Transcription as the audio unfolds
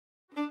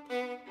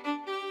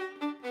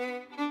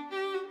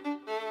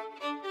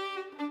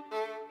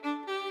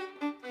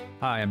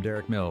Hi, I'm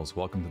Derek Mills.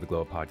 Welcome to the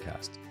Glo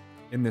Podcast.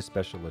 In this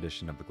special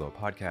edition of the Glo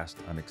Podcast,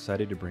 I'm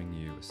excited to bring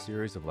you a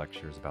series of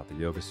lectures about the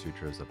Yoga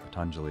Sutras of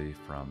Patanjali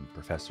from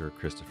Professor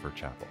Christopher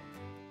Chapple.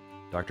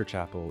 Dr.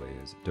 Chapple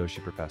is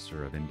Doshi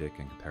Professor of Indic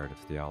and Comparative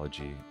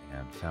Theology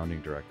and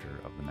founding director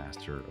of the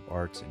Master of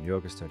Arts in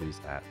Yoga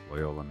Studies at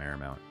Loyola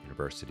Marymount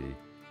University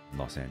in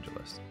Los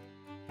Angeles.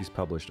 He's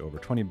published over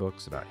 20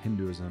 books about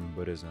Hinduism,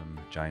 Buddhism,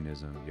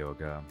 Jainism,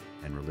 yoga,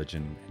 and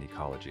religion and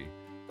ecology,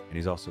 and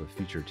he's also a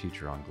featured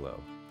teacher on Glo.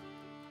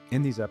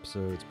 In these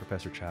episodes,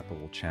 Professor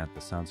Chapple will chant the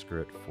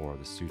Sanskrit for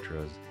the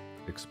sutras,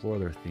 explore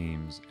their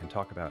themes, and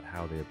talk about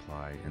how they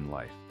apply in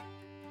life.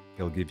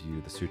 He'll give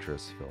you the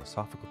sutras'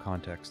 philosophical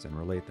context and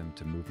relate them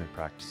to movement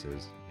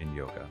practices in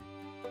yoga.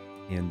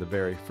 In the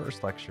very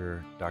first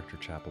lecture, Dr.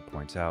 Chapple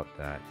points out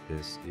that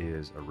this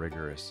is a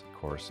rigorous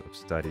course of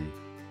study.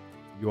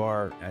 You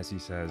are, as he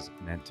says,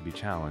 meant to be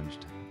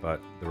challenged,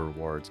 but the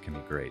rewards can be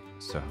great,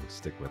 so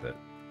stick with it.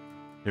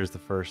 Here's the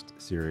first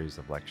series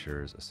of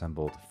lectures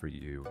assembled for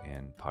you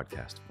in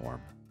podcast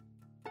form.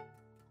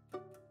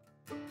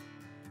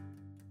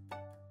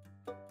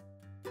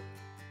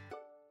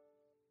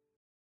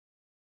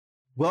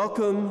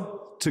 Welcome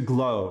to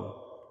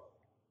Glo.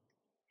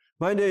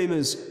 My name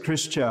is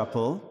Chris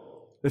Chapple,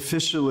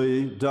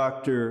 officially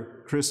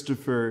Dr.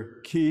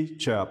 Christopher Key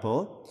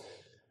Chapple.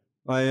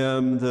 I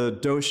am the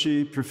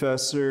Doshi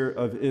Professor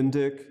of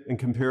Indic and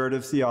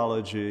Comparative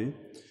Theology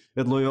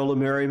at Loyola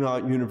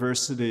Marymount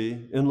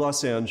University in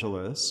Los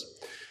Angeles,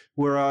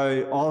 where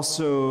I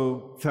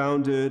also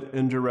founded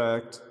and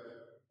direct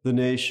the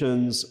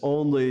nation's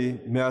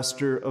only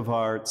Master of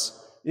Arts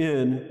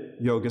in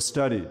Yoga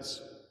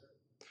Studies.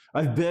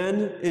 I've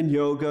been in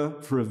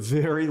yoga for a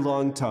very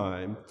long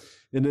time,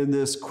 and in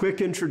this quick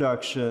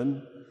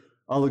introduction,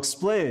 I'll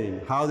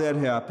explain how that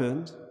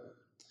happened,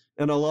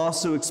 and I'll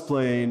also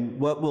explain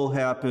what will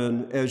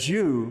happen as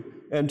you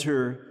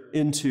enter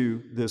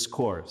into this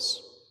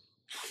course.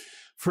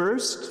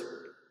 First,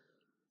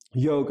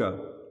 yoga.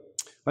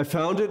 I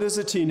found it as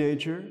a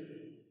teenager.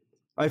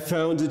 I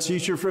found a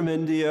teacher from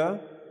India.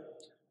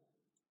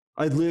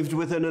 I lived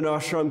within an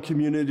ashram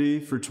community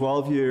for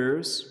 12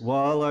 years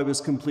while I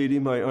was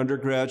completing my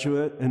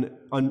undergraduate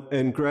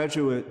and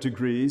graduate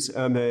degrees,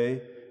 MA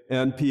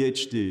and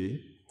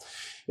PhD.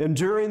 And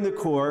during the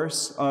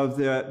course of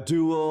that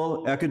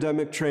dual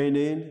academic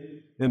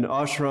training and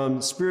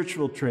ashram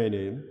spiritual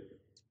training,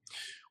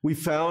 we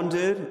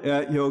founded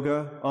at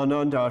Yoga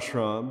Anand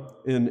Ashram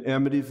in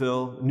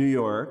Amityville, New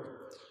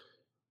York,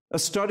 a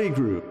study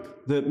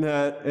group that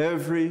met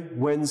every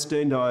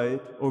Wednesday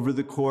night over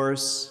the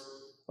course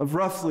of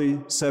roughly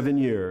 7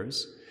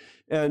 years.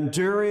 And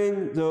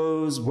during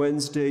those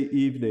Wednesday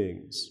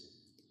evenings,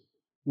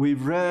 we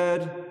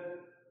read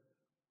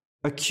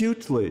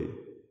acutely,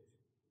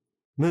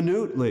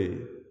 minutely,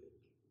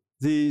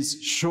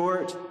 these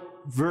short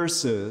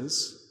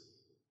verses,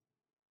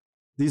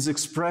 these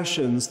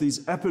expressions,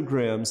 these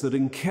epigrams that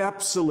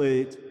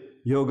encapsulate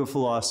yoga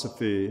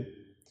philosophy.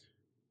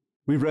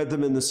 We read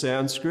them in the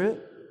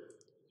Sanskrit.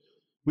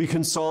 We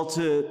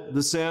consulted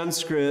the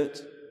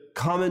Sanskrit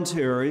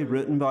commentary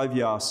written by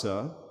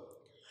Vyasa.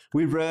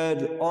 We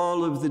read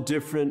all of the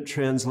different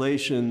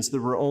translations.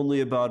 There were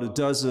only about a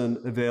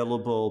dozen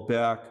available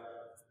back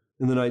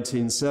in the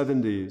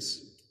 1970s.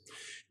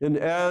 And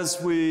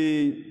as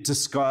we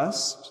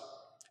discussed,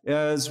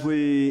 as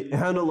we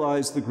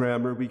analyzed the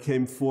grammar, we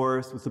came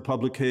forth with a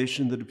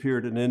publication that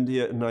appeared in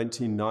India in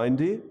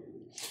 1990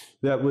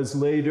 that was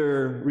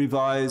later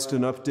revised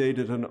and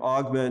updated and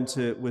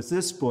augmented with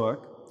this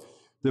book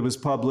that was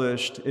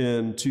published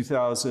in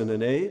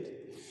 2008.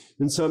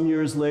 And some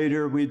years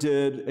later, we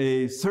did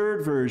a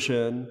third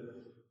version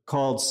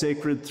called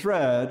Sacred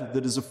Thread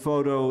that is a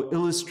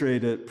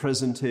photo-illustrated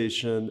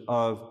presentation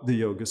of the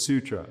Yoga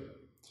Sutra.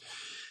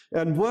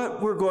 And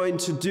what we're going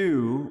to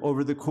do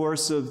over the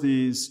course of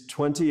these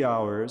 20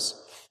 hours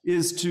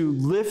is to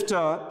lift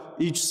up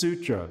each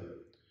sutra.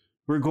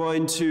 We're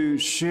going to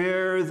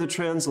share the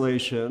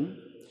translation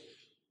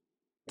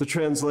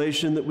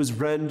that was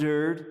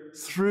rendered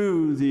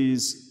through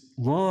these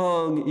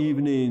long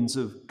evenings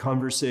of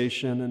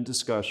conversation and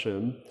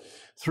discussion,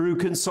 through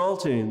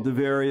consulting the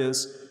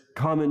various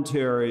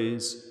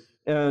commentaries,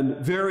 and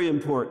very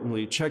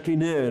importantly,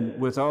 checking in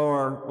with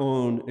our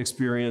own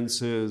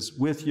experiences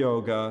with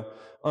yoga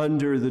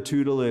under the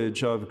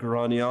tutelage of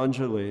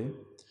Anjali.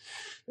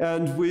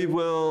 And we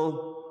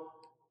will,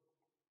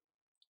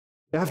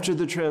 after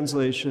the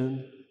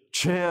translation,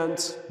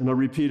 chant, and I'll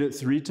repeat it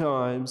 3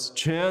 times,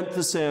 chant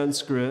the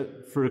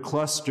Sanskrit for a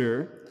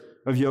cluster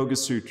of Yoga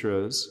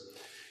Sutras,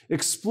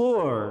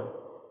 explore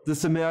the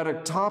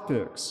thematic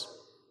topics,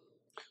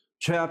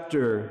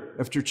 chapter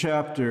after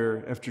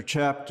chapter after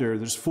chapter.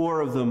 There's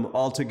 4 of them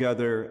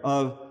altogether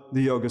of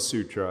the Yoga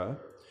Sutra.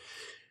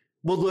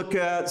 We'll look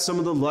at some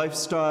of the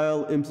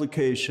lifestyle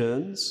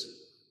implications.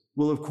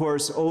 We'll, of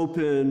course,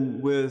 open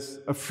with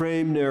a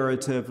frame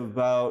narrative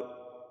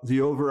about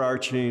the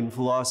overarching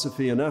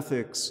philosophy and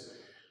ethics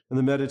and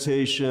the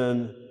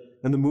meditation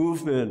and the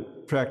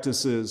movement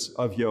practices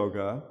of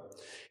yoga.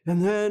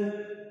 And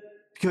then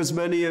because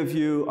many of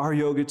you are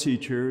yoga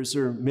teachers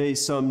or may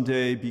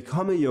someday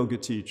become a yoga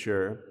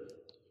teacher,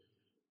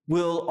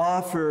 will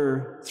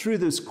offer through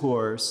this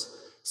course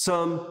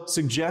some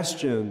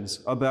suggestions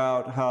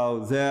about how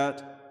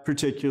that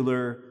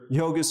particular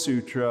Yoga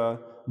Sutra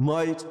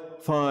might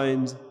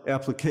find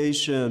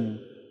application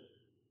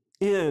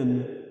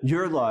in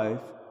your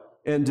life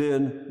and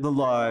in the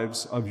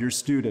lives of your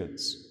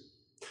students.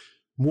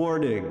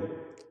 Warning,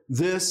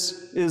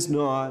 this is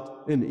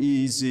not an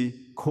easy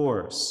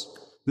course.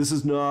 This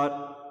is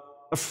not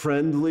a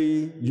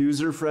friendly,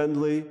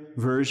 user-friendly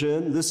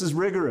version. This is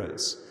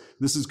rigorous.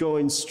 This is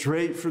going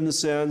straight from the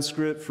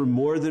Sanskrit from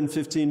more than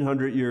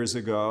 1,500 years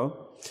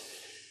ago.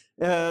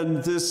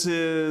 And this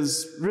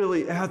is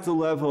really at the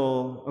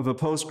level of a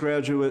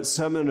postgraduate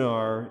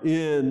seminar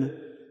in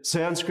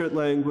Sanskrit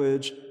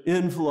language,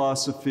 in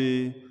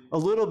philosophy, a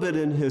little bit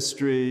in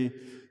history,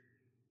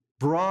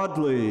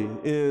 broadly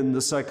in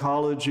the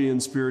psychology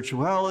and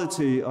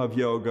spirituality of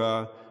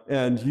yoga,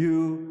 and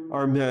you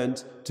are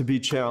meant to be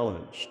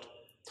challenged.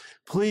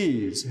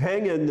 Please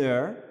hang in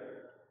there,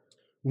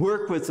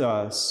 work with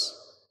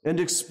us, and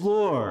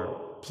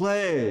explore,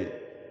 play,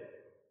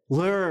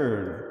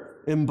 learn,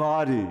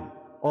 embody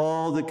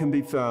all that can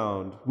be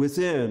found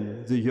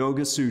within the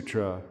Yoga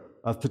Sutra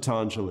of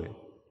Patanjali.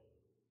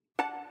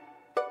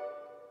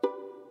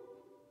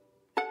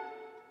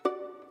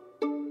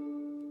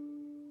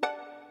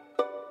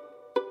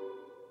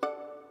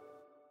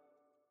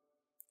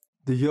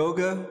 The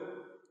Yoga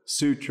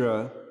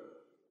Sutra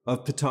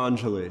of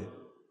Patanjali,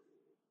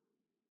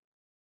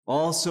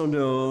 also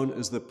known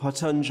as the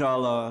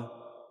Patanjala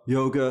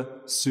Yoga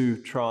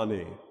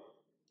Sutrani.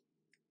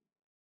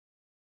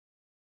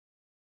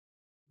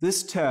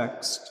 This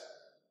text,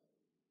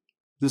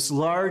 this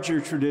larger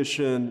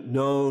tradition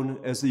known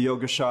as the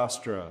Yoga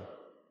Shastra,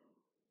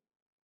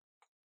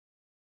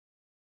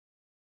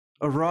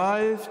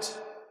 arrived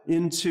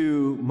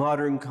into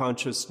modern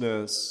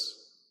consciousness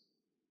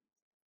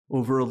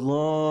over a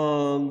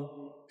long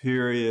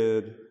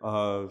period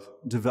of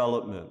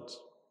development.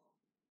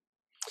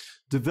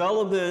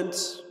 Development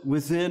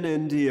within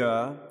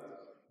India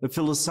of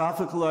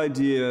philosophical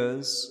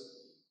ideas,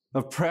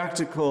 of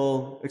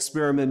practical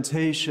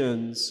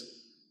experimentations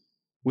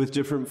with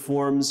different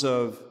forms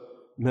of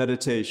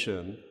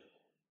meditation.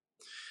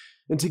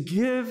 And to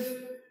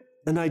give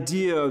an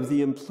idea of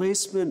the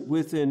emplacement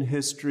within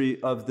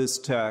history of this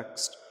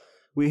text,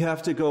 we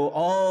have to go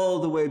all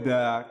the way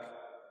back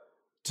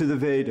to the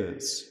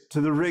Vedas, to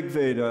the Rig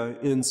Veda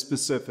in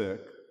specific,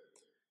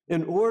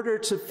 in order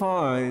to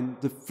find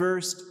the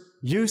first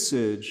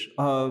usage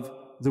of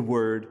the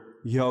word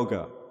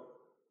yoga.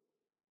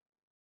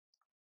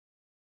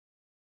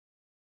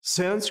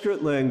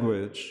 Sanskrit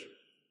language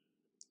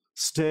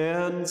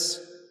stands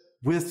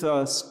with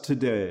us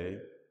today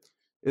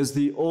as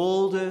the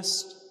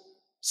oldest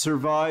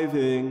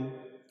surviving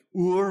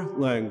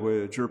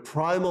language or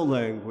primal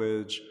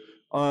language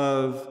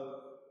of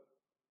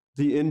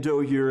the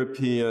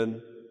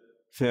Indo-European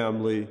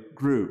family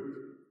group.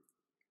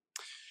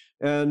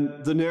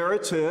 And the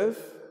narrative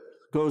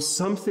goes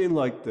something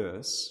like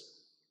this,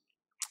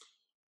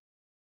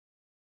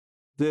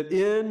 that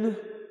in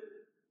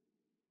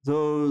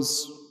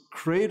those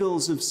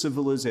cradles of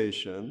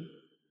civilization,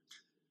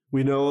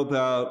 we know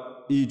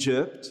about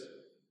Egypt,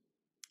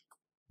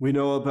 we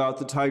know about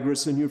the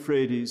Tigris and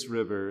Euphrates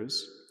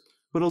rivers,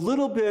 but a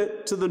little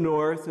bit to the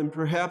north and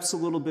perhaps a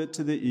little bit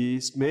to the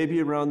east,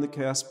 maybe around the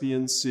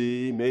Caspian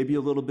Sea, maybe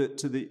a little bit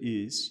to the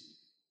east,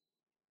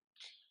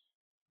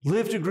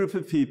 lived a group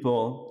of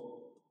people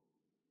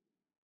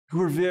who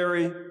were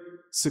very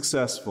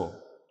successful,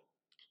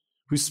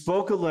 who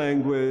spoke a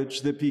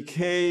language that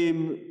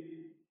became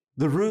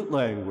the root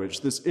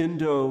language, this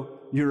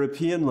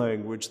Indo-European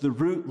language, the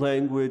root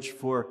language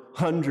for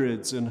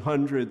hundreds and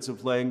hundreds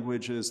of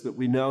languages that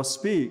we now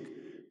speak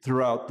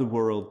throughout the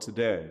world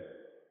today.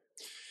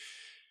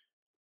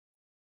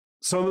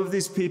 Some of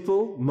these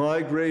people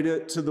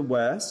migrated to the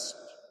West,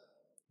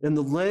 and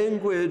the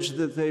language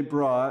that they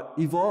brought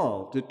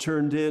evolved. It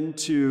turned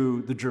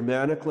into the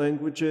Germanic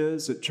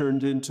languages, it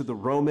turned into the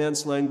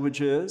Romance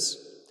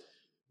languages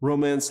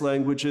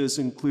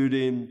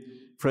including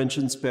French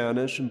and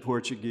Spanish and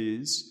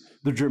Portuguese,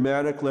 the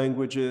Germanic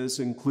languages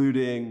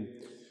including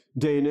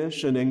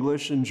Danish and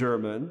English and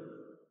German.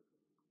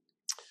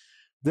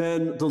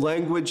 Then the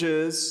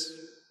languages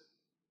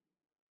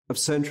of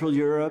Central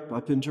Europe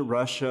up into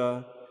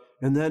Russia,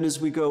 and then as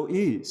we go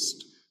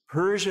east,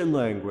 Persian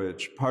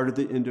language, part of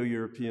the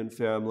Indo-European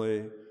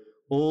family,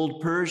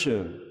 Old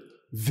Persian,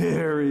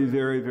 very,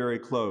 very, very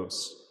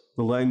close,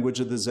 the language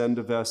of the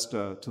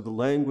Zend-Avesta to the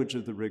language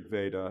of the Rig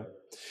Veda.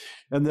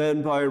 And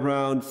then by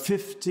around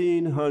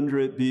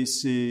 1500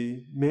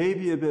 BC,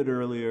 maybe a bit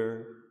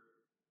earlier,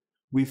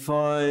 we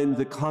find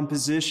the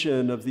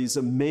composition of these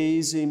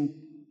amazing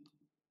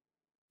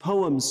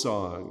poem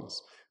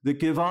songs that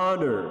give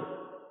honor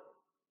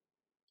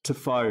to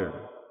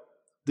fire,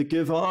 that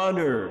give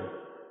honor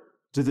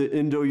to the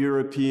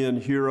Indo-European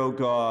hero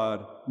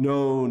god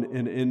known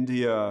in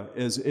India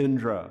as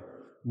Indra,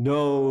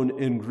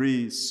 known in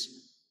Greece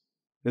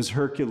as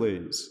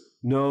Hercules,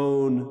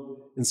 known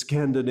in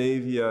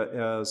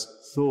Scandinavia as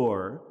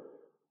Thor.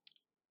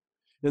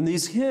 And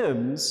these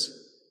hymns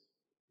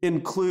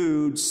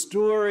include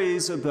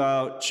stories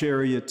about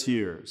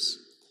charioteers.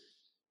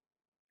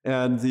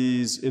 And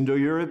these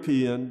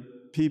Indo-European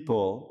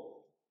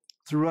people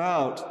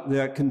throughout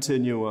that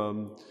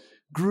continuum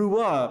grew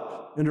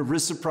up in a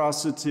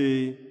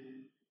reciprocity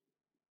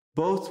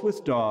both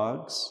with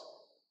dogs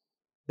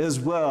as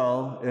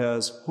well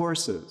as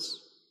horses.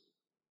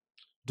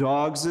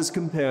 Dogs as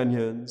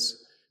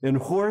companions and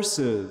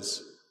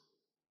horses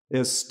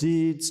as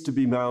steeds to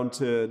be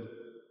mounted,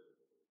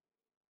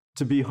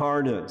 to be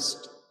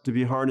harnessed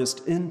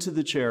into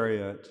the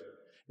chariot.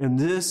 And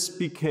this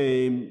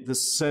became the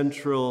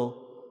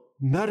central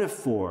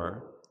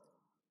metaphor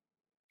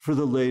for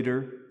the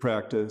later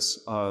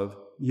practice of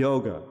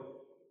yoga.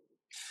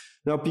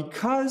 Now,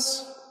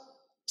 because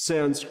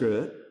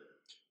Sanskrit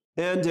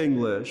and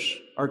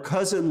English are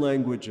cousin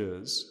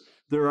languages,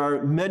 there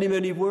are many,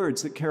 many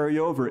words that carry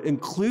over,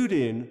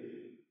 including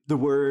the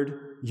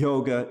word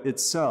yoga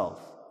itself.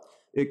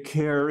 It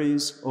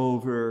carries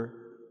over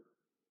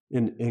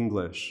in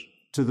English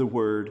to the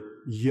word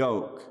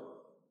yoke.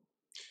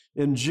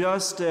 And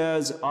just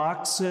as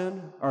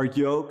oxen are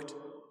yoked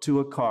to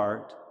a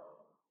cart,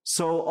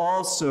 so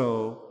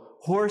also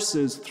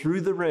horses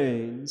through the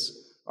reins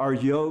are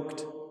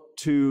yoked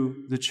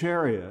to the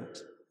chariot.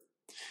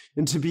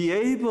 And to be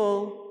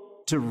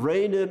able to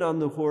rein in on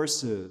the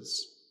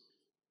horses,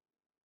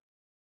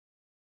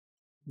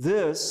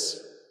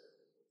 this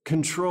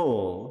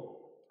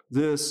control,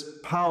 this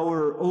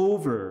power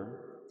over,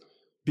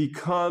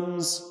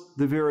 becomes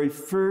the very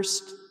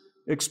first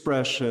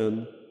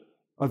expression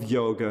of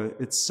yoga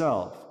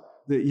itself.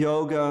 That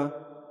yoga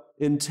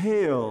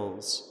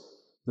entails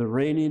the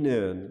reining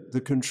in,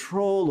 the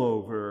control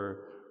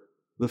over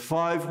the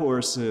five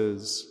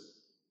horses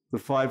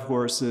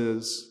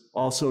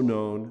also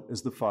known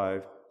as the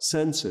five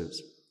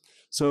senses.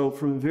 So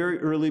from a very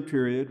early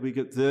period, we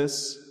get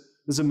this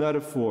as a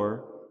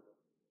metaphor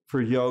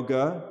for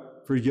yoga,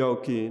 for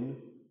yoking,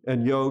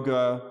 and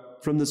yoga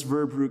from this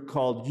verb root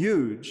called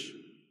yuj.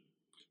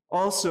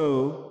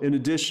 Also, in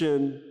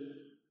addition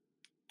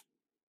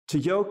to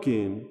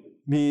yoking,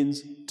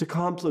 means to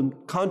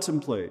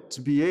contemplate,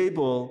 to be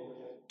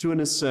able to,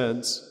 in a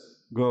sense,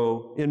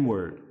 go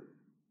inward.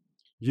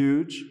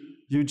 Yuj,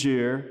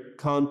 yujir,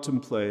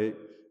 contemplate,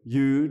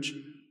 yuj,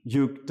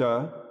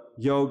 yukta,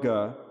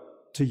 yoga,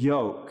 to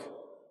yoke.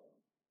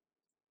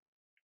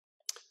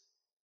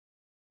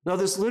 Now,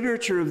 this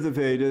literature of the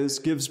Vedas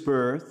gives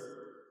birth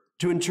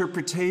to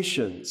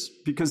interpretations,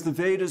 because the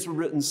Vedas were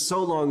written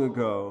so long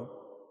ago,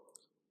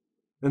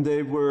 and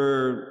they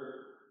were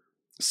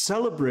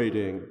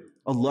celebrating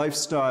a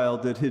lifestyle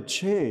that had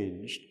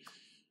changed,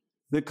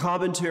 that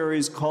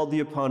commentaries called the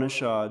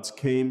Upanishads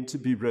came to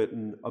be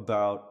written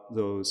about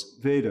those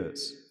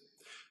Vedas.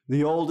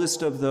 The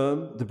oldest of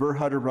them, the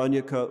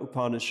Brihadaranyaka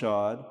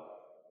Upanishad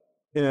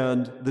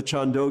and the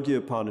Chandogya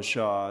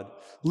Upanishad,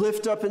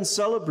 lift up and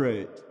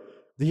celebrate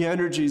the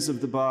energies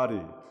of the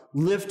body,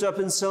 lift up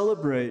and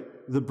celebrate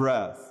the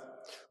breath,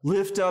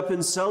 lift up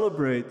and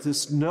celebrate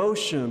this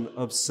notion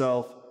of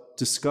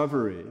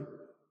self-discovery.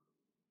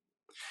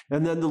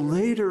 And then the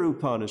later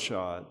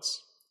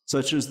Upanishads,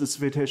 such as the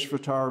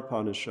Svetashvatara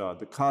Upanishad,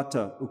 the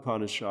Katha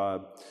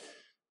Upanishad,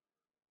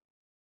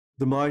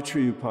 the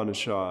Maitri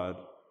Upanishad,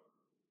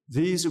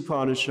 these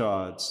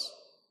Upanishads,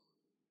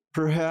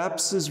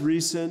 perhaps as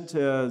recent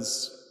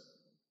as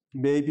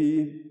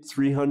maybe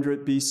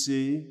 300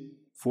 BC,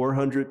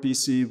 400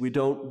 BC, we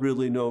don't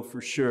really know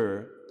for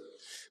sure.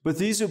 But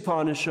these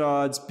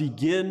Upanishads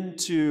begin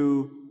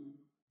to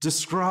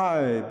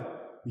describe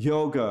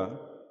yoga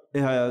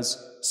as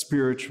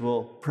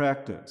spiritual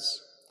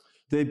practice.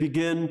 They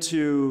begin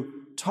to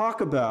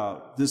talk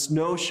about this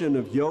notion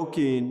of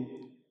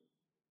yoking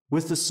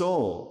with the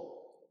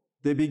soul.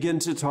 They begin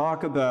to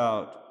talk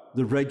about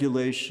the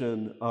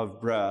regulation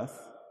of breath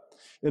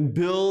and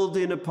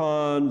building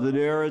upon the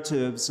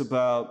narratives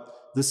about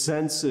the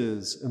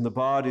senses and the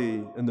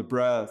body and the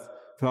breath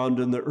found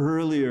in the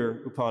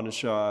earlier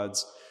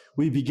Upanishads.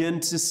 We begin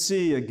to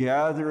see a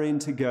gathering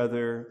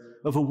together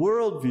of a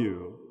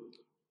worldview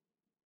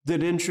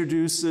that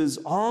introduces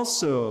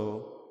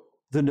also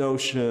the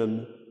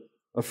notion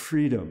of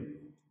freedom.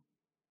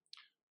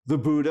 The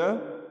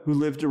Buddha, who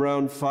lived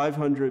around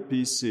 500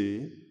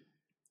 BC,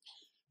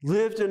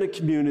 lived in a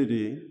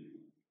community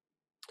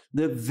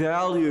that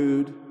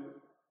valued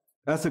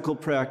ethical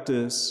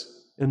practice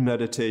and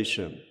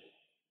meditation.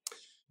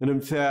 And in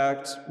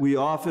fact, we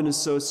often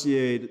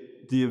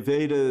associate the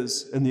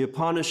Vedas and the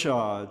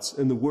Upanishads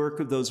and the work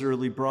of those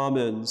early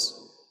Brahmins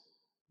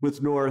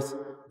with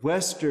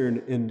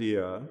northwestern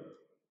India,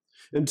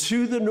 and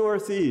to the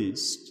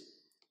northeast,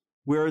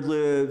 where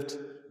lived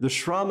the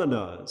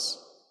Shramanas,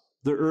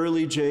 the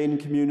early Jain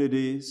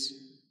communities,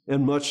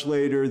 and much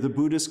later the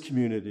Buddhist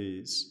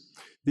communities.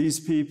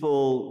 These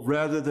people,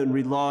 rather than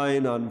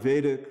relying on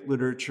Vedic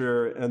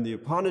literature and the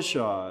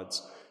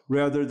Upanishads,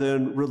 rather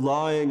than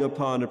relying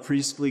upon a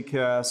priestly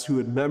caste who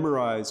had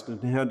memorized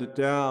and handed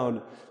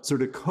down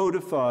sort of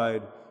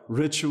codified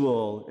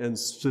ritual and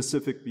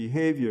specific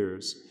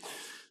behaviors.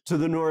 To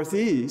the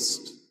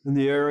northeast, in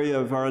the area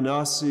of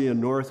Varanasi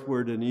and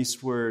northward and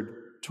eastward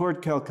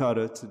toward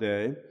Calcutta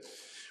today,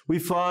 we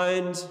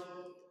find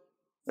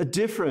a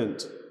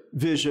different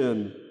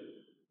vision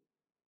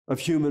of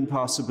human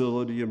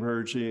possibility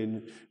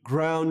emerging,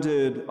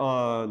 grounded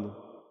on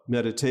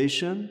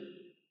meditation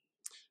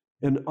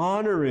and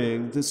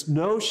honoring this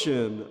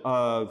notion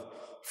of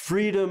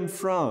freedom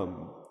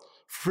from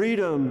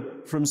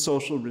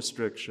social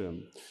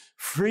restriction,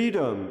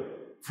 freedom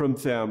from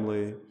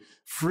family,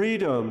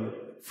 freedom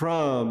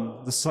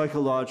from the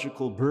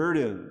psychological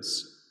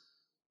burdens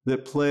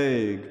that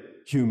plague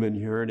human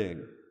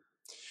yearning.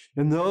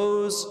 And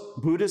those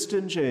Buddhist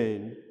and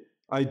Jain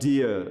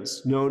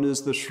ideas, known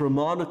as the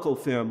Shramanical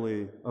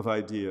family of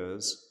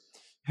ideas,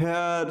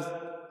 had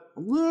a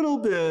little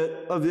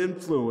bit of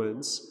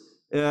influence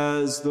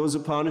as those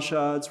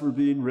Upanishads were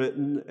being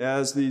written,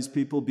 as these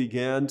people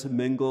began to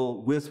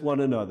mingle with one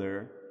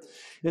another.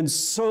 And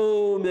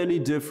so many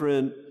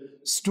different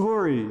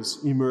stories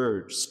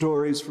emerged,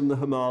 stories from the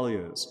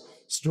Himalayas,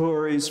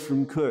 stories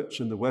from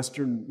Kutch in the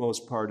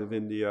westernmost part of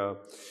India,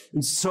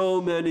 and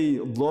so many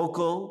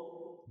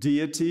local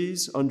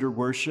deities under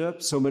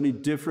worship, so many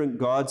different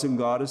gods and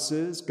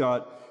goddesses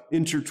got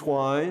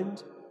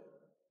intertwined.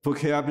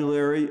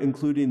 Vocabulary,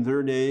 including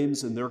their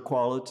names and their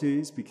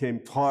qualities, became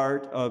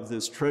part of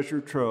this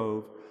treasure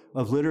trove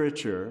of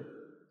literature.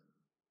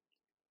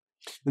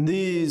 And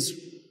these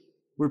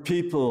were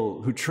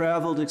people who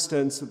traveled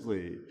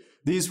extensively.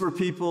 These were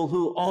people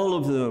who, all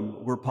of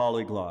them, were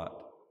polyglot.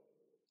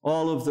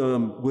 All of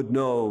them would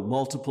know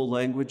multiple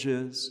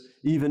languages.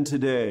 Even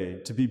today,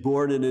 to be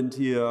born in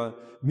India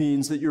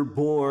means that you're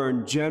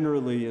born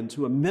generally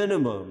into a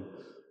minimum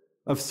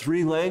of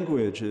 3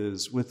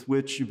 languages with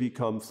which you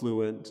become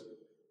fluent,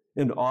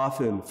 and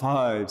often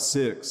 5,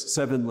 6,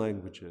 7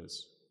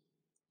 languages.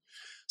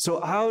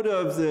 So out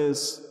of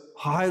this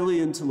highly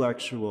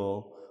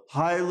intellectual,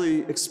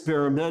 highly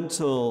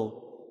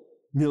experimental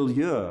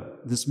milieu,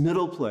 this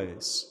middle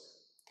place,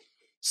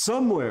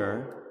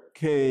 somewhere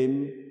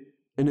came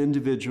an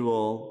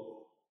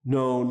individual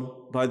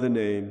known by the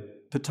name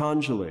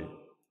Patanjali.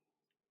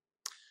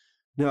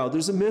 Now,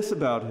 there's a myth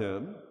about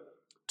him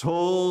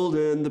told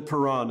in the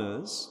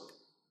Puranas.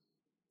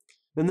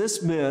 And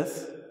this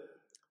myth,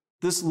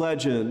 this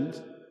legend,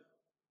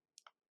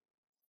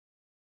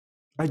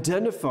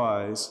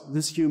 identifies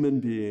this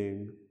human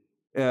being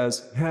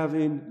as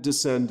having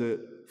descended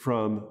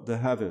from the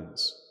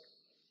heavens.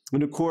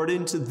 And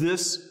according to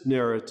this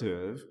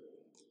narrative,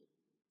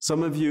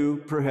 some of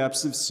you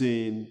perhaps have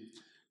seen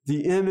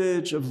the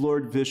image of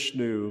Lord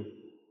Vishnu,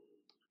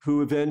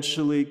 who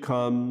eventually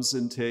comes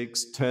and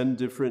takes 10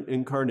 different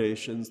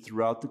incarnations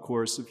throughout the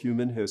course of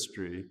human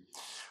history.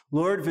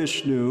 Lord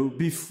Vishnu,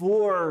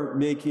 before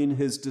making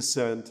his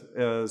descent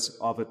as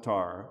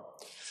avatar,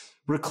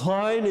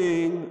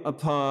 reclining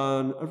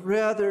upon a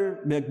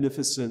rather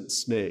magnificent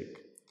snake.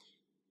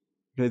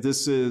 Okay,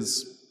 this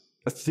is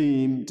a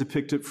theme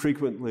depicted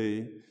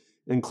frequently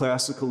in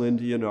classical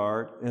Indian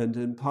art and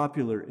in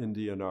popular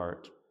Indian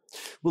art.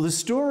 Well, the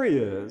story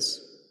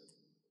is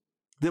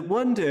that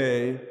one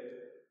day,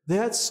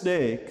 that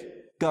snake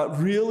got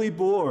really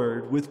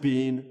bored with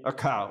being a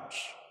couch.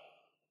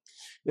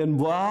 And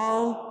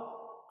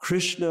while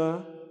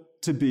Krishna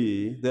to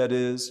be, that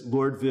is,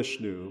 Lord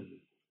Vishnu,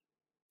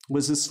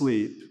 was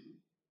asleep,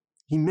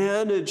 he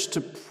managed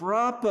to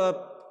prop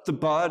up the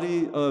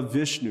body of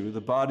Vishnu,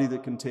 the body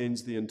that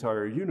contains the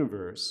entire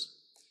universe,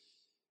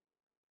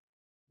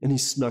 and he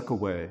snuck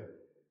away.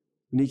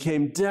 And he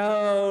came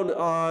down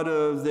out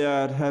of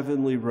that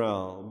heavenly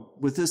realm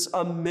with this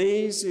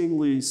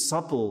amazingly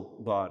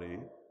supple body.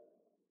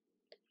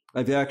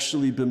 I've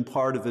actually been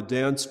part of a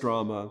dance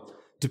drama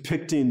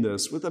depicting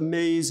this with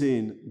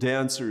amazing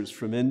dancers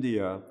from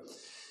India.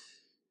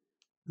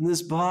 And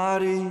this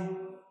body,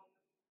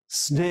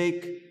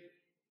 snake,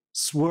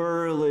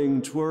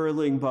 swirling,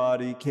 twirling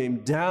body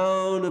came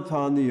down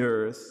upon the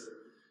earth.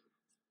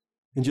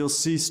 And you'll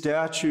see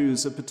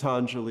statues of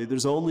Patanjali.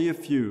 There's only a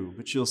few,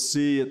 but you'll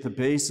see at the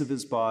base of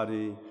his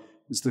body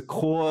is the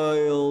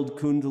coiled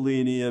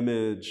Kundalini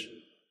image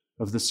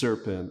of the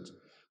serpent.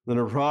 Then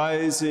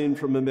arising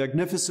from a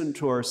magnificent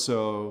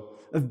torso,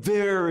 a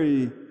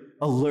very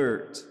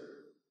alert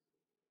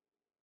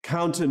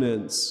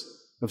countenance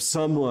of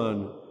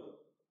someone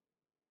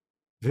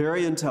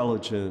very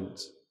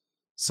intelligent,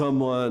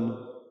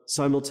 someone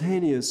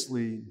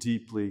simultaneously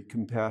deeply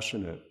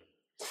compassionate.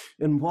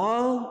 And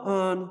while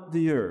on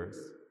the earth,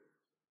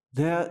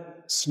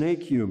 that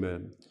snake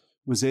human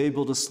was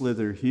able to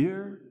slither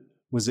here,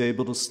 was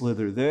able to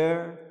slither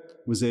there,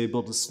 was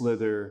able to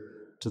slither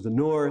to the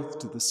north,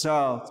 to the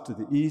south, to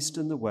the east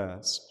and the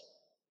west.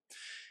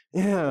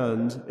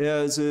 And,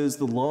 as is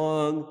the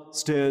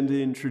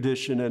long-standing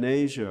tradition in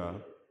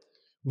Asia,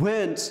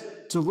 went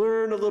to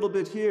learn a little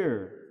bit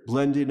here,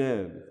 blending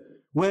in,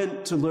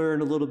 went to learn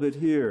a little bit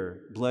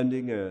here,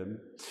 blending in,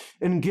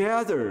 and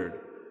gathered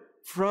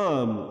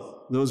from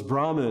those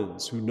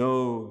Brahmins who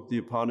know the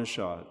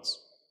Upanishads,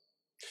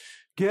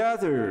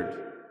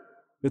 gathered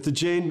at the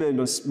Jain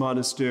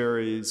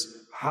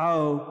monasteries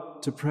how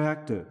to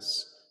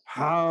practice,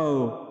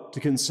 how to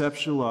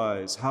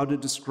conceptualize, how to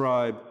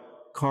describe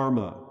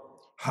karma,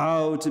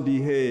 how to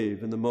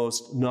behave in the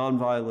most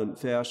nonviolent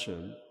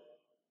fashion,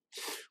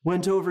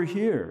 went over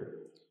here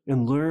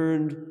and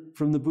learned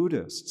from the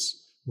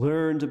Buddhists,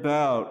 learned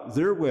about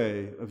their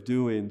way of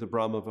doing the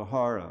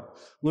Brahmavihara,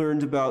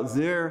 learned about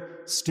their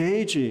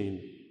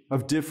staging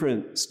of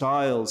different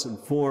styles and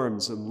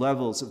forms and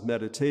levels of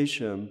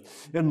meditation,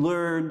 and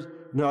learned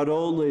not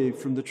only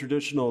from the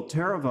traditional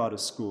Theravada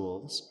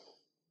schools,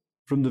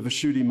 from the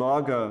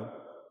Visuddhimagga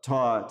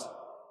taught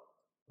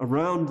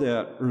around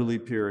that early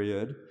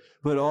period,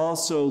 but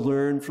also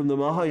learned from the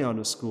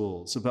Mahayana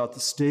schools about the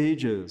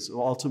stages,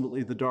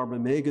 ultimately the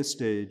Dharma-mega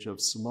stage of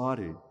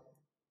samadhi.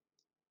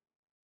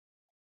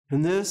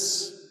 And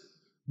this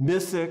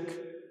mythic,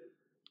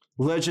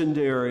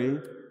 legendary,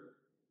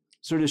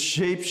 sort of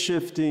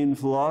shape-shifting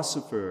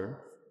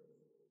philosopher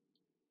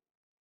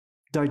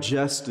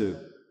digested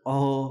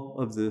all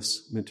of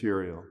this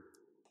material.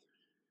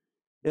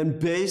 And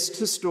based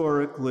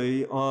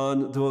historically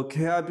on the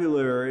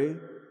vocabulary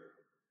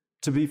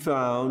to be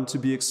found, to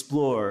be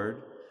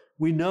explored,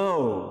 we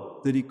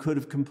know that he could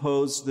have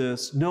composed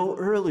this no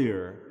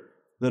earlier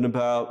than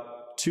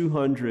about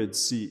 200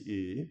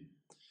 CE.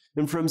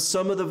 And from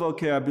some of the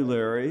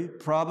vocabulary,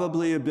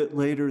 probably a bit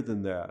later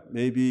than that,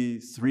 maybe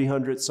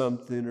 300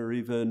 something, or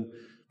even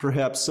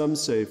perhaps some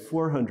say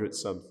 400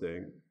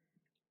 something.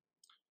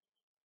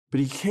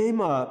 But he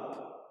came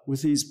up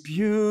with these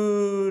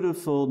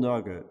beautiful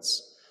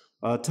nuggets.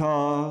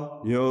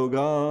 Atha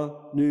yoga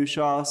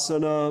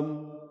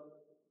nushasanam,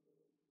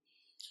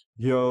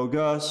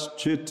 yogas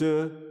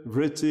chitta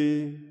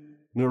vritti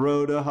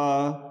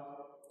nirodha.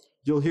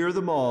 You'll hear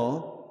them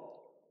all.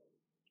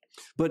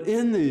 But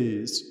in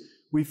these,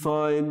 we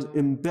find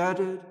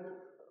embedded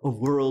a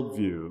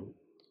worldview,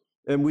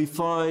 and we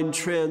find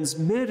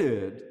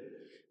transmitted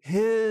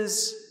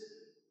his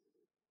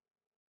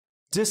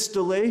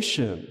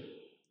distillation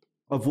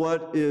of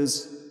what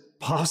is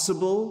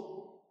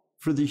possible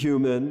for the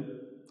human,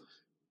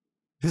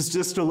 his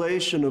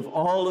distillation of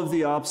all of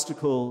the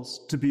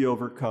obstacles to be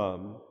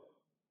overcome,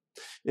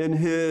 and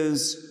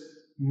his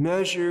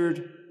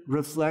measured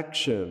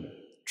reflection,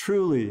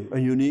 truly a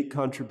unique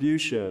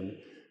contribution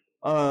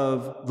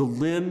of the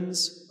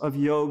limbs of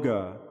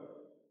yoga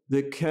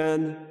that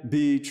can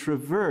be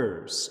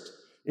traversed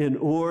in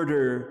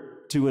order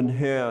to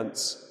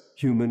enhance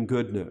human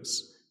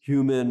goodness,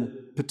 human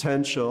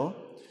potential,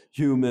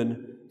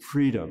 human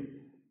freedom.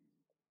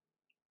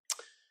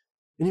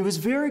 And he was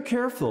very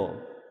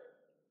careful,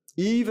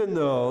 even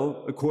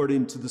though,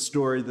 according to the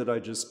story that I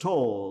just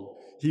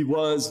told, he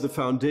was the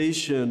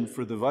foundation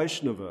for the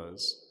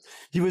Vaishnavas,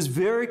 he was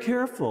very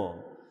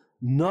careful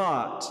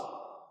not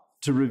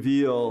to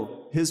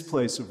reveal his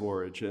place of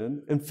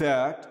origin. In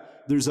fact,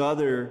 there's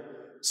other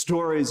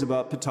stories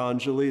about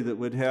Patanjali that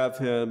would have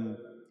him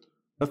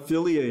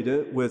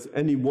affiliated with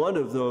any one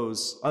of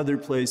those other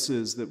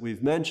places that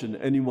we've mentioned,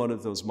 any one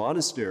of those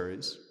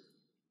monasteries.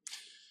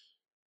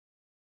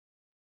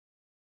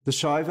 The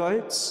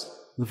Shaivites,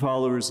 the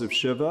followers of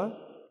Shiva,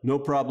 no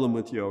problem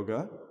with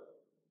yoga.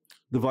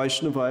 The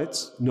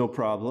Vaishnavites, no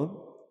problem.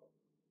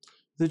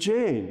 The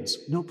Jains,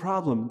 no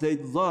problem. They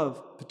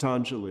love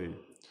Patanjali.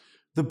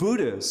 The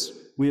Buddhists,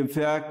 we in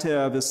fact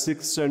have a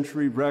 6th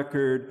century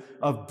record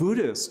of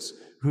Buddhists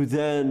who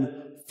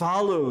then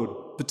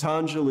followed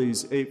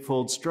Patanjali's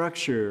eightfold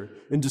structure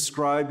in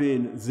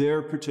describing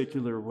their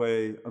particular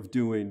way of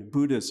doing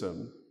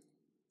Buddhism.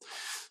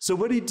 So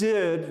what he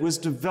did was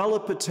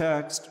develop a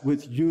text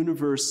with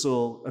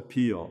universal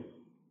appeal,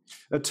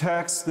 a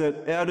text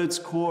that at its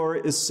core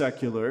is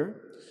secular,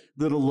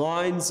 that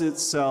aligns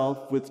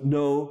itself with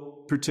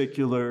no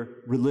particular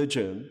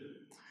religion,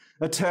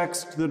 a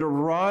text that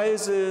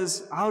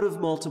arises out of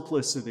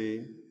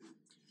multiplicity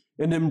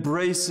and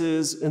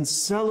embraces and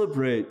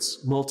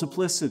celebrates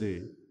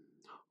multiplicity,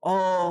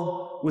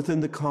 all within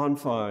the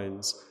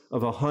confines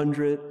of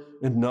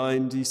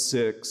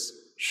 196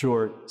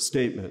 short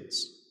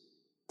statements.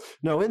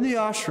 Now, in the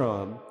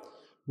ashram,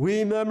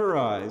 we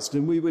memorized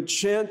and we would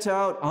chant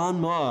out en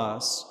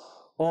masse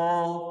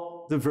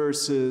all the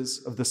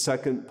verses of the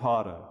second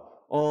pada,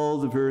 all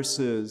the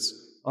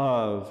verses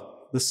of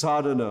the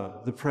sadhana,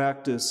 the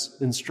practice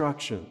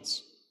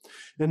instructions.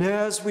 And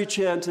as we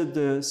chanted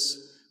this,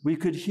 we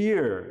could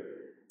hear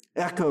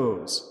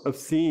echoes of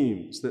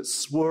themes that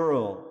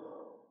swirl,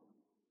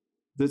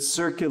 that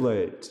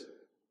circulate,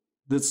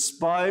 that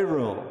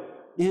spiral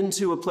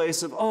into a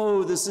place of,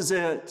 oh, this is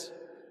it.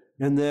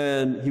 And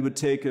then he would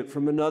take it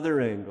from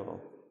another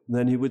angle. And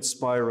then he would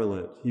spiral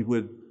it. He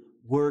would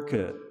work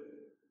it.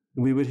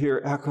 And we would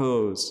hear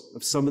echoes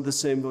of some of the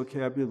same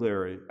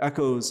vocabulary,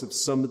 echoes of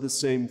some of the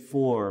same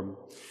form.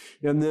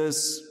 And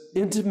this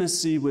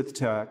intimacy with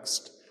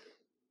text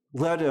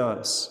led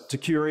us to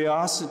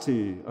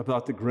curiosity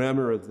about the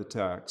grammar of the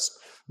text,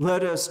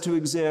 led us to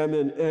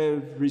examine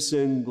every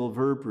single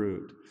verb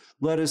root,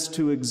 led us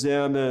to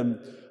examine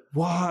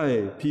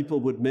why people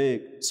would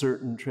make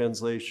certain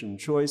translation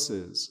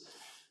choices.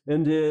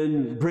 And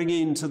in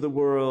bringing to the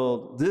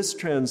world this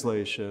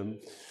translation,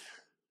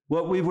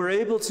 what we were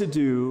able to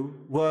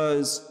do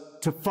was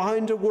to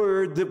find a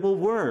word that will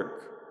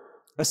work,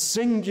 a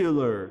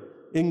singular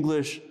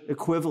English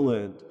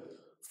equivalent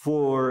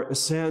for a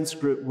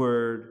Sanskrit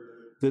word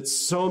that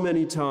so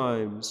many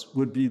times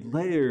would be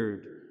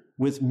layered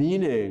with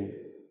meaning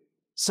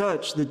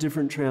such that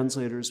different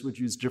translators would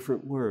use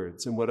different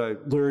words. And what I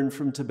learned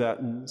from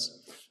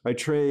Tibetans, I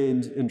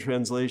trained in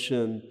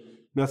translation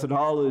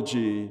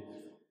methodology,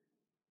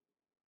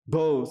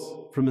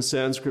 both from a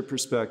Sanskrit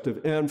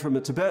perspective and from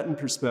a Tibetan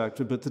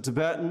perspective, but the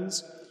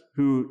Tibetans,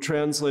 who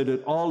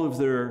translated all of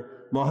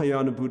their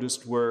Mahayana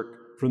Buddhist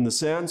work from the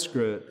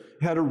Sanskrit,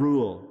 had a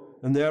rule,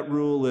 and that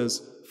rule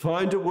is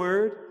find a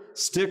word,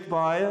 stick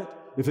by it.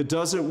 If it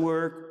doesn't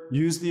work,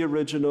 use the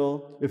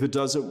original. If it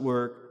doesn't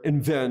work,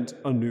 invent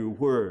a new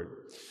word.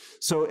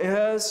 So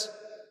as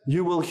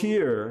you will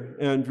hear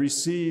and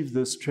receive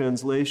this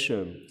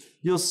translation,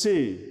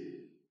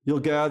 you'll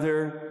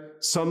gather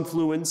some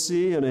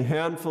fluency in a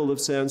handful of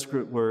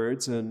Sanskrit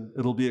words, and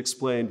it'll be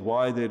explained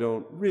why they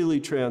don't really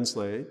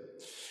translate.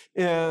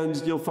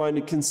 And you'll find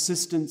a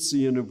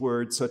consistency in a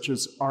word such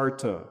as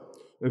artha,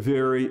 a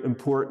very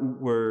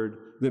important word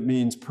that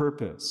means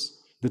purpose,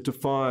 that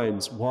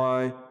defines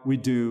why we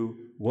do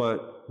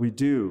what we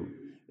do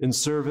in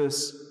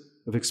service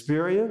of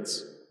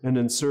experience and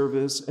in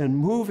service and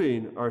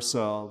moving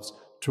ourselves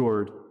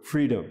toward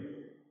freedom.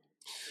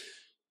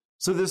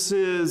 So this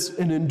is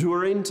an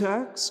enduring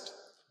text,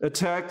 a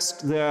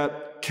text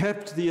that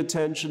kept the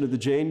attention of the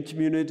Jain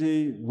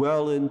community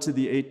well into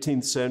the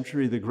 18th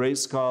century, the great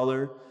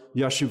scholar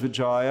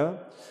Yashovijaya.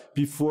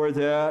 Before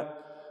that,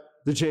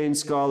 the Jain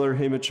scholar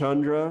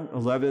Hemachandra,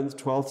 11th,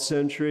 12th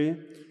century,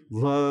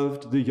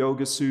 loved the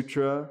Yoga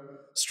Sutra,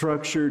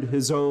 structured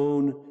his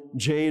own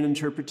Jain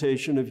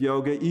interpretation of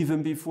yoga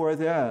even before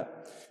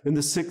that. In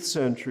the 6th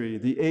century,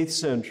 the 8th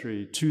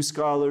century, two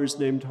scholars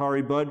named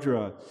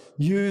Haribhadra,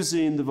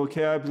 using the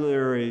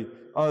vocabulary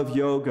of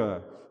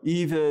yoga,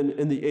 even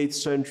in the 8th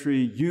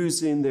century,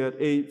 using that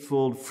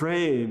eightfold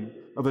frame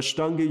of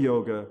Ashtanga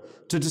yoga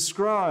to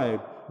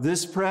describe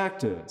this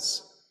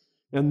practice.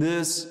 And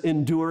this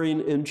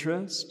enduring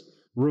interest,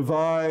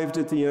 revived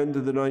at the end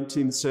of the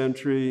 19th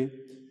century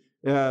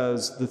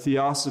as the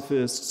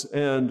Theosophists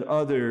and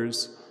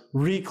others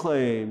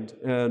reclaimed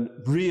and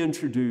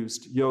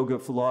reintroduced yoga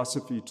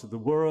philosophy to the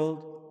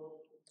world.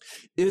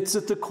 It's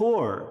at the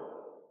core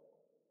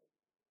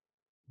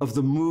of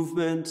the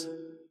movement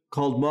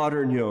called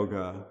modern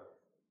yoga.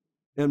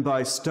 And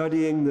by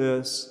studying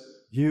this,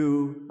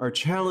 you are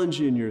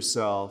challenging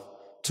yourself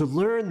to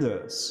learn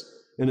this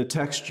in a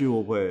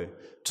textual way,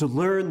 to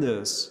learn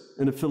this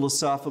in a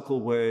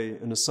philosophical way,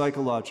 in a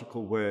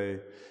psychological way,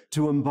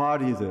 to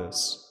embody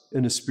this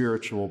in a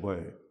spiritual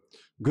way.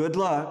 Good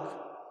luck.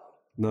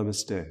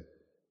 Namaste.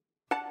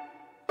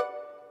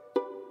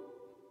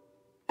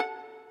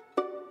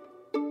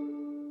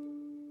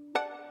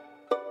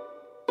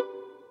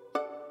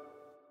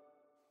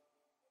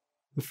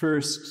 The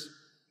first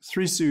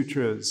three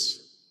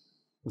sutras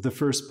of the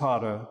first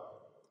pada,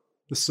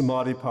 the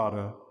Samadhi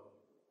pada,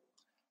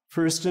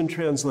 first in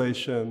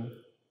translation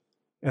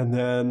and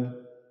then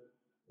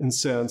in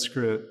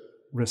Sanskrit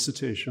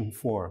recitation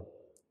form.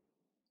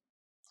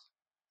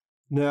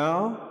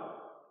 Now,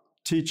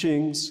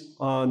 teachings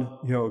on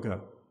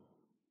yoga.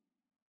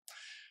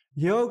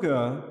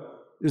 Yoga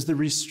is the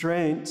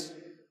restraint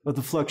of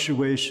the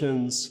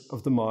fluctuations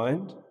of the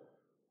mind.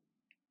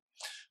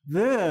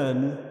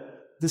 Then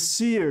the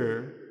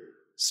seer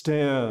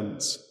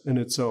stands in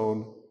its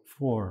own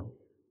form.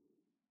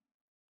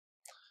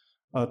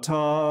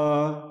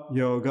 Ata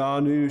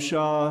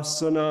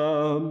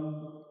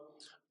yoganushasanam,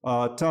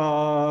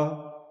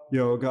 ata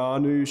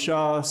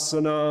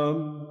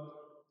yoganushasanam,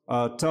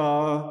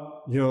 ata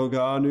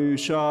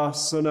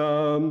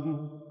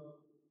yoganushasanam.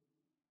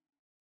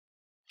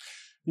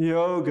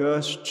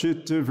 Yogas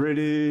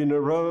chittavritti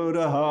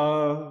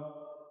narodaha,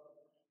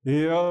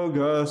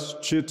 yogas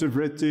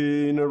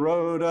chittavritti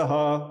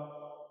narodaha,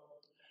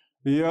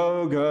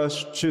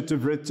 yogas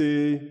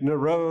chittavritti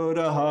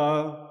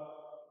narodaha.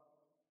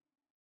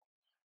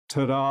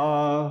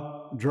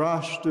 Tada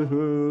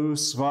drashtahu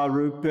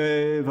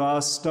svarupe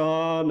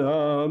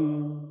vastanam.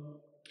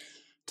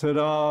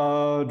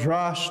 Tada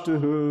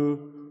drashtahu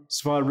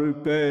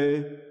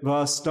svarupe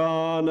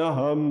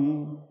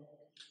vastanaham.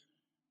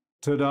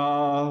 Tada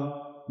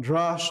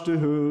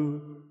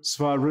drashtahu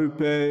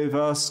svarupe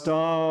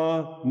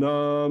vastanam.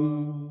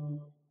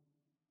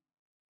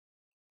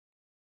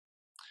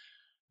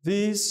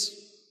 These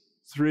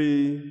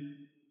three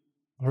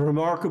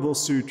remarkable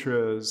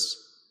sutras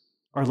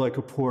are like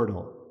a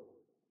portal.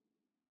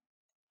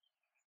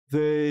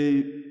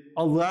 They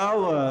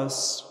allow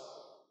us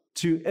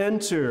to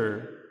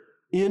enter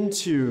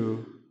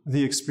into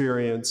the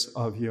experience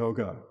of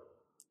yoga.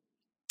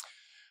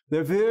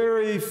 The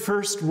very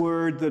first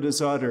word that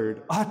is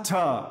uttered,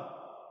 atta,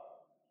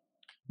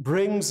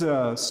 brings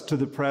us to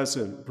the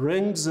present,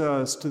 brings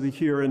us to the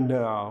here and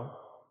now,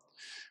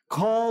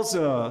 calls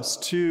us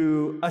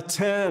to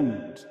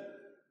attend,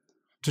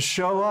 to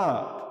show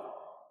up,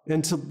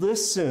 and to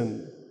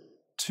listen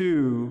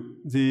to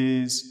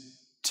these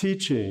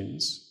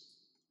teachings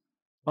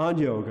on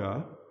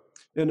yoga.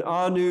 And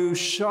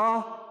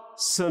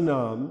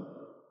Anushasanam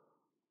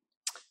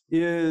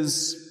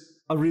is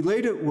a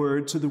related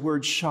word to the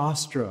word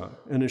Shastra.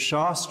 And a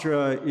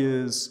Shastra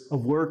is a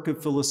work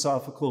of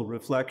philosophical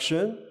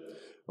reflection,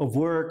 a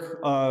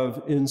work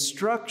of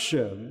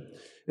instruction.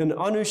 And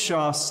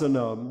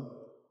Anushasanam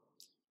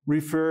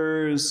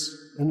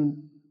refers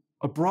in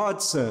a broad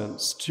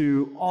sense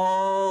to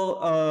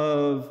all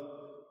of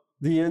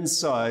the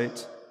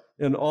insight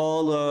and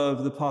all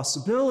of the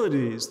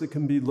possibilities that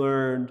can be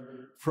learned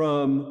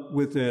from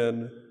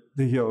within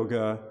the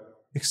yoga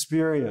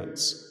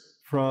experience,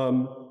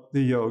 from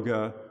the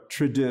yoga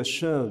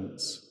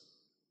traditions.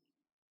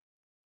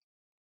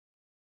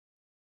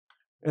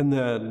 And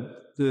then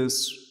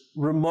this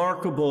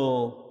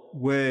remarkable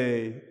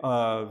way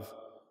of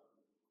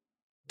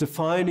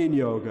defining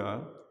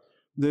yoga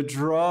that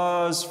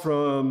draws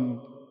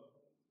from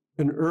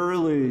an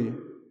early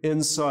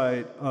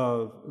insight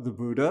of the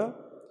Buddha,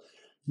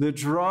 that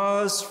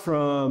draws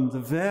from the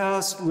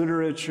vast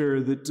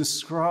literature that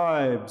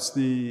describes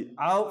the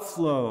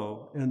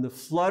outflow and the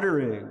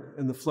fluttering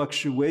and the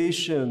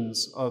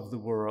fluctuations of the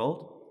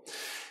world,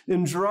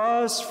 and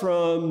draws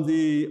from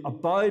the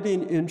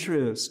abiding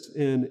interest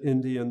in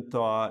Indian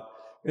thought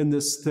in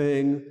this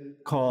thing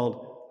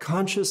called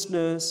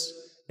consciousness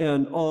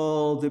and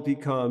all that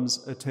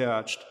becomes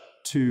attached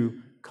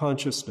to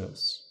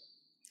consciousness.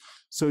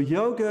 So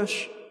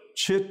yogash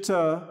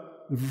chitta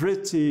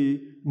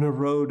vritti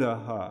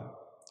nirodha.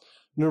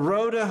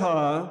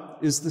 Nirodha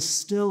is the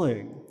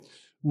stilling.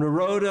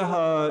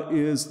 Nirodha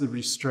is the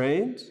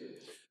restraint.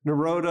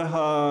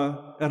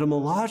 Nirodha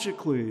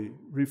etymologically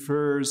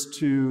refers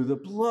to the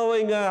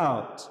blowing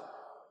out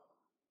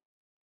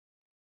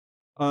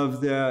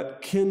of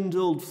that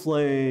kindled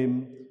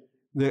flame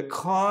that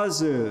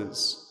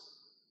causes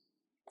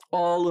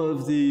all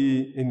of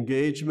the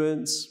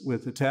engagements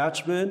with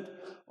attachment,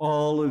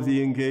 all of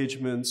the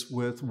engagements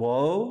with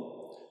woe,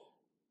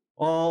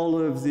 all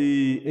of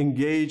the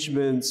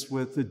engagements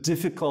with the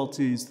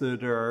difficulties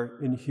that are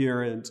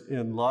inherent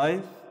in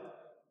life.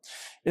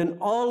 And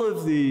all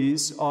of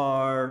these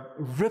are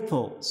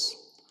ripples.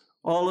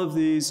 All of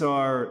these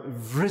are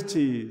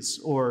vrittis,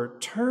 or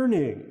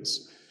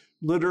turnings.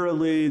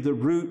 Literally, the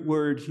root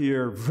word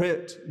here,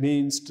 vrit,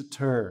 means to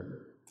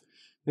turn.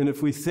 And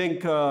if we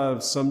think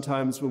of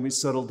sometimes when we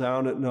settle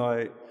down at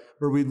night,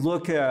 or we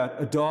look at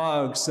a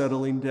dog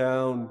settling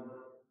down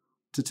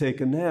to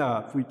take a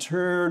nap, we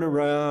turn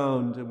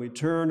around and we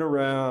turn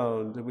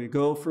around and we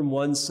go from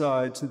one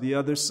side to the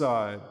other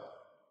side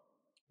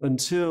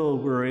until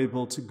we're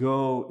able to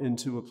go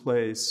into a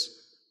place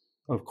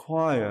of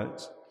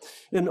quiet.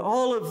 And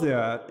all of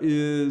that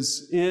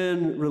is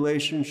in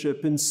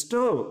relationship and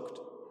stoked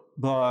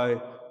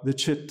by the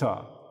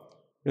chitta.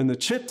 And the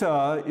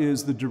chitta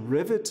is the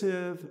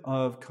derivative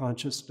of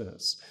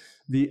consciousness,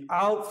 the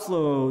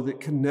outflow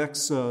that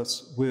connects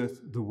us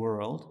with the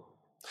world.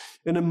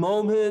 And in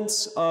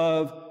moments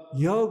of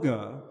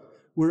yoga,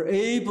 we're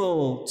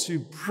able to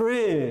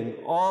bring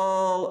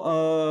all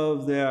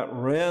of that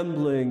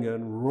rambling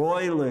and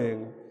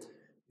roiling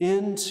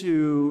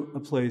into a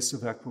place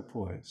of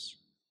equipoise.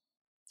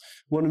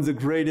 One of the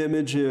great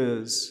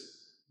images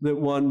that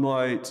one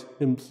might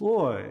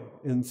employ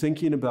in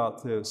thinking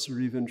about this, or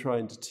even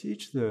trying to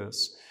teach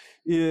this,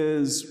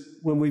 is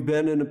when we've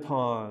been in a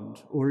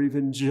pond or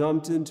even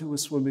jumped into a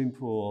swimming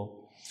pool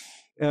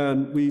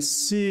and we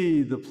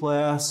see the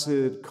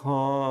placid,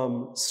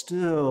 calm,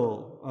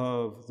 still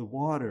of the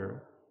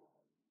water.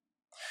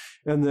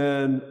 And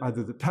then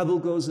either the pebble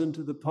goes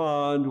into the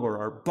pond or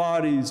our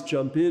bodies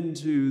jump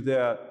into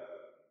that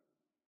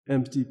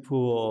empty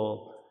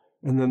pool,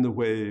 and then the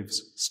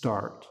waves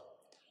start.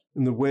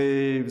 And the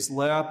waves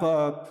lap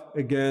up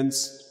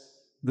against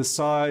the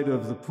side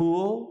of the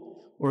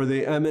pool, or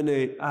they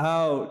emanate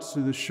out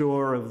to the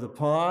shore of the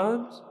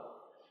pond,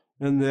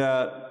 and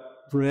that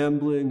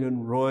rambling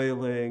and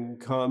roiling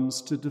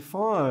comes to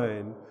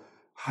define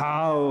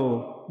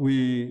how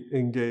we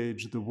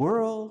engage the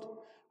world,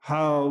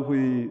 how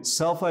we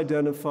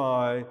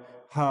self-identify,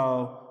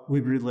 how we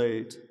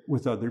relate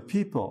with other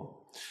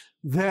people.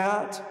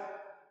 That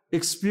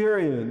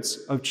experience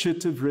of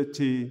chitta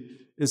vritti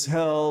is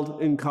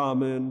held in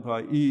common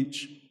by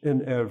each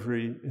and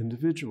every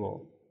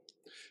individual.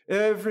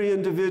 Every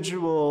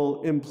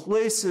individual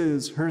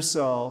emplaces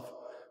herself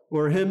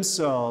or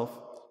himself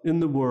in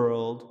the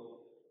world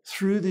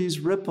through these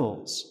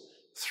ripples,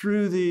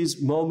 through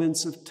these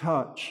moments of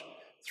touch,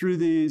 through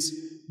these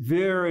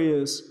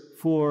various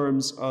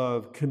forms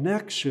of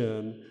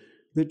connection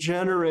that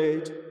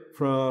generate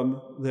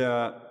from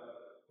that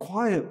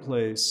quiet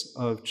place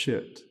of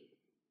chit.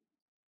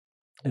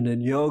 And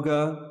in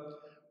yoga,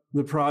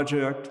 the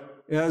project,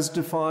 as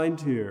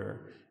defined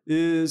here,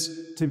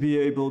 is to be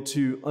able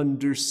to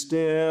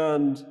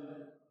understand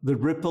the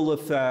ripple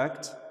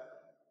effect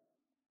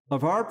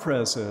of our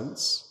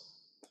presence,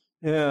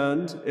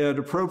 and at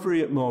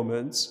appropriate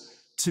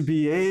moments, to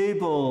be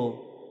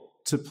able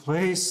to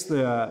place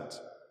that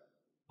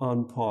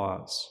on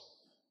pause,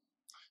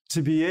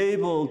 to be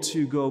able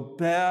to go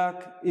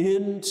back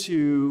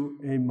into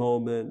a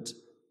moment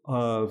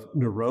of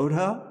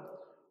nirodha,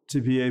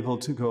 to be able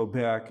to go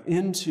back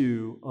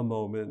into a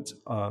moment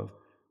of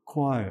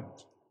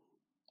quiet.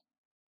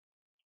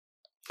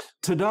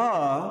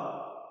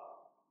 Tada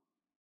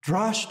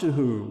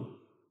drashtahu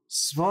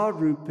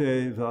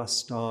svarupe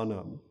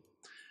vastanam.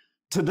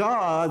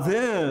 Tada,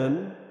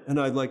 then, and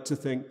I'd like to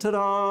think,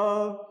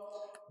 tada,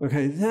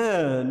 okay,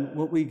 then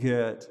what we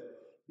get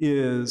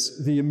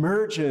is the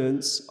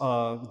emergence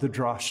of the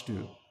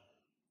drashtu.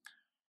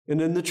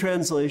 And in the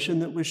translation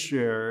that was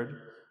shared,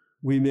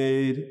 we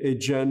made a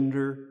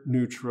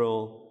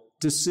gender-neutral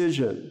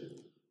decision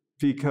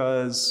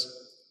because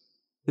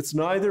it's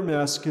neither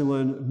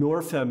masculine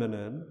nor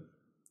feminine.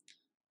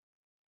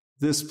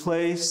 This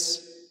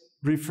place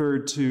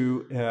referred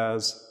to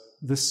as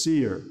the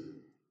seer.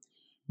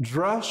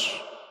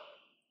 Drashtu,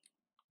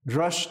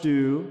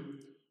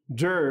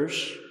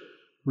 dersh,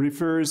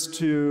 refers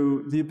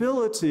to the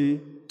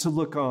ability to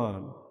look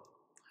on,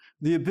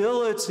 the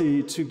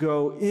ability to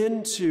go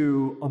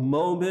into a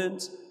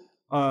moment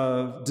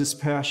of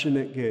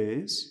dispassionate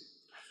gaze,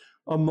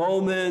 a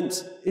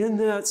moment in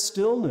that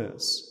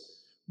stillness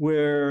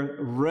where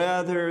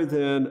rather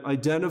than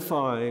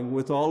identifying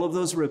with all of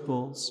those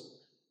ripples,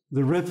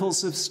 the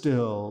ripples have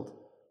stilled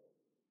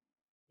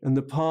and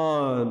the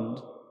pond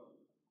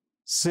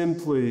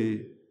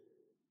simply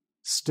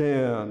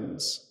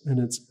stands in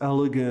its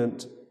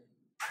elegant,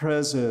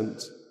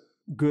 present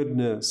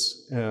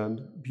goodness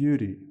and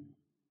beauty.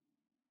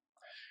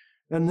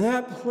 And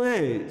that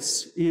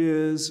place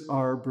is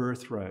our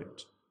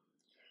birthright.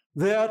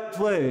 That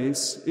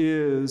place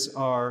is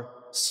our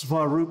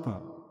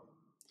svarupa,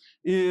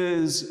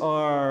 is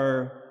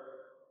our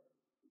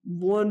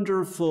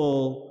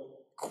wonderful,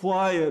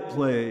 quiet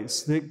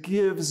place that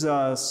gives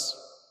us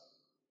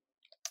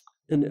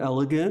an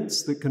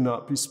elegance that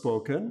cannot be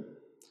spoken,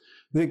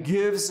 that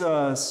gives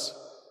us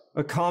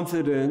a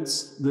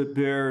confidence that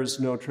bears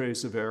no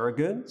trace of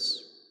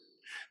arrogance,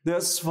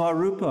 that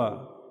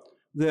svarupa,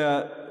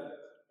 that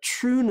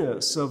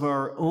trueness of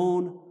our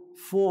own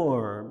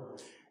form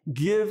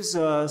gives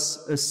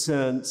us a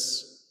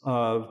sense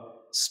of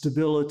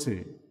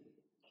stability,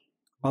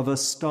 of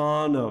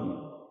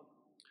asthanam,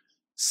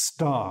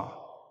 sta,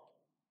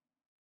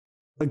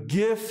 a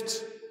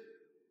gift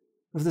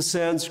of the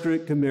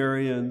Sanskrit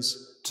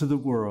grammarians to the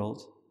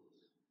world,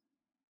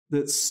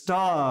 that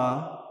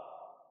sta,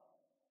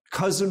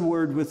 cousin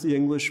word with the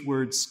English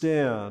word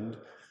stand,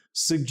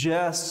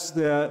 suggests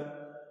that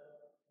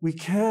we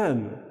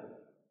can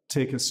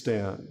take a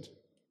stand.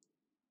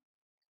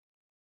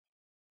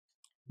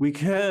 We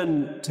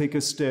can take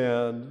a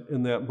stand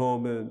in that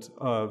moment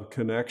of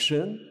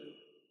connection.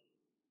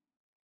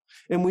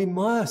 And we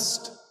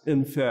must,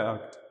 in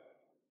fact,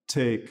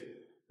 take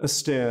a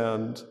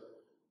stand.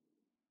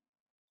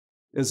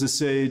 As a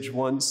sage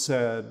once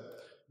said,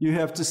 you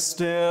have to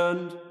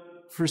stand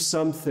for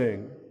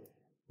something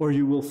or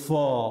you will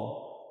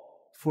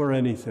fall for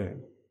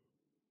anything.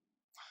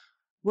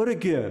 What a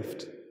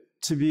gift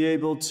to be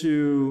able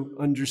to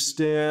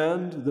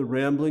understand the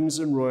ramblings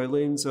and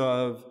roilings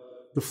of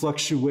the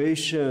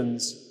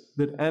fluctuations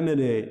that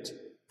emanate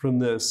from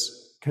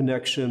this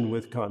connection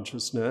with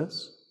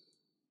consciousness.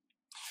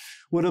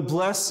 What a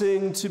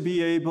blessing to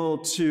be able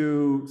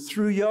to,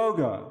 through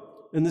yoga,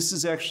 and this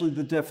is actually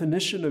the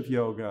definition of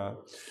yoga,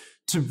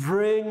 to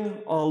bring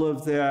all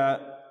of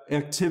that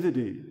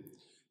activity,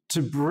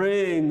 to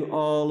bring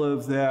all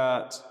of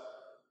that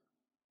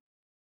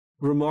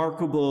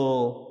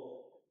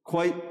remarkable,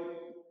 quite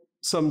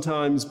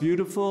sometimes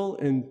beautiful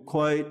and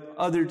quite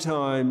other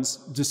times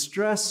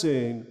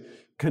distressing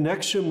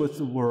connection with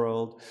the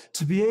world,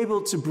 to be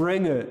able to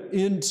bring it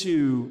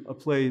into a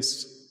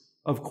place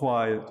of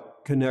quiet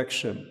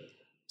connection,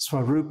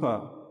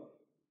 svarupa,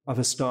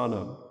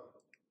 avasthanam,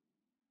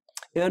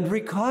 and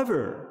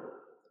recover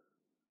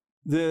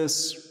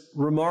this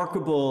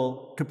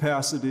remarkable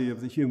capacity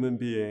of the human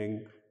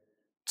being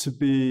to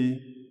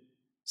be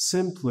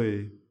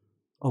simply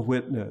a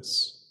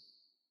witness,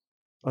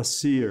 a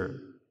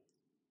seer,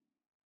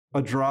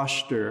 a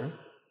drashter.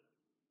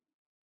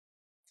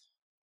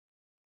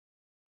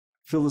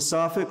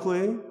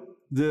 Philosophically,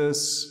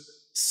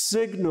 this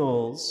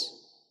signals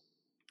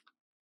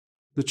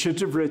the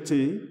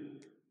chittavritti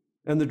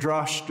and the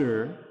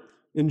drashter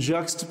in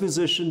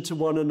juxtaposition to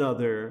one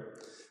another.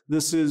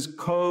 This is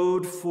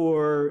code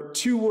for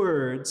two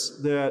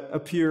words that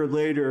appear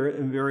later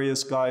in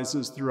various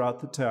guises throughout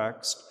the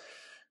text.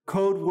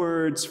 Code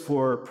words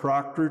for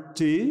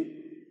prakriti,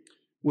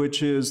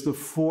 which is the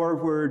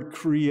forward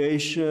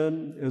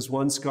creation, as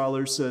one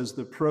scholar says,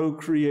 the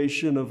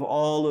procreation of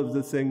all of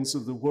the things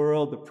of the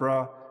world, the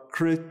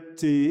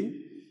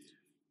prakriti.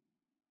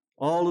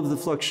 all of the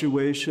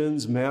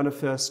fluctuations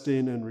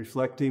manifesting and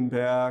reflecting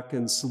back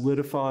and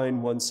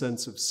solidifying one's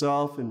sense of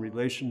self in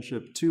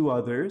relationship to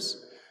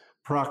others,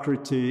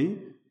 prakriti,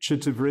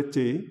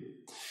 chittavritti,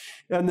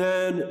 and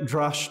then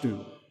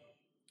drashtu,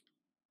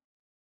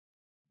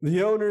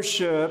 the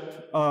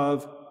ownership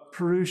of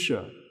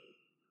purusha,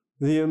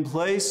 the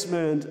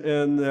emplacement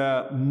in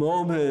that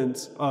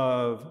moment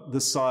of the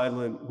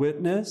silent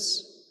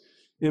witness,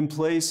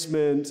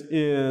 emplacement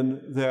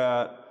in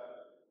that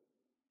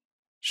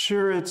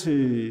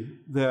surety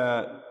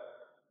that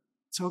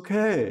it's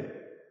okay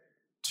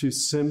to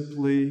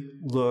simply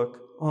look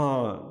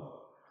on,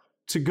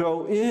 to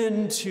go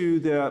into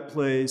that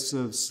place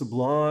of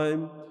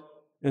sublime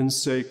and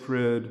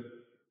sacred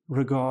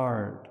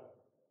regard,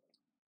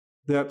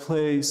 that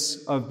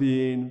place of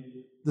being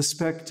the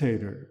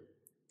spectator,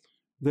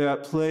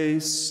 that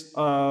place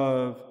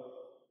of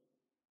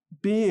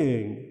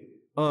being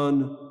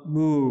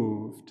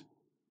unmoved,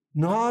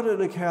 not in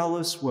a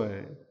callous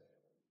way,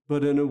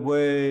 but in a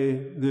way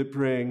that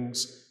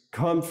brings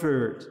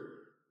comfort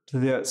to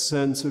that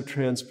sense of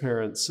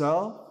transparent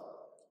self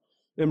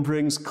and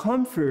brings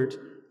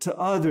comfort to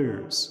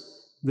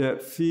others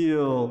that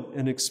feel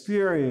and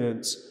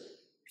experience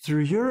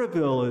through your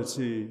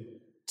ability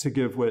to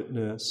give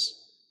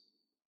witness,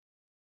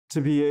 to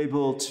be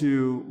able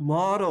to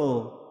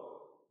model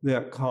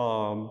that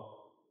calm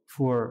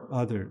for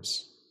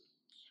others.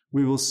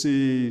 We will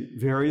see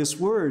various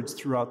words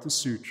throughout the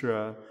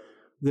sutra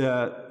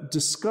that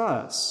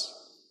discuss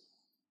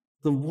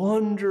the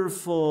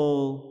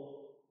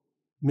wonderful,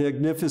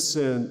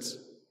 magnificent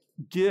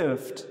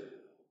gift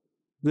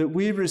that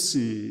we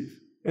receive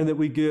and that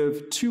we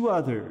give to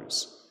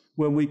others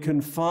when we can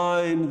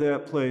find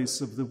that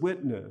place of the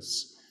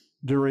witness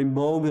during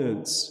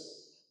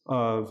moments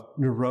of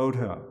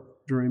nirodha,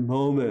 during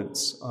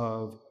moments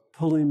of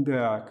pulling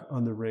back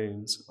on the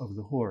reins of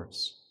the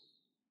horse.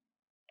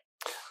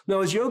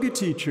 Now, as yoga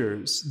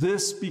teachers,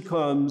 this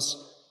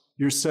becomes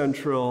your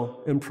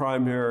central and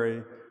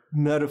primary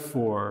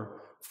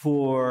metaphor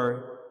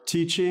for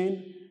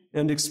teaching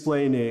and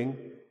explaining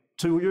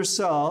to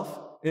yourself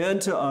and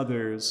to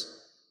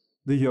others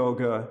the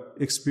yoga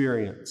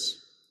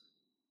experience.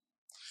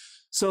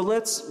 So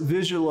let's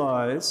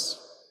visualize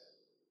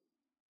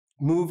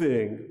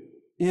moving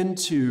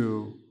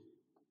into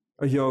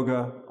a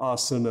yoga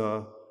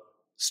asana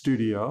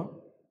studio.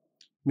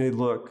 It may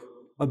look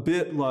a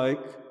bit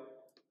like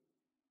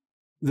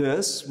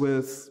this,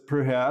 with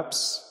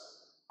perhaps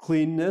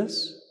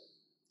cleanness,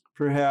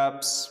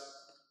 perhaps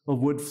a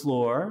wood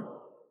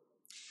floor,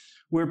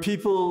 where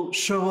people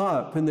show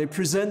up and they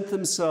present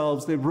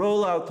themselves, they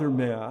roll out their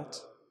mat,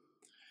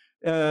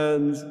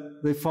 and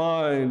they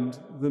find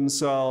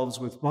themselves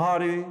with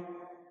body,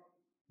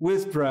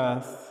 with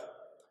breath,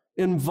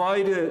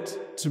 invited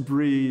to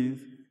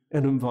breathe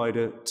and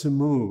invited to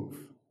move.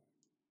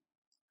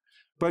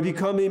 By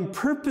becoming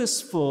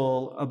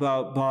purposeful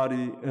about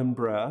body and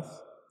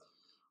breath,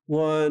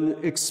 one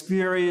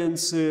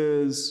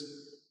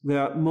experiences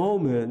that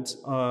moment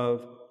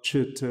of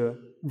chitta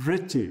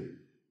vritti.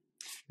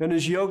 And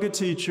as yoga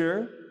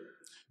teacher,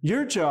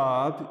 your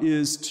job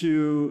is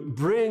to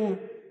bring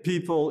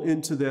people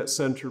into that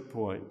center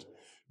point.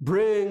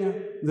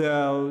 Bring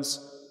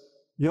those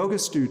yoga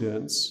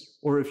students,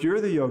 or if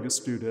you're the yoga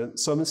student,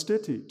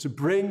 samastiti, to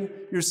bring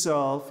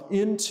yourself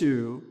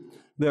into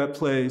that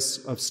place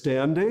of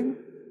standing,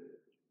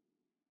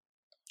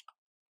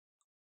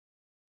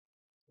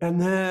 and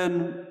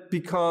then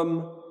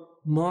become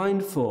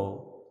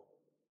mindful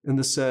in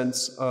the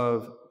sense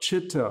of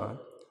chitta,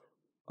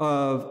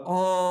 of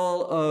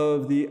all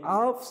of the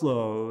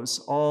outflows,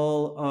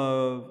 all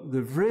of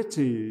the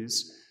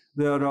vrittis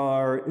that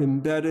are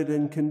embedded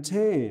and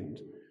contained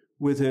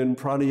within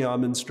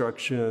pranayama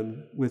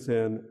instruction,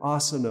 within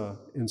asana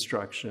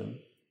instruction.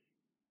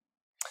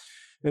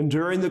 And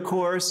during the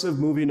course of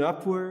moving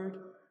upward,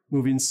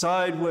 moving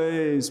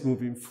sideways,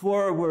 moving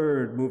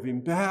forward,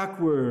 moving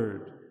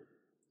backward,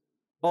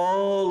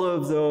 all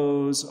of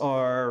those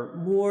are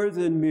more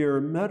than mere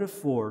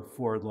metaphor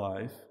for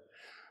life.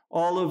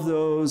 All of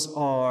those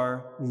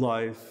are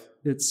life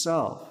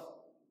itself.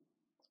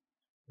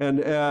 And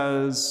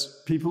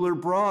as people are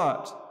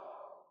brought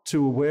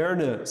to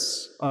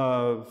awareness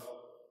of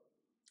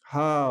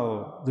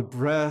how the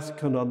breath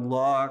can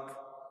unlock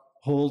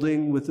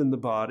holding within the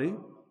body,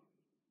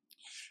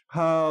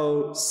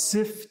 how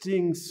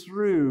sifting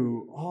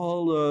through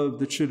all of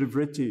the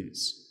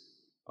chittavrittis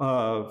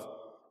of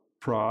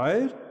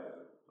pride,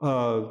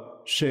 of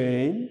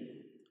shame,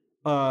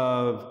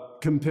 of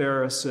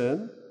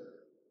comparison,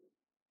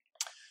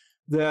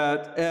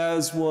 that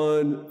as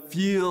one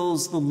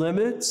feels the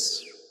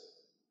limits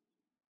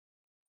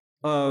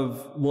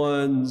of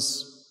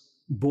one's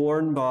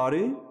born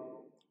body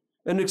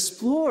and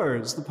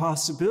explores the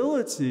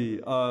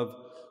possibility of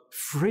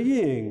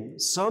freeing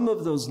some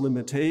of those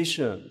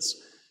limitations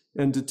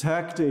and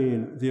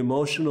detecting the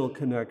emotional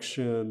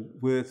connection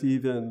with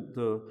even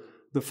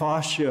the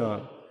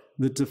fascia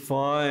that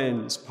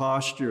defines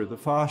posture, the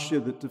fascia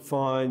that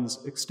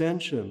defines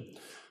extension,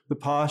 the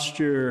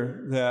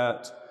posture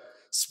that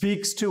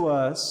speaks to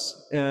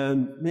us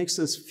and makes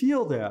us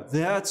feel that.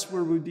 That's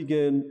where we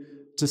begin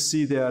to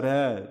see that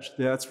edge.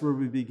 That's where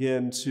we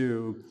begin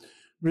to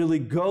really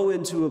go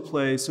into a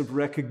place of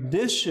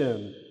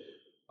recognition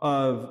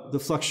of the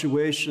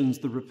fluctuations,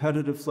 the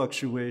repetitive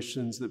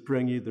fluctuations that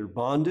bring either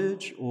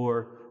bondage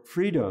or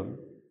freedom.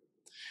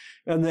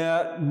 And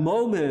that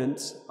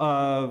moment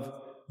of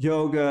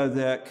yoga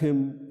that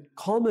can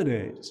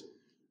culminate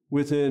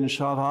within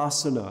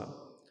Shavasana,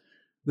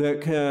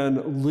 that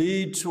can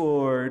lead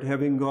toward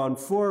having gone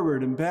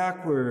forward and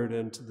backward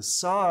and to the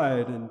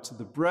side and to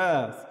the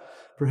breath,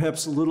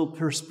 perhaps a little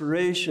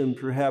perspiration,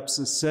 perhaps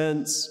a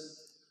sense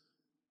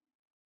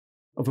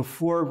of a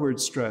forward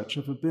stretch,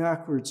 of a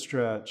backward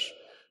stretch,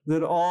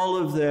 that all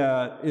of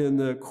that in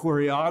the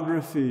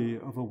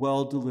choreography of a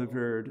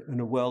well-delivered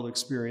and a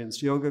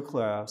well-experienced yoga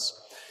class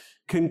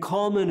can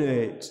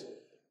culminate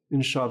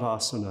in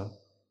Shavasana.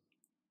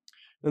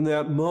 And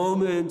that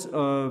moment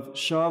of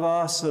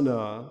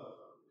Shavasana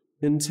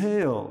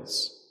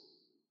entails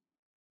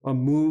a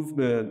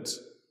movement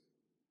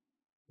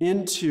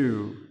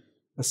into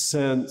a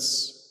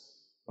sense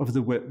of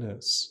the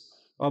witness,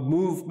 a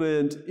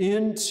movement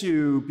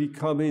into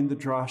becoming the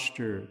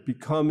drashta,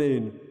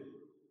 becoming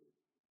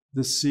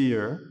the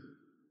seer,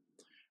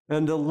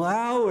 and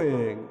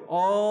allowing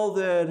all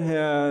that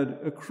had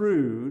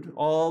accrued,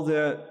 all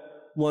that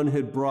one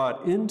had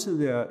brought into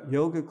that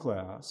yoga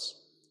class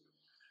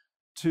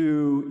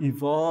to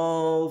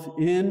evolve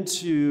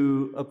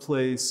into a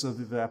place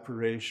of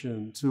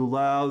evaporation, to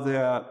allow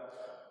that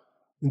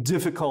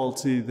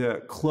difficulty,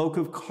 that cloak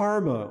of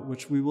karma,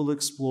 which we will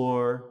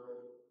explore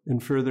in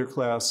further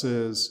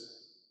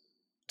classes,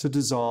 to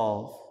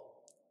dissolve.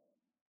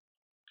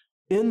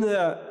 In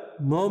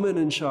that moment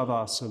in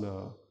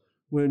Shavasana,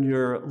 when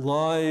you're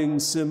lying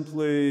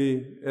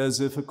simply as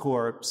if a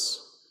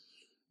corpse,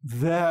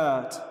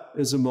 that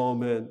is a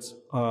moment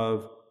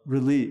of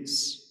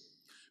release.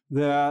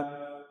 That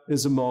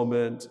is a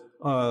moment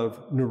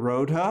of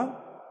nirodha.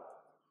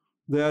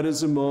 That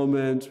is a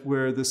moment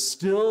where the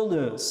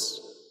stillness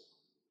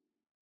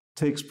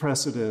takes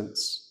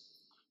precedence.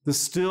 The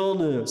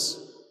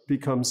stillness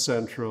becomes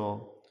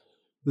central.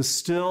 The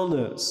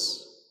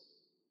stillness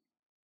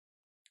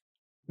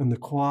and the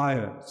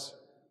quiet,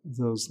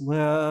 those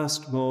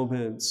last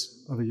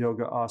moments of a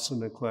yoga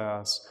asana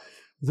class,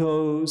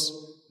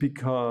 those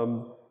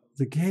become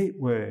the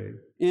gateway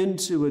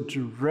into a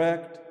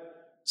direct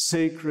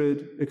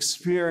sacred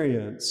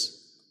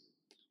experience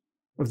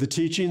of the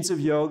teachings of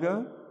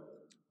yoga,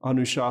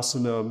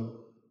 Anushasanam,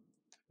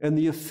 and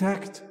the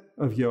effect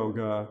of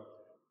yoga,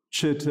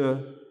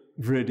 Chitta,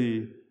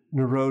 Vritti,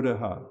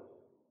 Nirodha.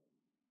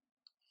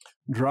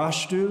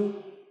 Drashtu,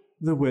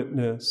 the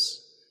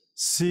witness,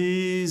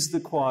 sees the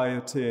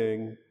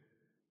quieting,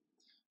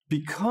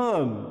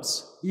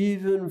 becomes,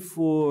 even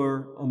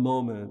for a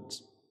moment,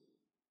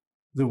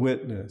 the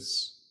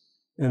witness.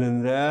 And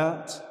in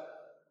that,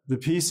 the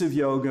piece of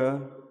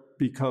yoga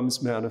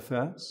becomes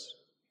manifest.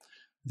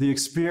 The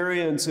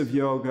experience of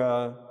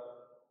yoga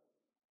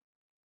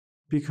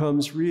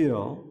becomes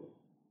real.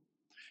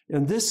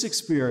 And this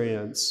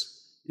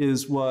experience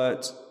is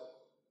what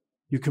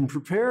you can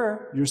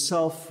prepare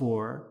yourself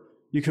for,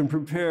 you can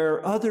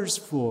prepare others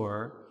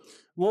for.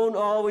 Won't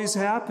always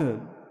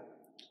happen.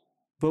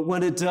 But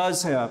when it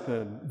does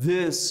happen,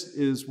 this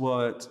is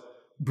what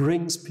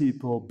brings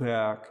people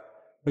back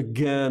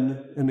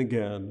again and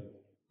again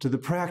to the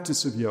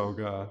practice of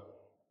yoga,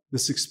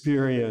 this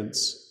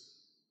experience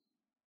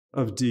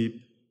of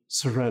deep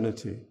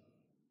serenity.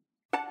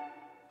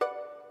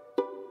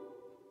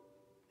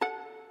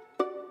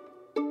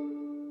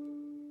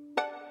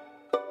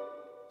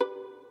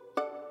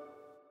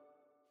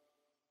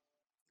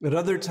 At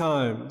other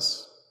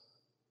times,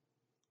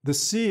 the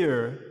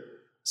seer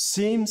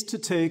seems to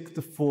take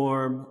the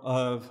form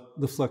of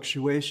the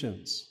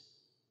fluctuations.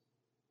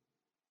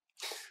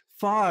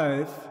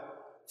 5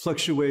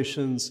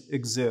 fluctuations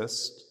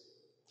exist: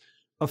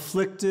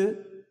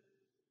 afflicted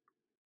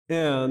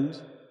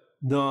and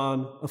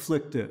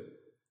non-afflicted.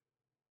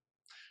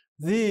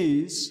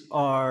 These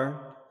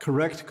are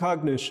correct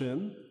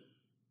cognition,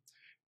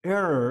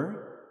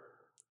 error,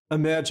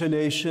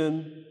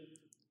 imagination,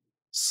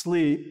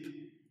 sleep,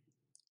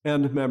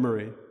 and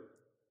memory.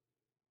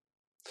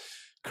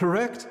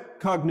 Correct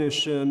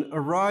cognition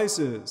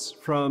arises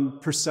from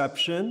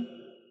perception,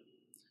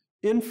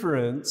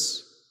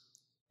 inference,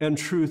 and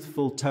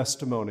truthful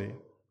testimony.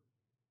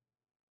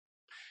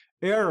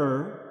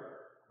 Error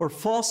or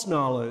false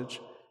knowledge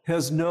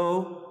has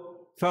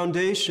no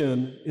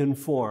foundation in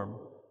form.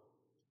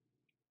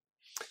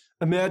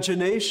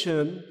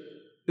 Imagination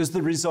is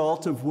the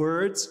result of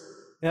words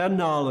and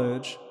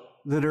knowledge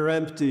that are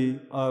empty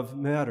of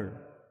matter.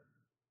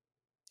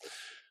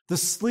 The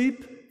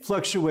sleep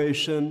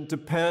fluctuation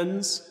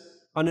depends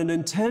on an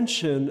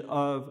intention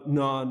of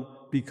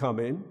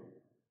non-becoming.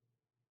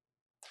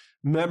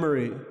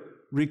 Memory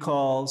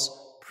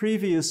recalls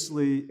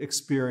previously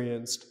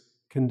experienced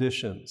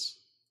conditions.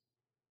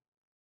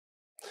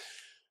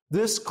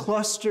 This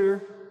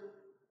cluster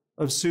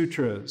of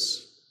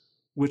sutras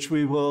which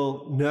we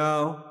will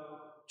now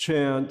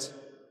chant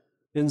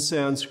in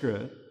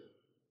Sanskrit,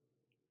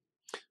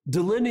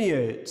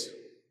 delineate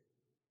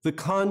the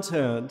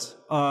content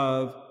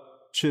of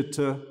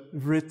chitta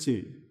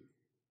vritti.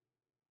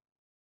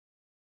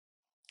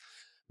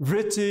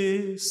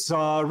 Vritti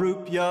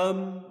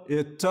sarupyam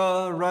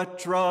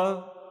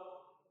itaratra.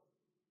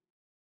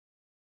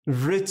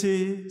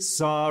 Vritti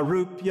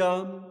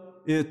sarupyam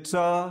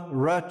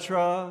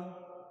itaratra.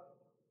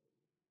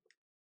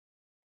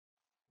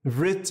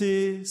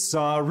 Vritti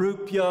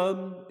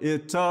sarupyam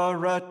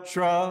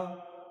itaratra.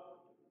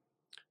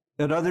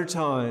 At other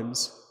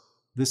times,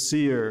 the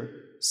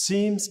seer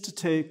seems to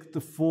take the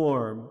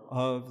form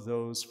of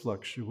those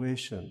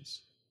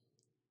fluctuations.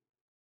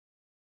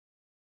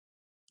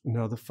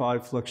 Now the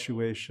 5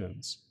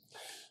 fluctuations.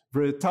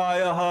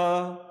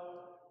 Vrittayaha,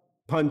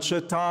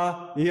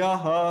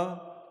 panchatayaha,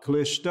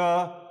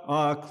 klishta,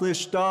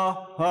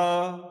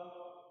 aklishtaha.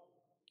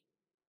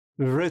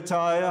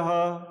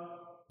 Vrittayaha,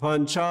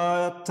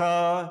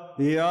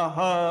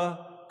 panchatayaha,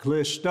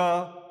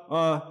 klishta,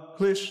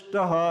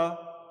 aklishtaha.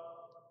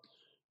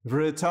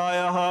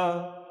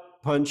 Vrittayaha,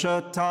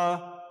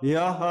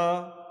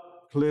 panchatayaha,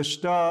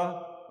 klishta,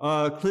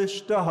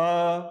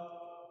 aklishtaha.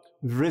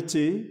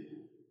 Vritti,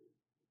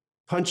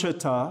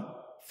 panchata,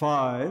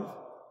 5,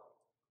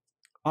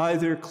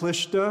 either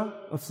klishta,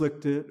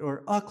 afflicted,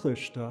 or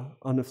aklishta,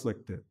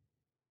 unafflicted.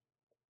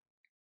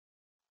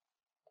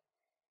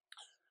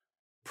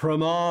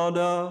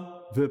 Pramana,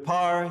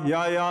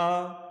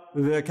 viparyaya,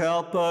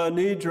 vikalpa,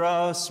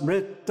 nidra,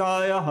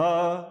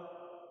 smritayaha.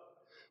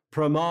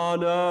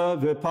 Pramana,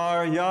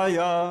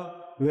 viparyaya,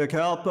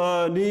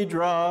 vikalpa,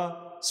 nidra,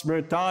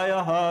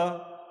 smritayaha.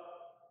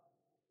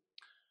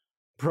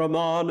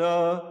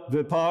 Pramana,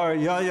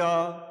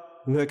 viparyaya,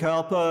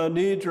 vikalpa,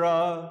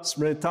 nidra,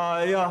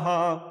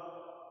 smritayaha.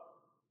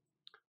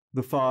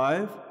 The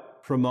 5,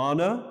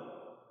 pramana,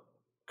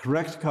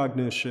 correct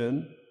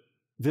cognition,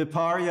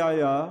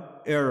 viparyaya,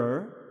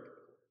 error,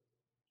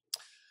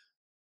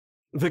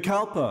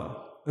 vikalpa,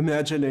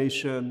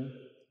 imagination,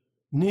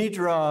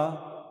 nidra,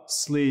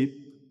 sleep,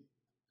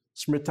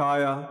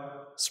 smritaya,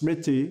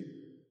 smriti,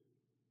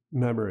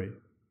 memory.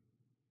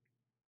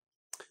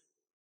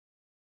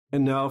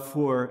 And now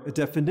for a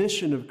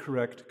definition of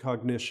correct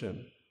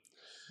cognition.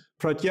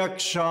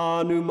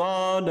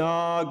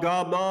 Pratyakshanumana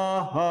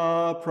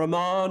gamaha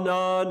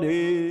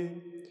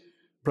pramanani.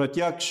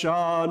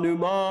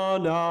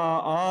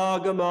 Pratyakshanumana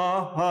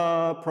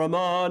agamaha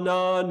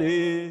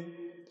pramanani.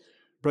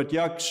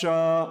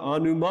 Pratyaksha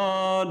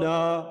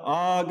anumana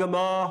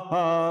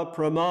agamaha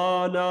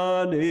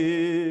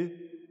pramanani.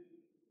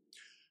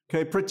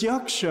 Okay,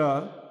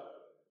 pratyaksha,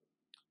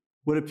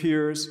 what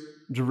appears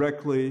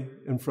directly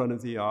in front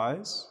of the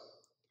eyes.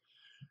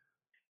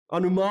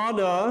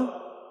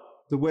 Anumana,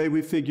 the way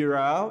we figure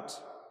out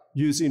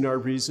using our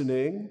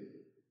reasoning.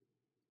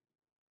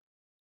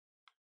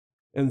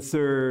 And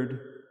third,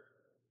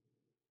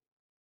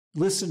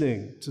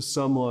 listening to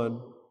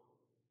someone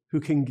who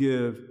can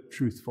give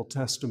truthful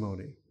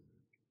testimony.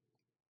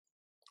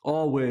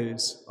 All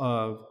ways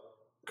of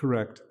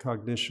correct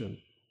cognition.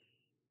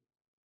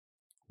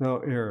 Now,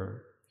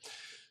 error.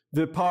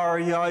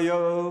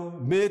 Viparyayo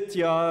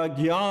mitya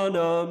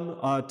jnanam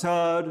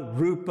atad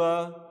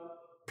rupa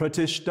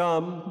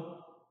pratishtam.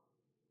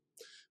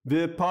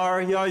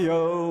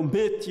 Viparyayo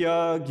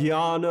mitya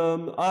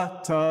jnanam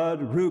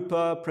atad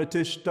rupa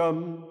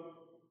pratishtam.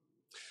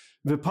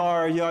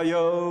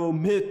 Viparyayo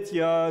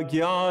mitya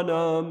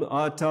jnanam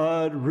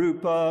atad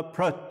rupa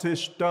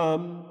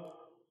pratishtam.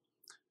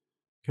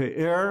 Okay,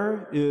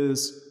 error is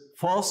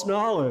false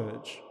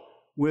knowledge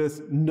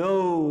with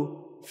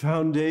no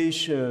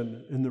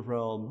foundation in the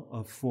realm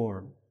of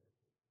form.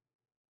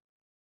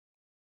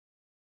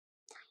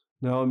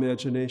 Now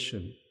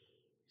imagination.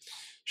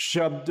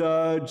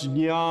 Shabda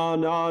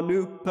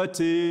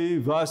jnananupati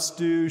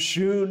vastu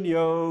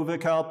shunyo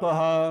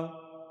vikalpaha.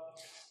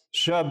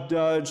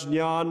 Shabda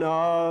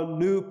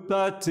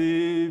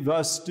jnananupati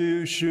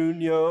vastu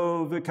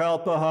shunyo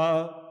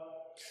vikalpaha.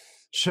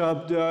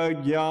 Shabda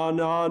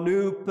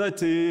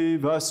jnananupati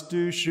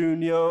vastu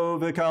shunyo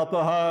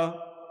vikalpaha.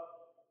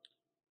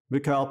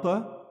 Vikalpa,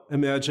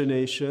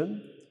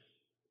 imagination,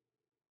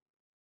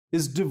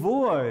 is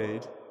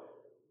devoid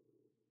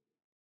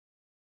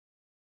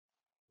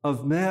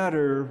of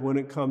matter when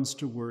it comes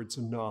to words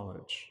and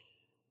knowledge.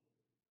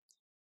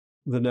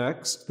 The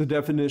next, the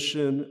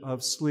definition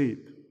of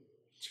sleep.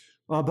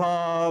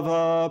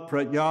 Abhava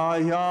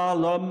pratyaya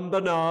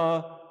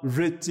lambana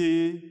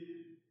vritti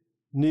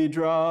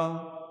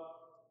nidra.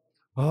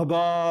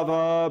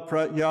 Abhava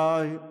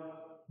pratyaya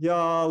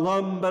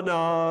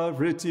lambana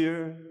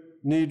vrittir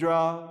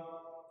nidra.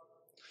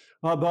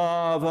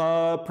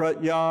 Abhava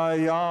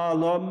pratyaya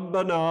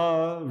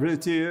lambana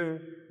vrittir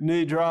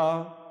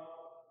nidra.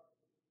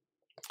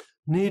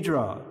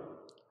 Nidra,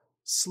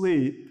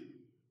 sleep,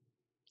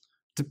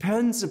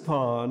 depends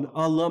upon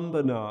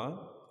alambana,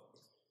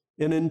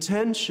 an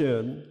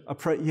intention, a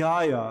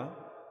pratyaya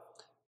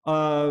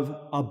of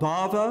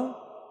abhava,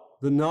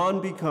 the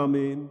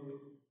non-becoming,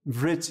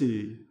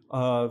 vritti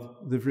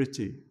of the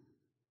vritti.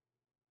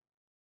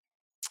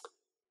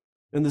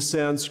 And the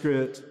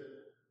Sanskrit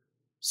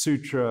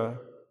sutra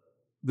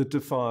that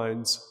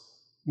defines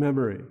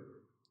memory.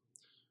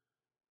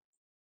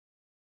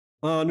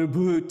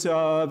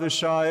 Anubhuta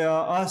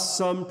vishaya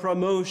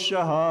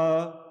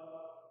asampramoshaha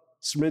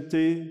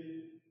smriti.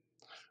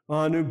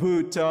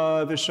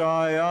 Anubhuta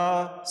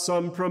vishaya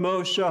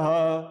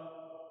sampramoshaha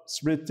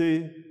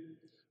smriti.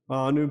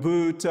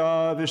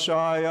 Anubhuta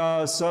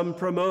vishaya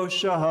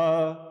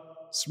sampramoshaha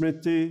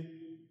smriti.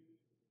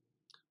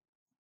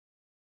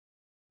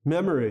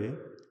 Memory,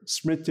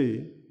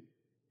 smriti,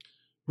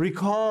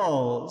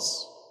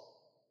 recalls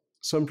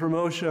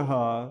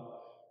sampramoshaha,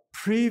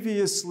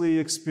 previously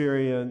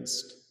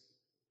experienced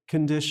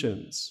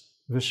conditions,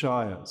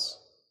 vishayas.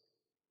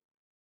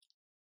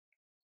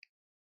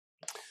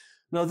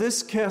 Now,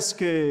 this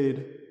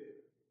cascade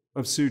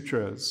of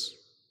sutras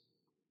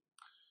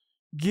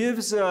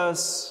gives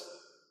us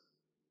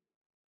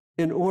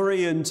an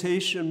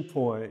orientation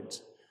point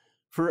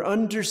for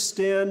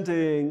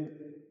understanding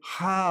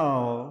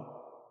how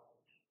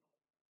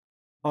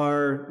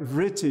our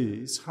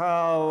vrittis,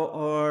 how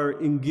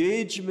our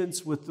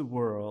engagements with the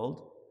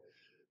world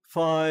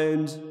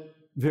find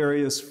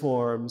various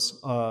forms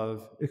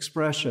of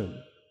expression.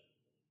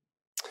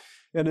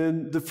 And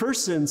in the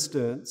first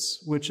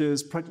instance, which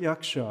is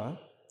pratyaksha,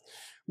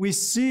 we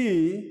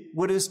see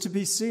what is to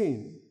be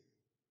seen.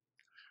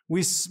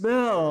 We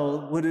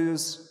smell what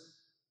is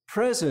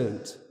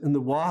present in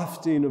the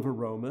wafting of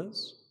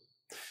aromas.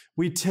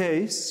 We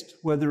taste,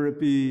 whether it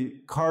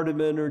be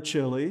cardamom or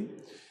chili.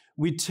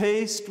 We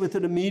taste with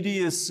an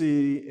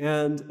immediacy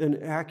and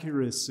an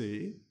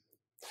accuracy.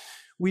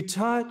 We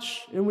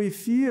touch and we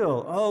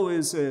feel, oh,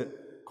 is it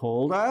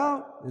cold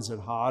out? Is it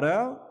hot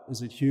out?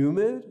 Is it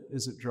humid?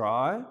 Is it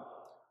dry?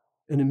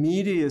 An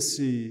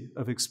immediacy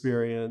of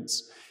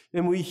experience.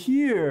 And we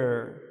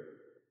hear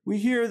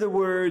the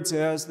words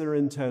as they're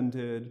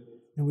intended,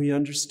 and we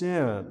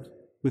understand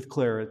with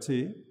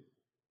clarity.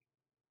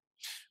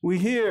 We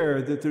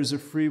hear that there's a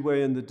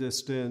freeway in the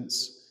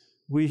distance.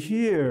 We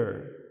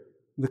hear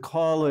the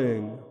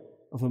calling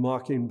of a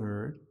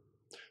mockingbird.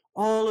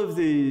 All of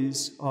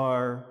these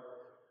are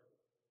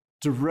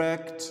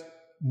direct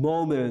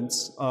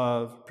moments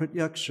of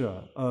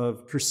pratyaksha,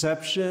 of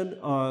perception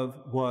of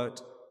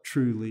what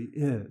truly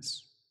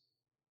is.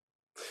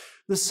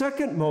 The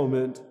second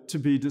moment to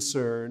be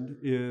discerned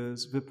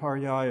is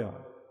viparyaya,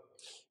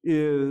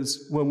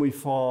 is when we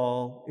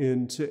fall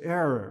into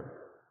error.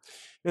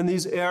 And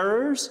these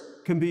errors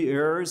can be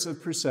errors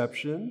of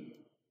perception,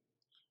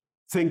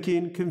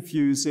 thinking,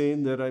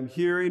 confusing that I'm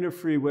hearing a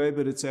freeway,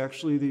 but it's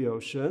actually the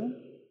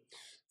ocean.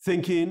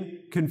 Thinking,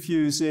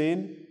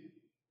 confusing,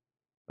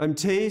 I'm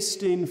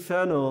tasting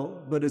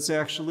fennel, but it's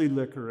actually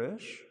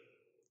licorice.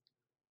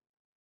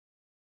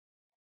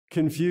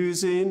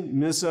 Confusing,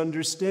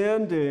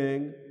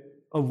 misunderstanding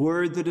a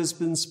word that has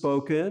been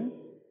spoken,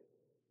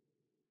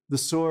 the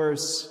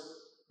source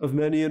of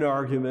many an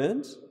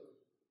argument.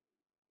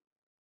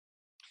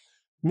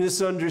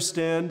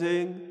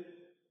 Misunderstanding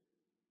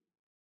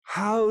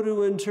how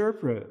to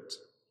interpret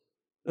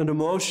an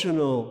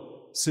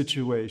emotional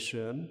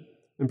situation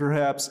and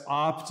perhaps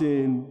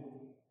opting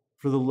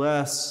for the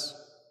less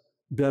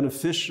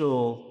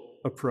beneficial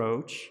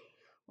approach.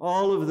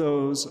 All of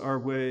those are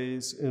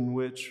ways in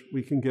which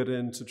we can get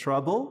into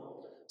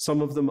trouble,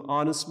 some of them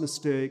honest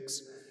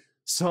mistakes,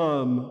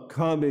 some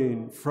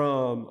coming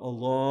from a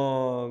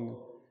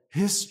long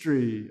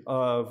history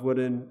of what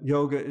in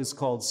yoga is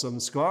called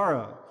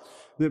samskara,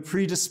 that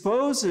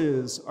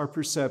predisposes our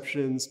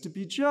perceptions to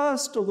be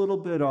just a little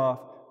bit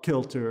off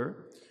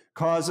kilter,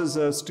 causes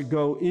us to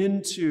go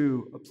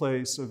into a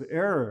place of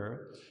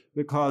error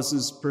that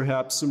causes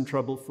perhaps some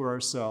trouble for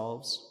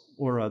ourselves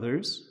or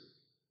others.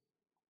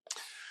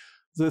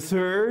 The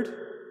third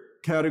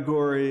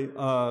category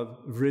of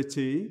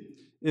vritti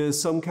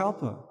is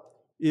samkalpa,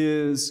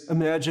 is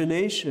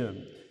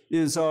imagination,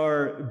 is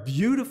our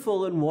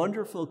beautiful and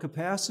wonderful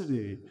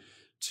capacity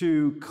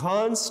to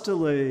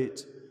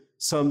constellate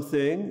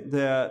something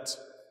that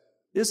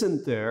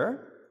isn't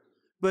there,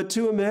 but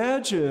to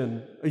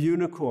imagine a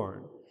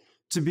unicorn,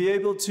 to be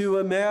able to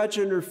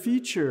imagine or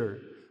feature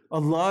a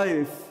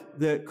life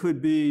that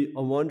could be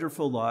a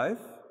wonderful life.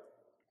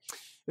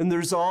 And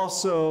there's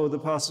also the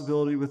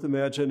possibility with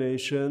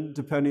imagination,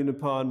 depending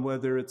upon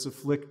whether it's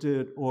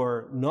afflicted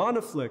or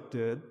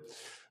non-afflicted.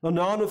 A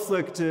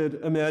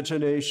non-afflicted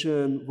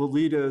imagination will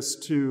lead us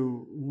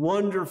to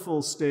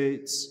wonderful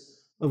states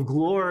of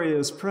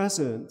glorious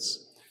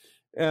presence.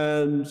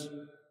 And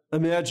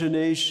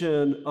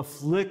imagination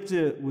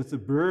afflicted with the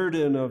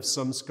burden of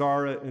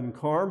samskara and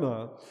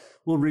karma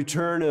will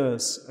return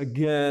us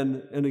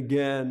again and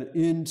again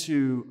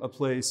into a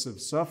place of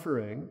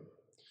suffering.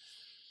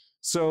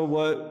 So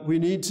what we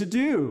need to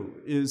do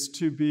is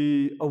to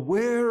be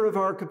aware of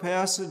our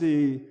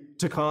capacity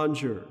to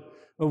conjure,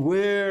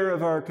 aware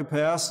of our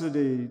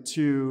capacity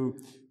to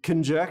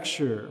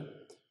conjecture,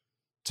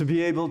 to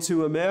be able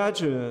to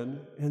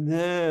imagine, and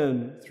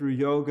then through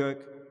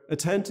yogic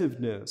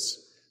attentiveness,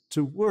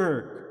 to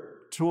work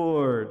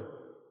toward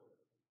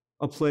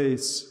a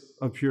place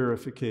of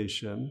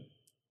purification.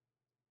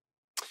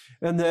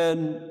 And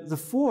then the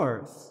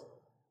fourth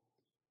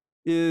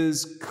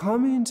is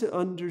coming to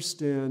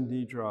understand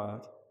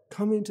Nidra,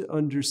 coming to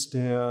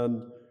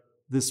understand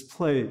this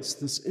place,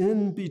 this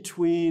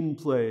in-between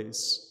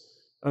place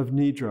of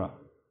Nidra.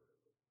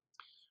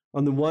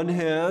 On the one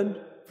hand,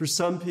 for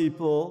some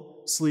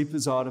people, sleep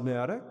is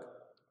automatic.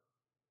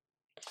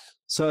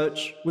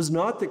 Such was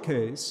not the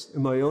case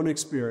in my own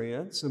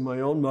experience, and my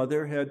own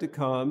mother had to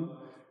come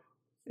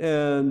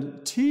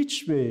and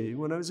teach me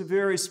when I was a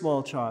very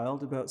small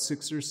child, about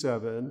 6 or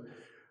 7,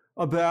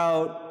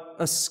 about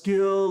a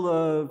skill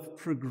of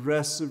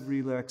progressive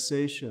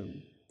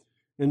relaxation.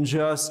 And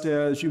just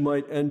as you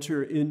might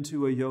enter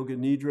into a yoga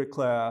nidra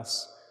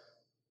class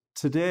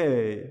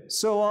today,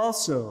 so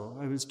also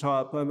I was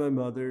taught by my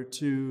mother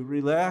to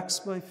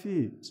relax my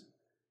feet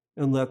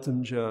and let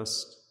them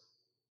just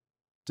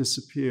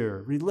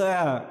disappear.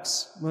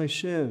 Relax my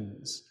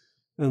shins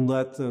and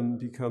let them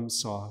become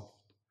soft.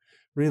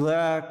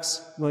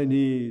 Relax my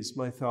knees,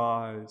 my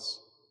thighs,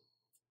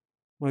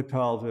 my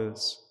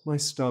pelvis, my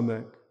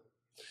stomach.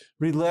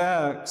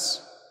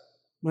 Relax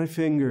my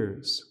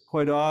fingers.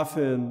 Quite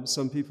often,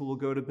 some people will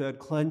go to bed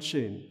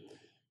clenching,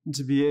 and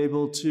to be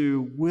able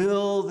to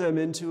will them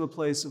into a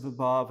place of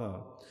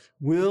abhava,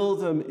 will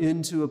them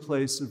into a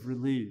place of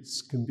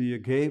release, can be a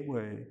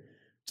gateway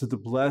to the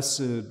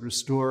blessed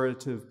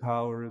restorative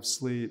power of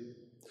sleep.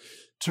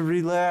 To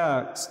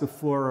relax the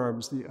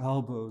forearms, the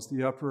elbows,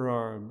 the upper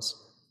arms,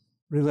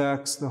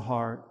 relax the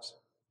heart,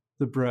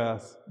 the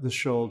breath, the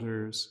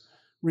shoulders,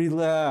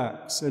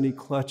 relax any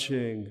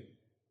clutching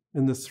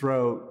in the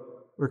throat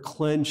or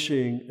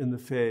clenching in the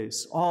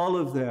face. All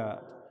of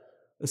that,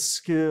 a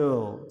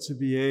skill to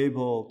be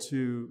able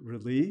to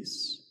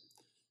release,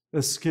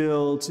 a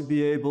skill to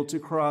be able to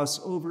cross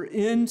over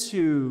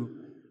into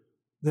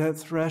that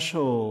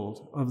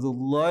threshold of the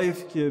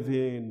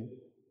life-giving,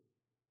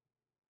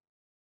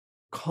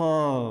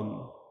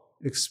 calm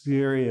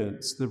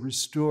experience, the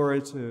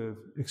restorative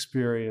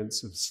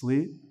experience of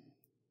sleep,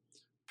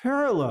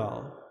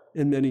 parallel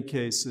in many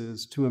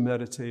cases to a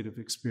meditative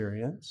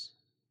experience.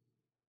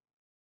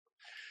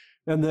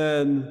 And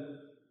then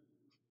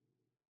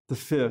the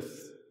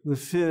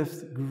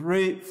fifth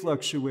great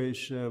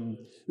fluctuation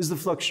is the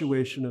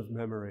fluctuation of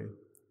memory.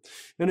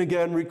 And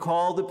again,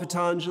 recall that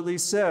Patanjali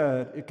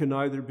said it can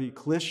either be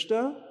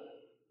klishta,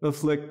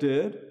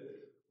 afflicted,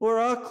 or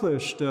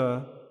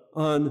aklishta,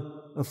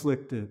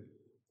 unafflicted.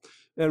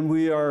 And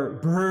we are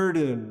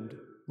burdened,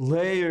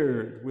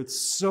 layered with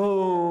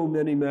so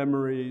many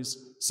memories,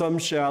 some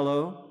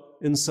shallow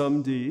and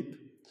some deep,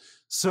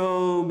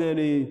 so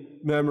many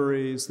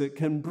memories that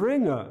can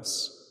bring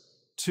us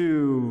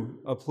to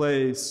a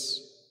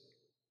place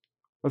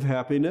of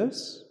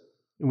happiness.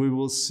 And we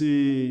will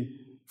see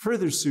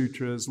further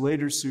sutras,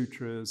 later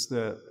sutras,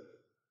 that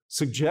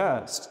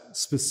suggest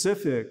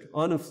specific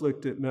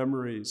unafflicted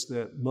memories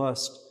that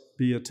must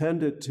be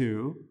attended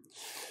to.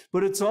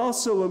 But it's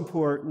also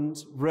important,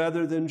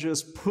 rather than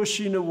just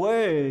pushing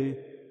away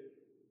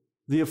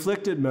the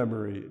afflicted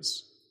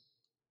memories,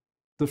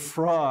 the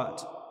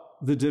fraught,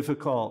 the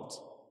difficult,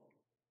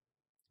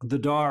 the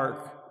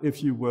dark,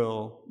 if you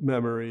will,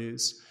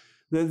 memories,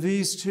 that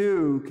these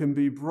too can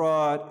be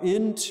brought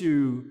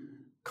into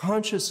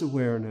conscious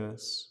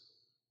awareness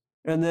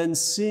and then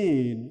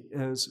seen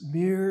as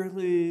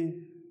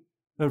merely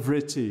a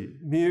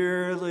vritti,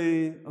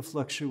 merely a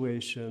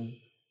fluctuation,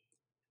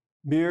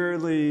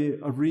 merely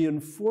a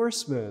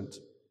reinforcement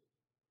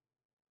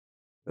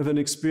of an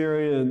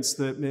experience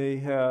that may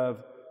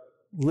have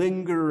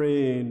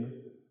lingering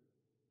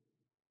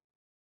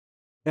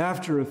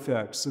after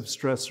effects of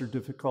stress or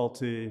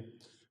difficulty,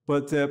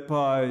 but that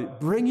by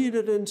bringing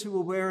it into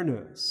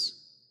awareness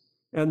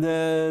and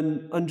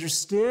then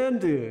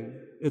understanding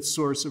its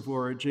source of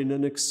origin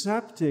and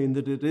accepting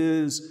that it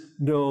is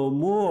no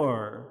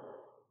more,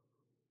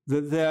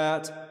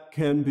 that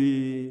can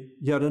be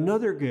yet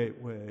another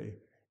gateway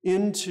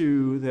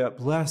into that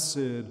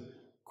blessed,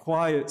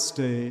 quiet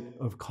state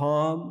of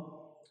calm,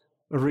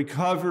 a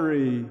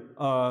recovery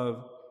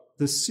of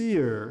the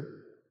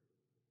seer,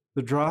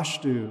 the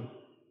drashtu,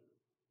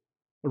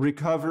 a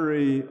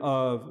recovery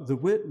of the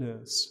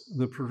witness,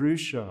 the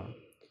purusha,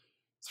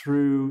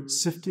 through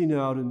sifting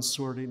out and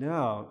sorting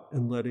out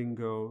and letting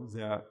go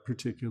that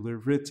particular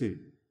vritti.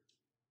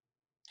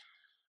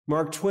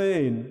 Mark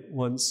Twain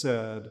once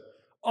said,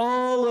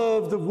 "All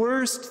of the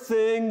worst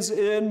things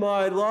in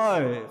my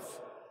life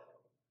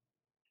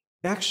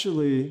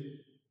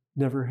actually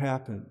never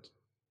happened."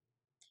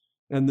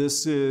 And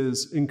this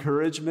is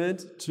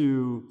encouragement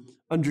to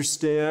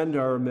understand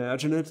our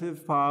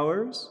imaginative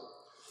powers,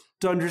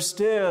 to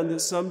understand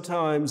that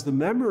sometimes the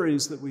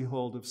memories that we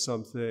hold of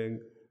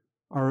something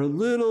are a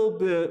little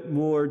bit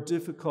more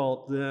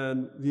difficult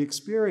than the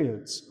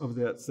experience of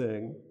that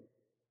thing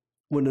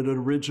when it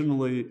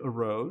originally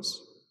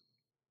arose.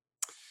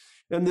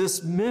 And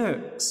this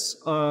mix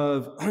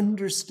of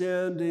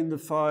understanding the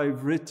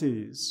 5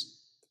 vrittis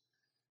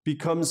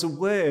becomes a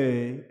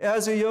way,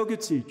 as a yoga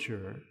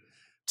teacher,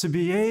 to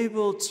be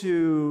able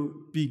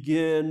to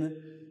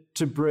begin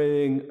to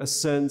bring a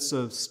sense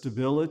of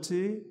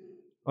stability,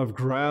 of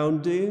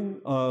grounding,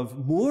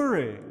 of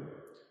mooring.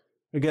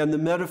 Again, the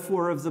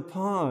metaphor of the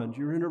pond.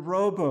 You're in a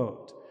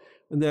rowboat,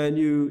 and then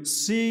you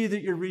see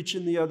that you're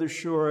reaching the other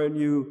shore, and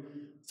you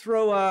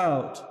throw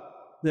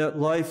out that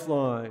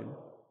lifeline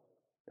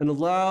and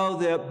allow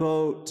that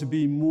boat to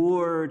be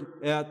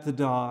moored at the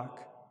dock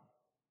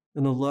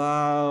and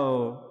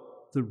allow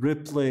the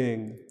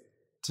rippling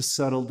to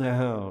settle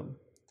down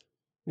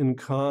and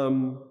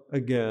come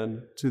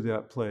again to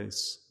that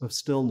place of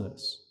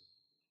stillness.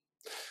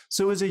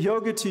 So as a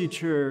yoga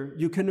teacher,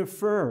 you can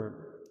affirm,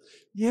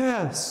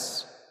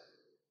 yes,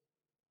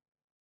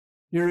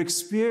 you're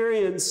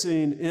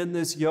experiencing in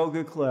this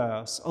yoga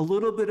class a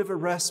little bit of a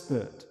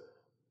respite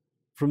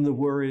from the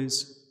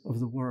worries of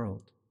the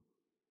world.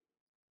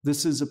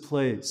 This is a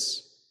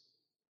place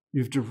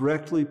you've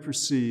directly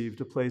perceived,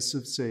 a place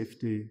of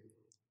safety,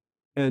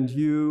 and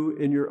you,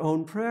 in your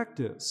own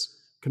practice,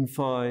 can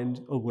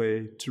find a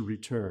way to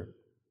return.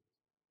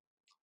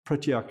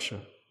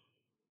 Pratyaksha.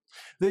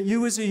 That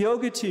you as a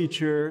yoga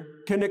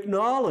teacher can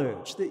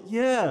acknowledge that,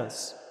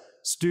 yes,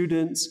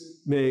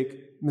 students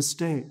make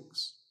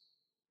mistakes.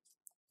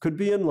 Could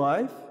be in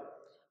life,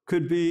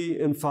 could be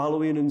in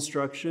following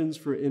instructions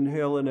for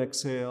inhale and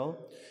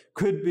exhale,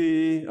 could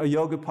be a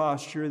yoga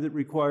posture that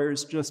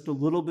requires just a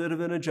little bit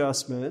of an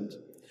adjustment,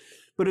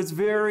 but it's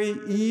very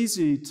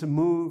easy to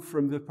move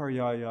from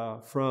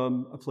viparyaya,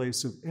 from a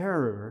place of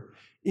error,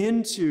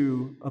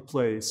 into a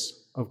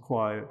place of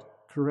quiet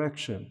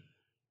correction.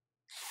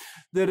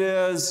 That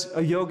as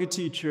a yoga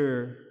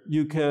teacher,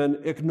 you can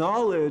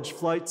acknowledge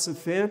flights of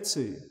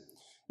fancy,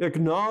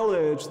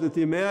 acknowledge that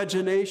the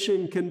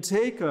imagination can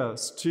take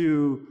us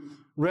to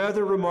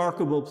rather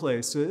remarkable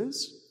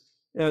places,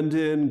 and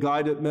in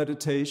guided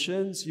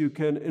meditations, you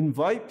can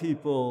invite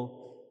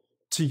people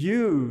to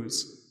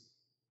use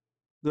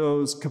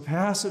those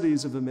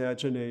capacities of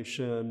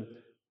imagination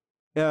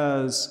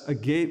as a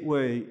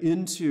gateway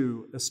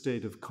into a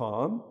state of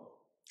calm.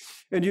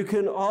 And you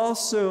can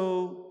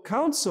also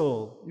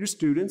counsel your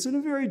students in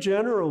a very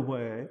general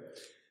way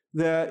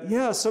that,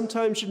 yeah,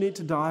 sometimes you need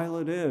to dial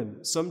it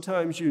in.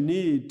 Sometimes you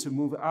need to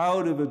move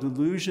out of a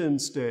delusion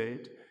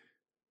state,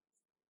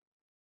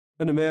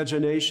 an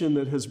imagination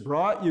that has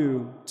brought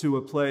you to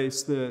a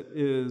place that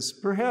is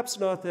perhaps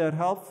not that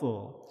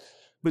helpful,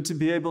 but to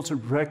be able to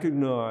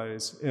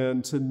recognize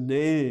and to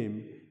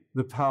name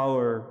the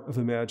power of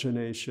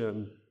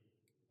imagination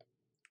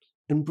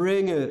and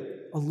bring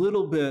it a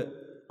little bit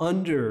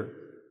under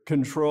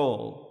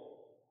control,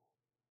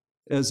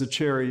 as a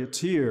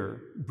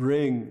charioteer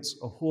brings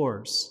a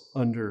horse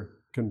under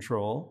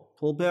control.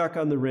 Pull back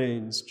on the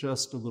reins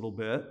just a little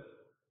bit.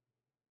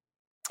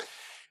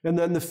 And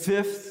then the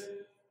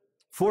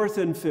fourth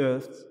and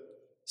fifth,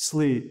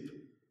 sleep.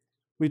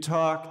 We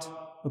talked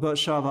about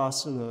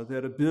shavasana,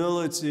 that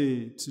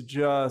ability to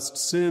just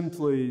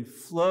simply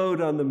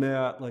float on the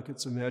mat like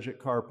it's a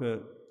magic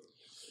carpet,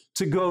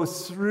 to go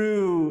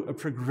through a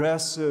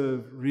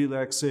progressive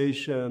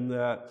relaxation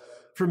that,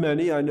 for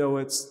many, I know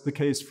it's the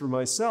case for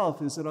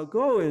myself, is that I'll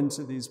go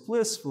into these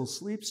blissful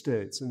sleep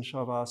states in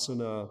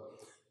shavasana,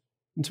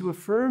 and to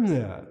affirm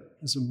that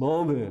as a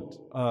moment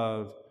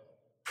of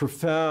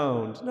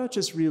profound, not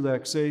just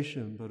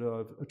relaxation, but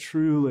of a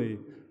truly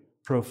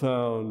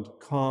profound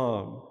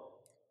calm,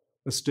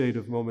 a state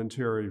of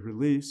momentary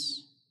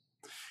release.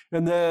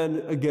 And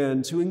then,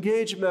 again, to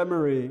engage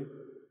memory,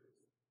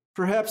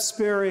 perhaps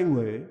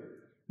sparingly,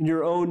 in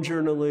your own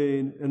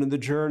journaling and in the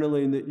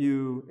journaling that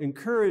you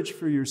encourage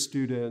for your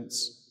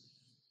students,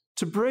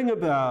 to bring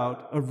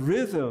about a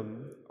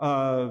rhythm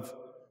of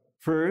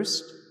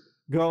first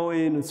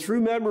going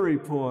through memory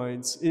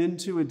points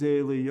into a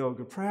daily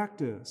yoga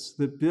practice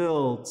that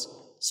builds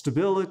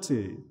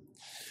stability,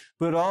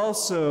 but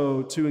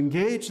also to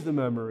engage the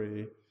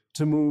memory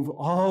to move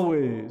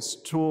always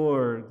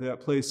toward that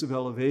place of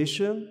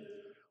elevation,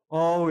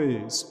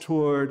 always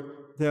toward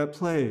that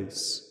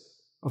place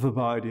of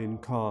abiding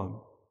calm.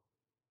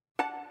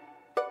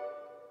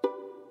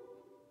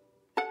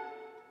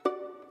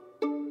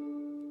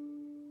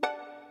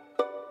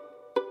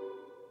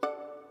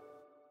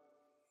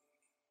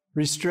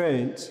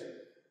 Restraint,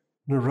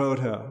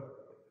 nirodha,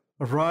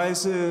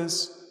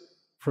 arises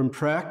from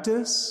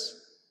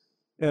practice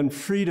and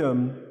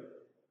freedom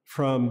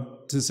from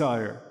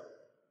desire.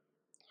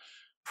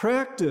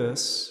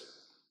 Practice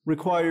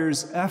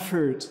requires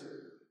effort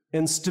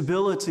and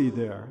stability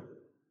there.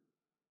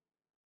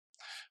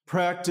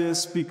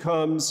 Practice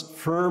becomes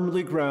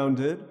firmly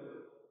grounded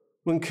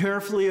when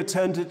carefully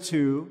attended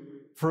to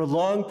for a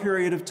long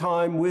period of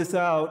time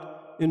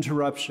without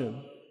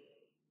interruption.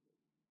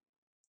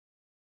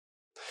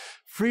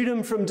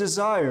 Freedom from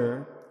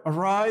desire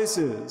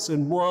arises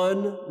in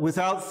one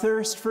without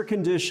thirst for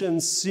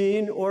conditions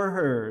seen or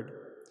heard,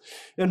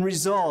 and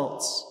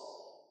results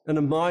in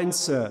a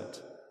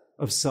mindset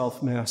of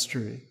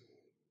self-mastery.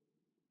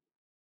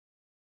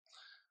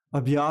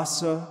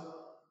 Abhyasa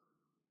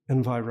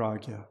and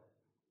vairagya.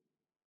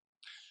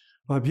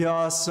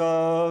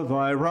 Abhyasa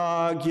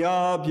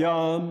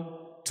vairagyabhyam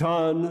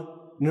tan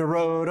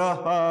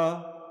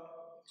nirodha.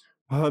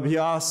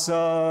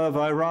 Abhyasa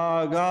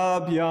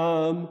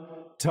vairagabhyam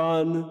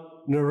tan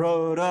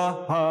nirodha.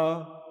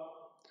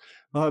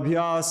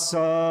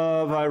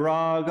 Abhyasa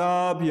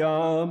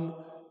vairagabhyam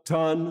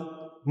tan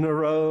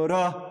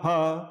nirodha.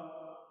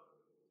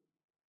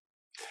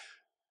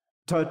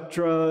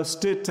 Tatra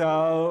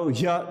stitau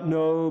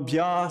yatno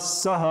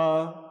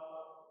bhyasaha.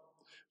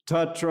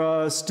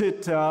 Tatra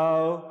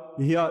stitau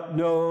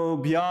yatno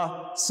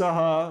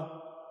bhyasaha.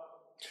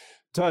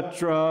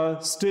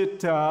 Tatra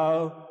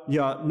stitau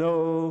yatno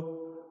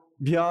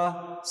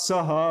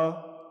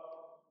bhyasaha.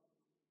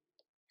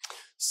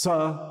 Sa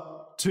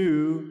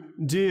tu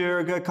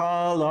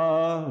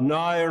dirghakala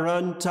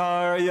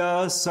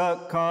nairantarya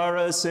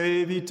sakara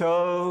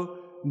sevito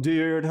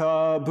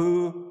dirdha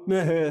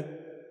bhumehe.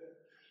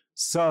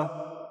 Sa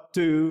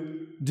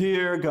tu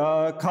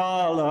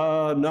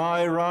dirghakala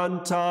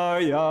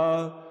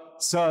nairantarya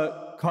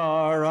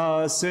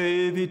sakara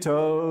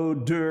sevito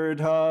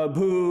dirdha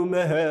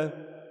bhumehe.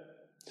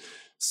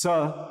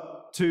 Sa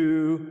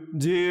tu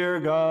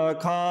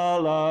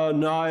dirghakala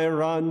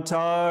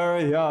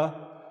nairantarya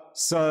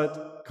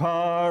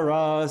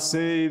satkara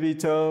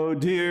sevito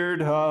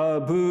dirdha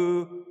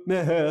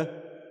bhumehe.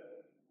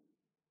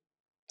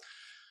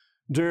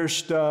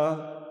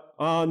 Drishta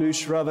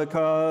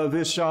anushravaka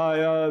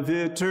vishaya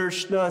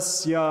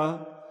vitushnasya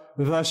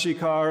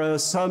vashikara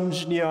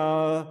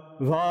samjnya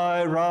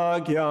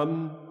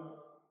vairagyam.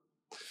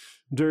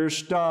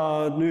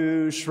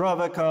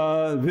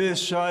 Drishtanushravaka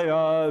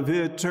vishaya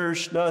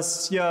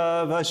vitushnasya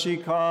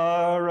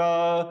vashikara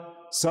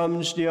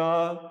samjnya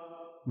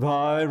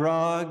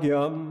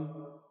vairagyam.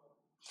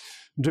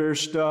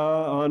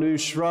 Drishta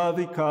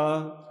anushravika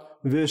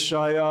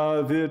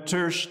vishaya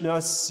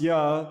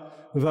vitushnasya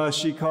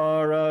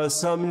vashikara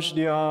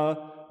samjnya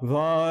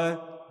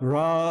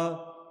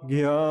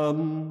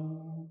vairagyam.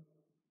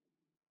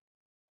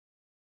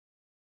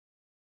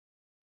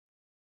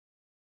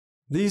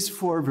 These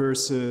 4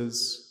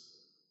 verses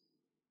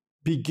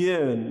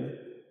begin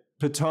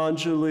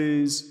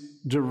Patanjali's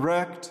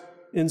direct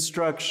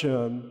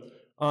instruction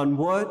on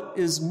what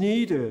is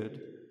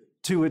needed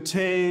to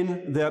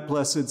attain that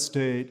blessed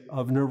state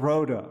of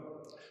nirodha,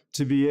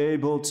 to be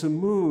able to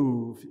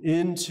move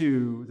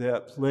into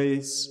that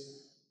place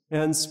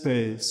and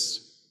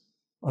space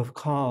of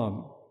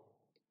calm.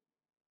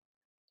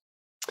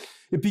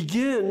 It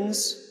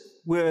begins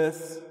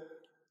with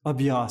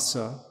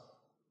abhyasa.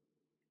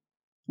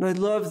 And I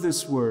love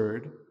this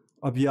word,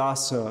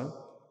 abhyasa.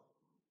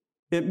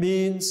 It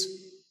means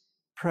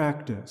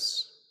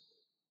practice.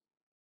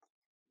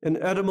 And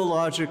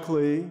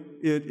etymologically,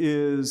 it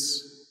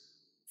is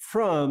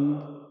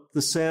from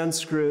the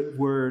Sanskrit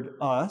word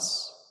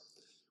as,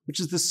 which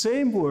is the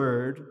same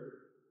word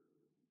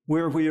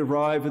where we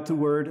arrive at the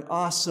word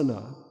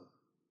asana.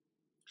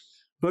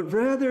 But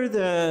rather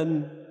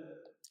than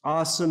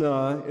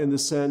asana in the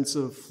sense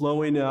of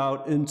flowing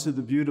out into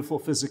the beautiful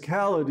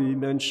physicality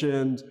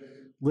mentioned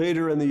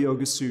later in the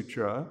Yoga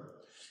Sutra,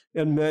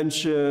 and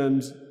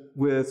mentioned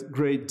with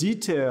great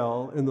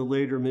detail in the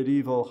later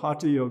medieval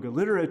Hatha Yoga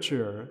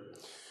literature,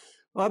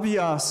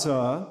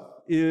 abhyasa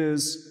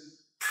is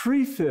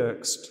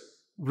prefixed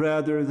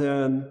rather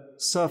than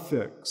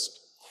suffixed.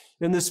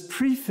 And this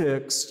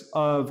prefix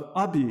of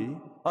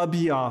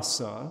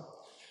abhyasa,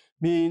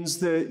 means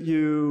that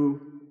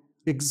you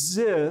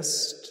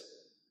exist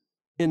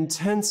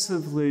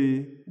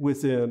intensively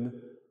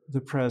within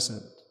the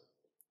present.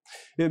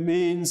 It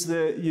means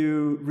that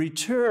you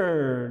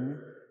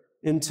return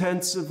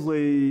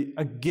intensively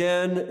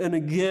again and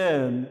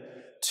again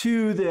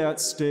to that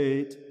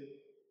state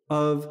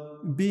of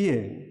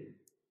being,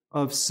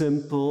 of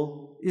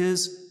simple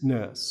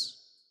isness,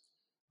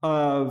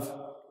 of,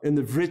 in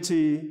the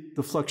vritti,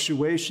 the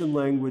fluctuation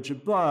language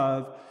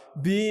above,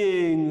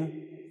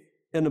 being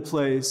in a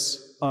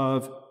place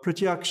of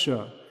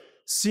pratyaksha,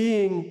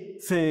 seeing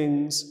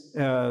things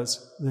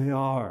as they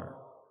are.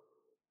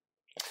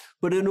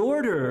 But in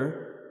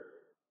order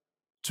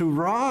to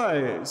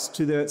rise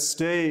to that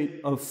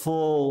state of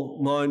full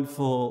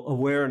mindful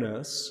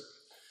awareness,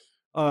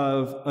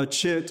 of a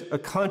chit, a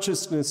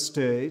consciousness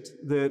state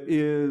that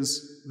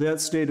is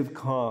that state of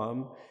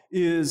calm,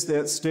 is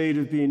that state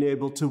of being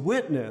able to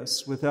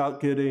witness without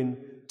getting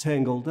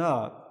tangled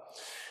up,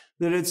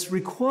 that it's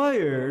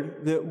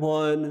required that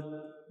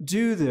one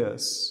do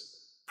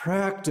this,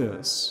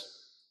 practice,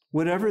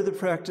 whatever the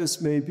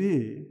practice may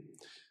be,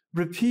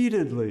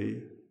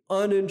 repeatedly,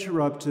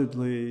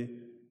 uninterruptedly,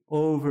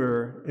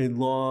 over a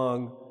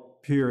long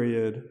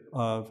period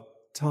of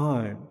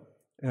time.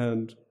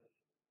 And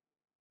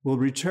we'll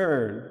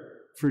return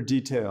for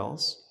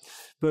details.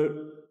 But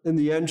in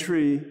the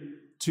entry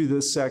to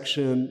this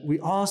section, we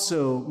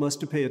also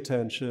must pay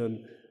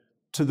attention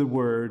to the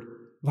word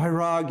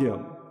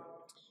vairagyam.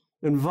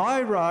 And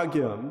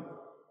vairagyam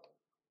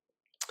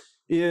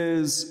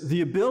is the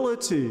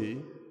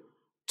ability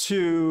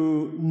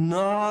to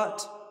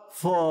not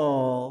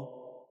fall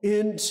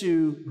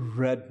into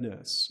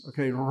redness,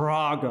 okay,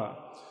 raga.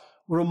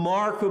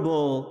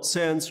 remarkable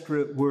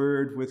Sanskrit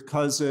word with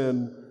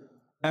cousin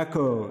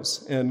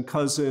echoes and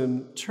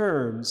cousin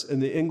terms in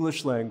the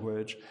English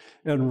language.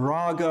 And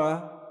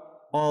raga,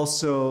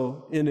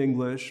 also in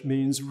English,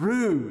 means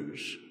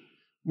rouge,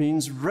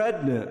 means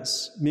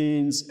redness,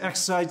 means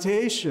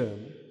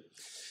excitation.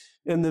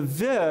 And the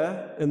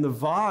vi, and the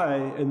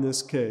vi in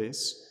this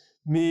case,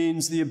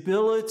 means the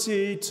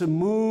ability to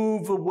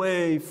move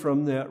away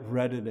from that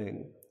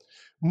reddening,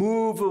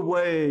 move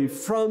away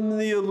from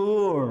the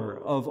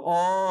allure of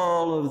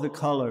all of the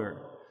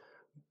color,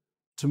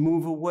 to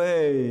move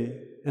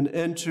away and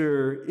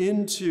enter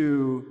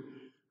into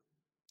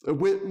a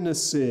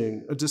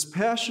witnessing, a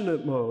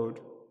dispassionate mode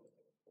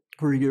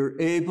where you're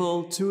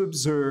able to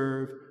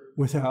observe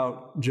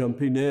without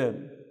jumping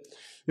in.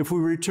 If we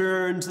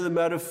return to the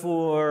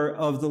metaphor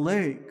of the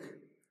lake,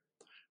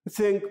 I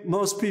think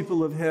most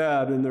people have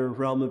had in their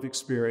realm of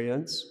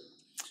experience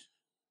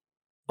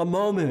a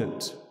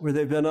moment where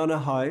they've been on a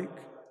hike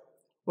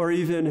or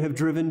even have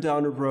driven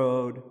down a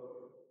road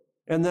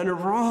and then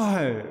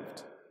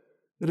arrived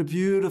at a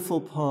beautiful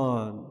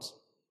pond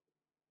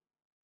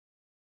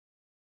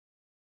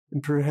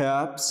and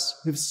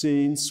perhaps have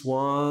seen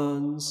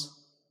swans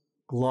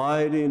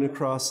gliding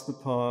across the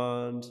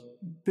pond,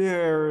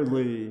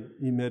 barely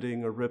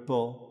emitting a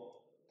ripple,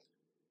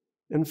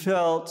 and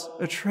felt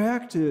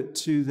attracted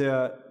to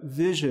that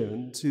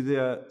vision, to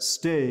that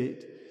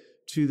state,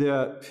 to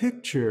that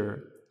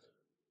picture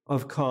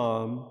of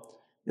calm,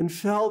 and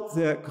felt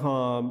that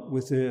calm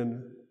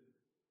within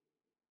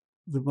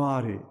the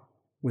body,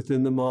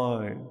 within the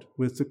mind,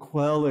 with the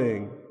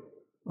quelling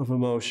of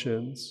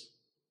emotions.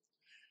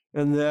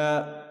 And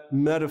that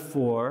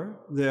metaphor,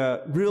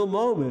 that real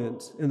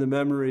moment in the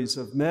memories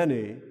of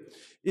many,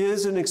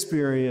 is an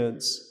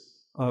experience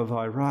of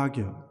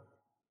vairagya,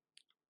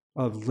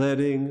 of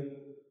letting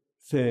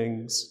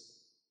things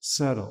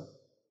settle.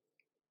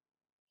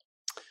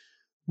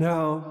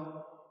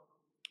 Now,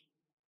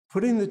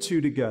 putting the two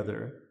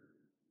together,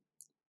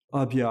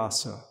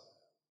 abhyasa.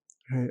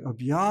 Okay?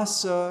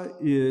 Abhyasa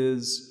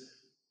is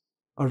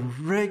a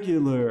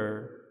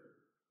regular,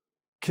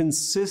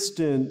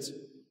 consistent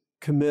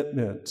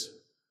commitment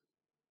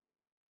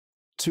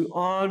to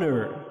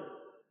honor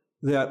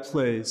that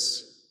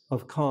place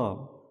of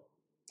calm,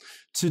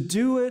 to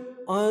do it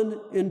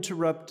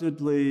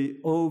uninterruptedly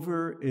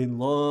over a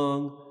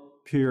long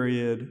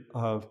period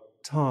of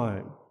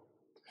time.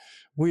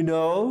 We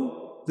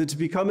know that to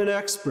become an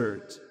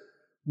expert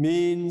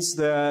means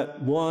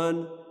that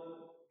one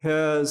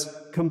has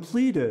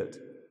completed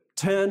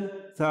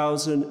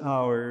 10,000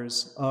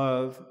 hours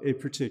of a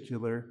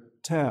particular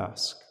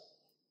task.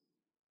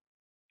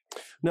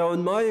 Now,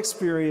 in my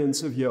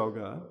experience of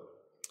yoga,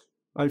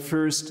 I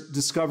first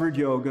discovered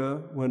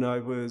yoga when I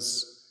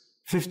was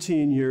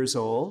 15 years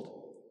old.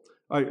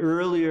 I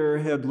earlier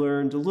had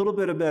learned a little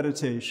bit of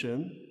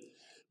meditation,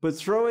 but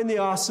throwing the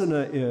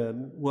asana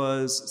in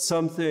was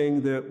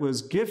something that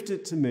was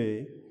gifted to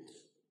me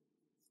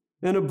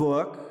in a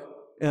book,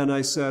 and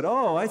I said,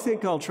 oh, I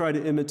think I'll try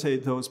to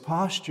imitate those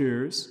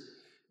postures.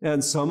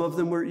 And some of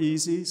them were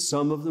easy,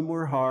 some of them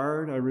were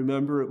hard. I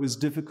remember it was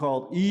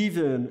difficult,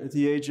 even at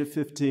the age of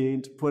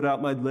 15, to put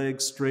out my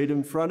legs straight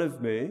in front of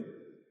me.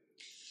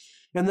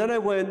 And then I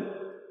went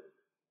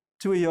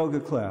to a yoga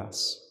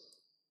class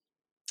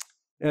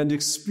and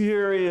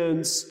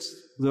experienced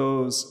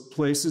those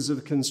places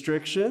of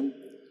constriction,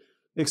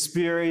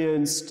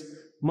 experienced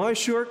my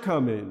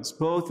shortcomings,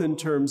 both in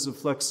terms of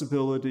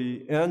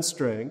flexibility and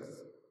strength.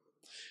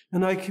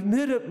 And I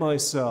committed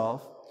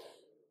myself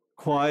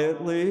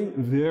quietly,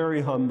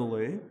 very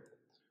humbly,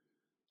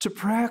 to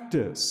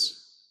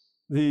practice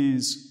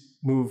these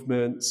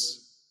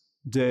movements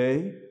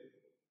day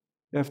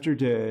after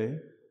day,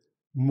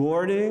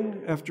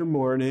 morning after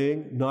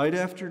morning, night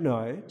after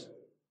night.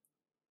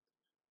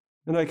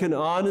 And I can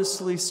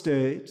honestly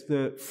state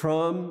that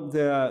from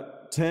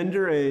that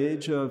tender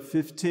age of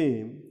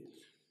 15,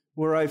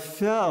 where I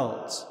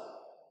felt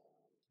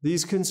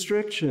these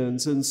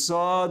constrictions and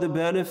saw the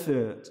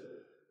benefit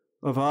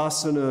of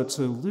asana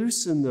to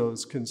loosen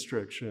those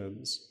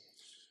constrictions,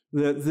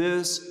 that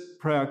this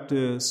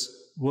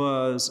practice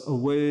was a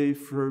way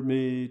for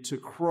me to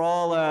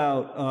crawl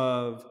out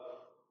of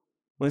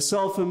my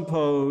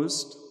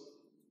self-imposed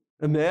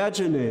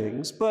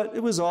imaginings, but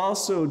it was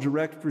also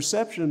direct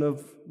perception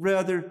of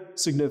rather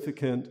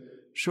significant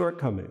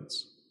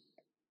shortcomings.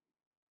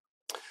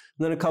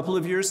 And then a couple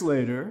of years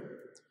later,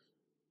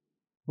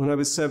 when I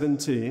was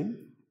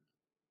 17,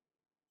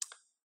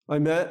 I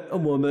met a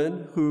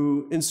woman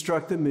who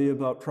instructed me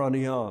about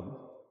pranayama,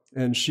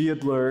 and she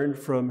had learned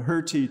from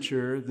her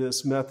teacher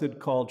this method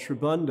called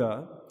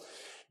Tribanda,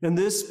 and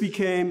this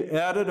became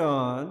added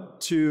on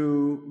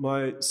to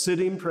my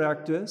sitting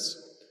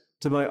practice,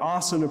 to my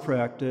asana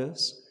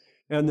practice,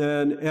 and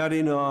then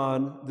adding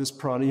on this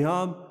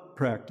pranayama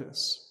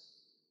practice.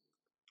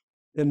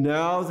 And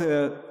now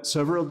that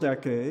several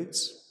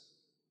decades,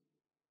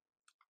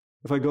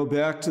 if I go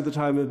back to the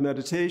time of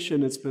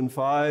meditation, it's been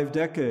 5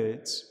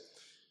 decades,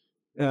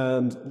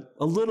 and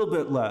a little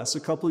bit less, a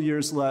couple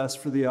years less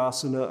for the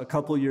asana, a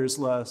couple years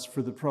less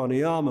for the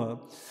pranayama.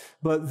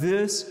 But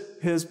this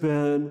has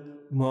been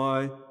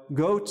my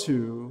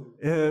go-to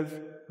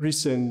every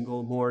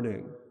single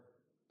morning.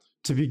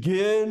 To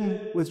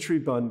begin with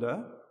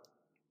Tribandha,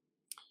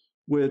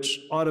 which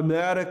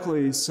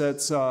automatically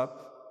sets up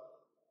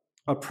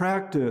a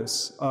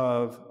practice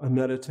of a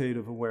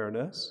meditative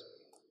awareness.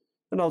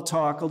 And I'll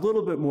talk a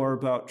little bit more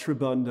about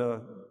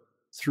Tribandha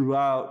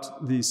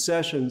throughout these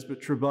sessions,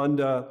 but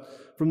Tribandha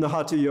from the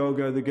Hatha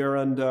Yoga, the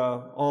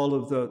Garanda, all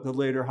of the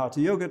later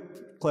Hatha Yoga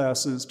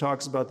classes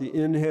talks about the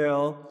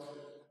inhale,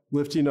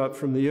 lifting up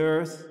from the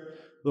earth,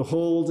 the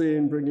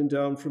holding, bringing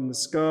down from the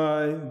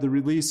sky, the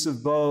release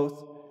of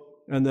both,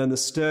 and then the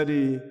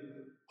steady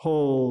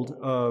hold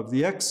of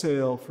the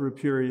exhale for a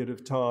period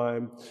of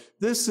time.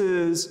 This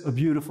is a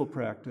beautiful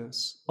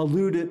practice,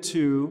 alluded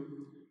to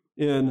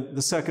in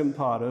the second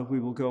pada. We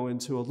will go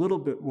into a little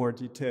bit more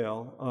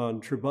detail on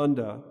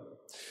Tribandha.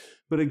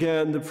 But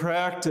again, the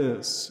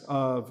practice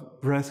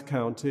of breath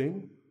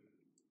counting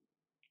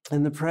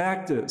and the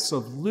practice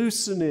of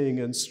loosening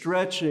and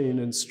stretching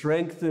and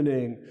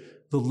strengthening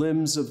the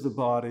limbs of the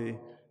body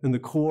and the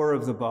core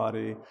of the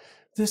body.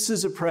 This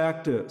is a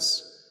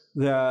practice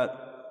that,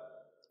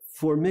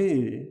 for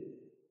me,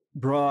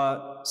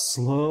 brought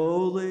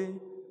slowly,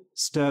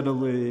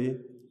 steadily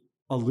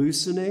a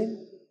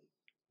loosening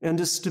and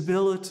a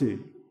stability,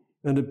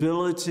 an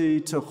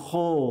ability to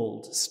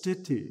hold,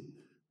 sthiti,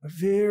 a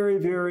very,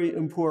 very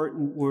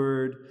important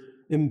word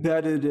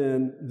embedded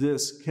in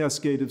this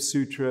cascade of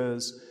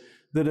sutras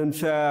that, in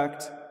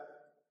fact,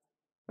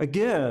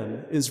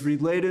 again, is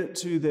related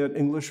to that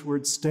English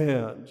word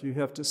stand. You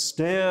have to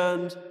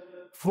stand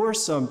for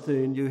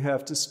something, you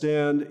have to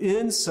stand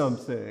in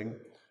something,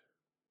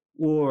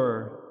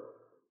 or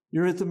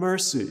you're at the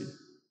mercy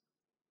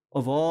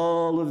of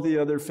all of the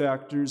other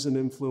factors and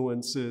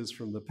influences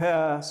from the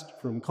past,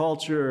 from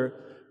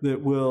culture,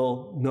 that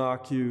will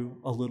knock you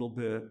a little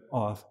bit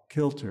off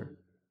kilter.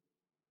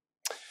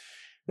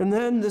 And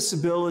then this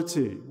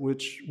ability,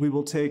 which we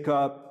will take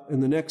up in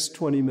the next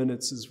 20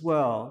 minutes as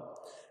well,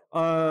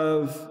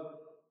 of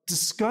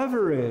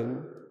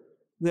discovering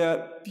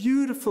that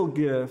beautiful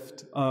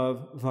gift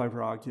of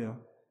vairagya,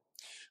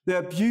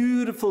 that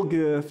beautiful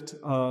gift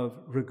of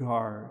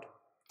regard,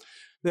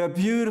 that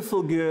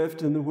beautiful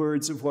gift, in the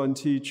words of one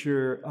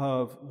teacher,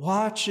 of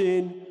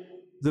watching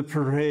the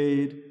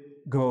parade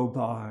go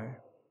by.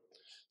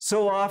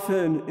 So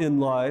often in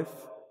life,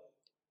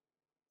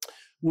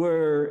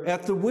 we're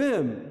at the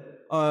whim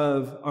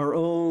of our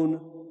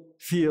own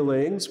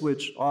feelings,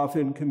 which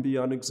often can be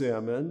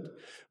unexamined.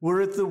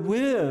 We're at the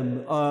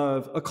whim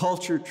of a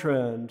culture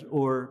trend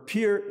or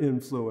peer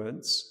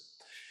influence.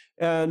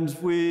 And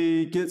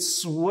we get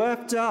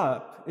swept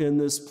up in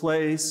this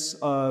place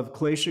of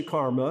klesha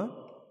karma,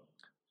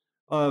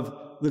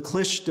 of the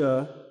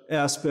klishta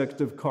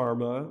aspect of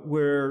karma,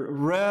 where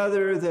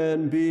rather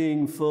than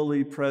being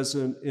fully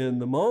present in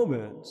the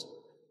moment,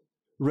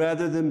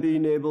 rather than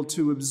being able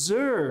to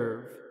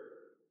observe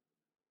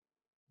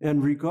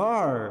and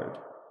regard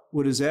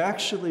what is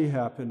actually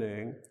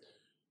happening,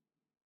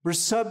 we're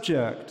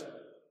subject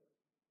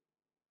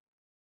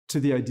to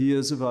the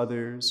ideas of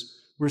others.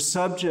 We're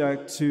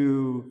subject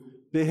to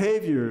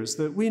behaviors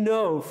that we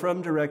know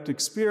from direct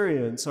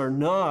experience are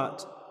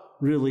not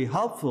really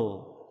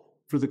helpful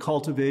for the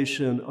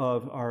cultivation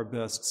of our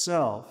best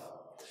self.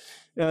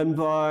 And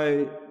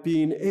by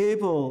being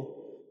able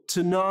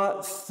to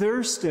not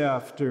thirst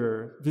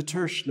after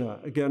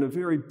vitarshna, again, a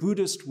very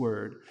Buddhist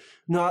word,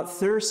 not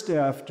thirst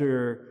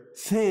after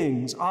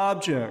things,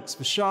 objects,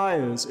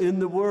 vishayas in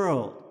the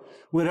world,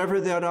 whatever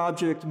that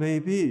object may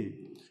be,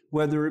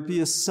 whether it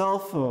be a cell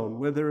phone,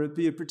 whether it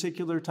be a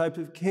particular type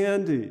of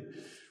candy,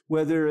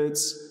 whether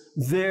it's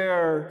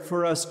there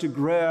for us to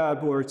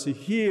grab or to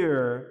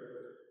hear,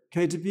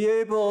 okay, to be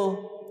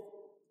able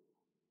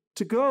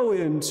to go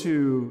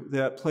into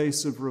that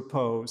place of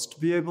repose, to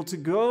be able to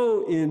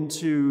go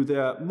into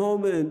that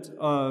moment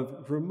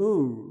of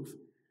remove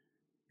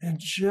and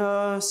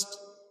just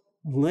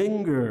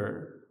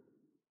linger,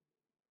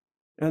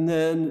 and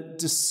then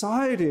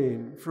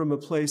deciding from a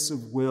place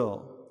of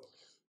will,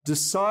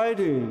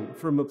 deciding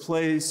from a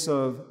place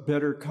of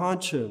better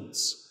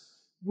conscience,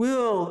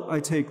 will I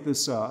take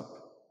this up?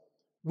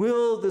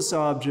 Will this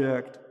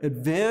object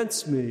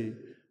advance me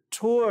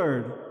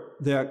toward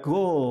that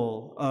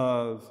goal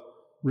of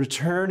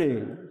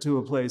returning to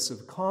a place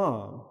of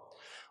calm?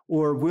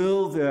 Or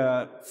will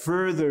that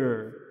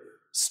further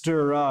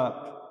stir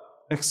up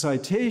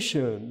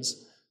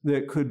excitations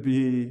that could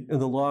be, in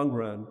the long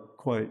run,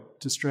 quite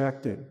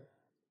distracting?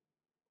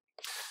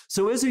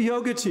 So as a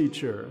yoga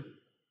teacher,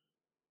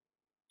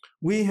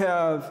 we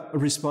have a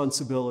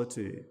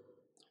responsibility,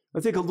 I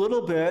think a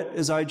little bit,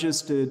 as I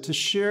just did, to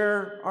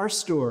share our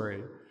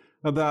story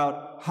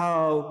about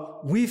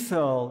how we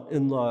fell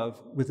in love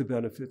with the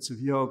benefits of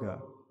yoga.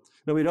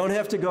 Now, we don't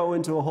have to go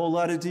into a whole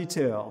lot of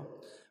detail,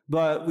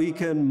 but we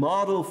can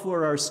model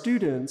for our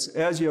students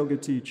as yoga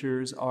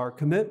teachers our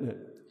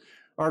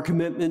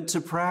commitment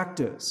to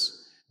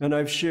practice, and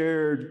I've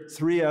shared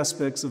 3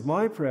 aspects of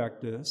my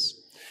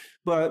practice,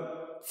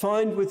 but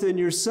find within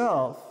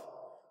yourself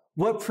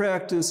what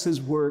practice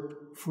has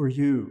worked for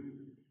you,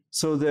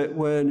 so that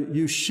when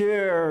you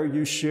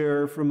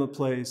share from a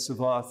place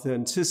of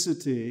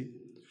authenticity,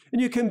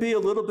 and you can be a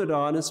little bit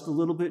honest, a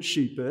little bit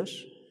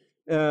sheepish.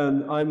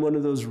 And I'm one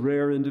of those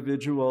rare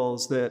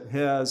individuals that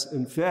has,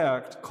 in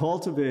fact,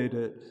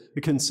 cultivated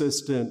a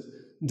consistent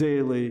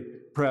daily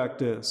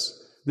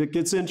practice that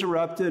gets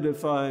interrupted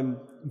if I'm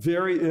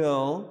very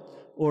ill,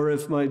 or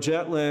if my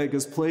jet lag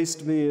has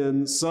placed me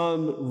in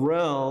some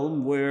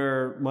realm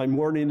where my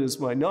morning is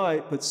my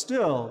night, but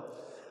still,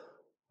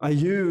 I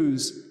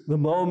use the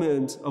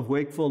moment of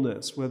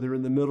wakefulness, whether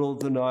in the middle of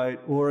the night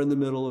or in the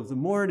middle of the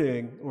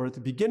morning or at the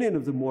beginning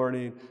of the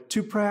morning,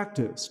 to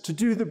practice, to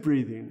do the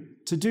breathing,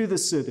 to do the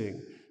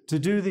sitting, to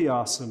do the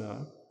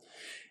asana,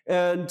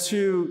 and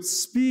to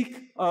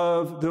speak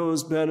of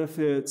those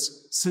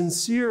benefits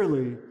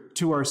sincerely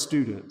to our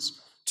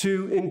students,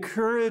 to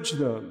encourage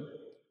them,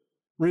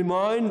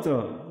 remind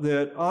them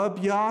that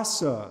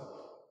abhyasa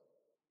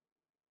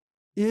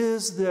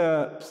is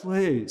that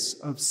place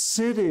of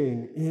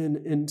sitting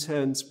in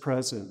intense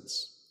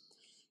presence,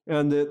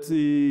 and that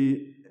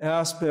the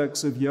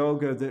aspects of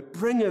yoga that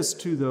bring us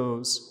to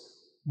those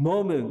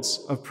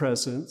moments of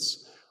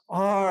presence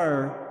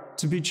are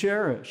to be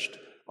cherished,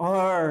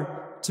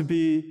 are to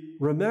be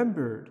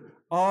remembered,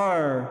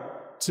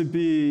 are to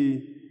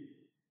be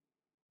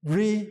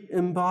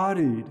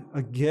re-embodied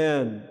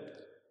again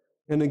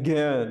and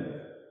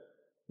again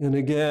and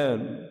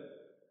again.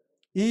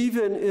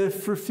 Even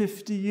if for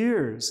 50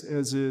 years,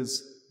 as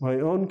is my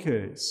own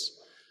case,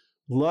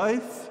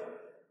 life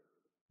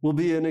will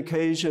be an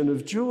occasion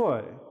of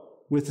joy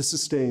with a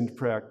sustained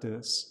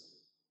practice.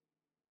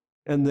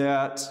 And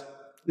that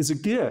is a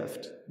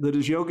gift that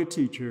as yoga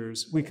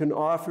teachers we can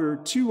offer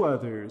to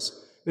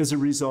others as a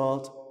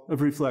result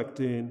of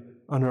reflecting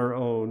on our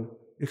own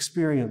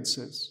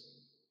experiences.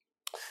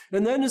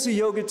 And then as a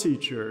yoga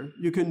teacher,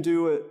 you can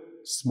do it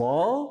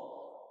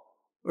small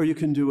or you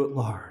can do it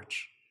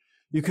large.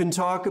 You can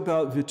talk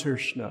about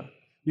vitarshana.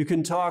 You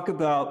can talk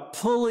about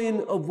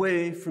pulling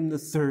away from the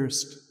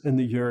thirst and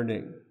the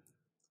yearning.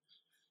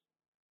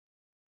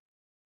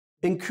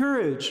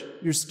 Encourage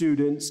your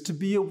students to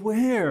be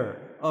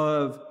aware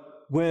of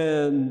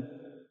when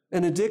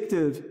an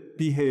addictive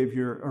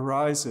behavior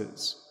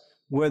arises,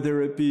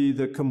 whether it be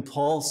the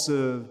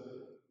compulsive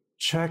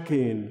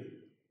checking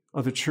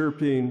of a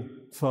chirping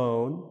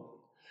phone,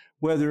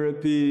 whether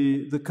it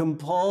be the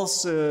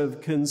compulsive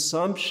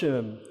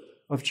consumption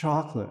of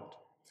chocolate.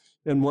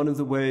 And one of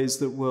the ways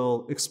that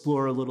we'll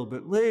explore a little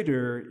bit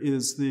later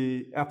is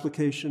the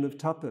application of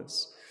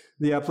tapas,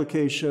 the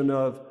application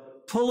of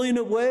pulling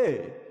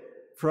away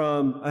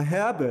from a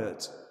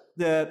habit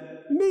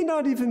that may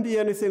not even be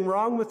anything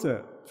wrong with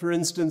it. For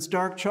instance,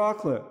 dark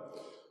chocolate.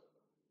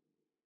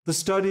 The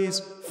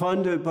studies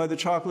funded by the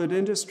chocolate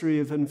industry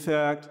have in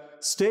fact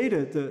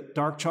stated that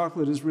dark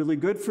chocolate is really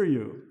good for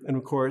you. And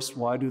of course,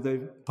 why do they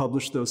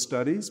publish those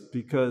studies?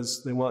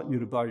 Because they want you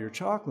to buy your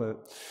chocolate.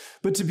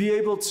 But to be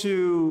able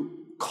to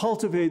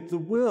cultivate the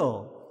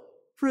will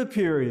for a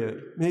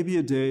period, maybe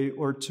a day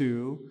or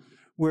two,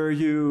 where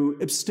you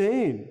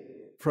abstain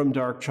from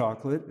dark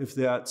chocolate, if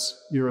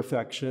that's your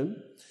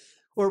affection,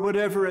 or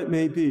whatever it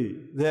may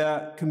be.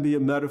 That can be a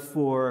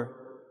metaphor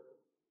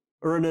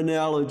or an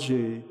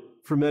analogy.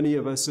 For many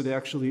of us, it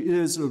actually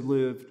is a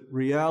lived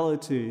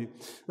reality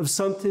of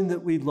something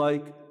that we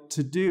like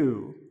to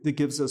do that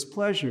gives us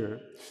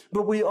pleasure.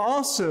 But we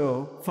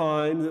also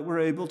find that we're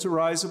able to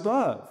rise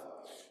above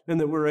and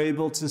that we're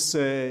able to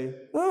say,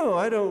 oh,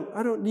 I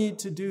don't need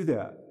to do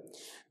that.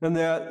 And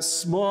that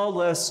small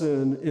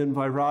lesson in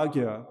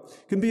vairagya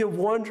can be a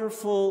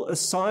wonderful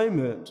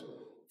assignment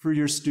for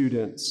your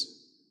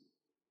students.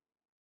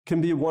 Can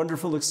be a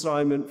wonderful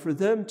assignment for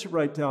them to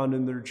write down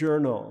in their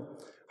journal.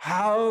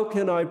 How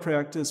can I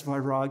practice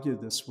vairagya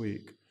this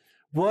week?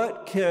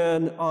 What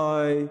can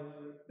I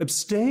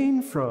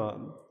abstain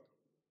from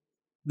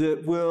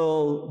that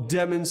will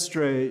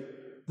demonstrate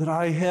that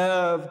I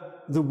have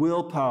the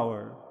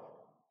willpower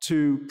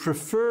to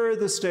prefer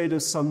the state of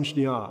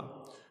samjñā,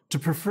 to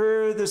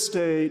prefer the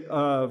state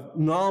of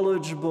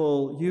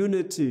knowledgeable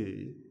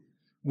unity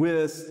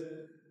with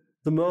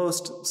the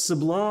most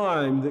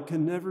sublime that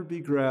can never be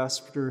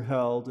grasped or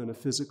held in a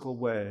physical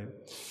way,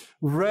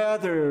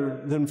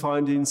 rather than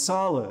finding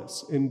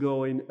solace in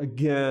going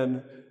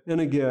again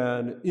and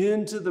again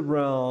into the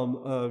realm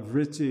of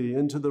vritti,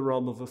 into the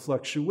realm of a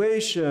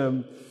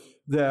fluctuation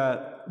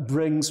that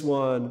brings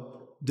one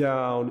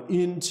down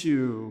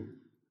into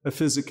a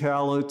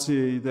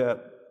physicality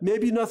that may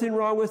be nothing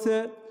wrong with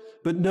it,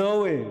 but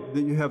knowing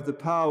that you have the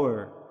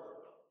power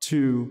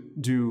to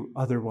do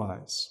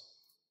otherwise.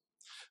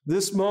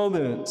 This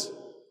moment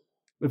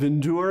of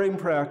enduring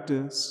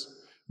practice,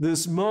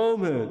 this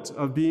moment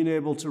of being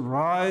able to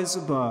rise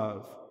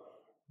above,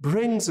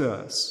 brings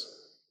us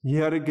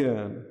yet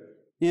again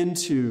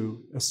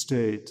into a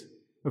state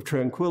of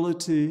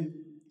tranquility,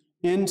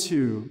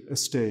 into a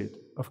state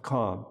of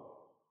calm.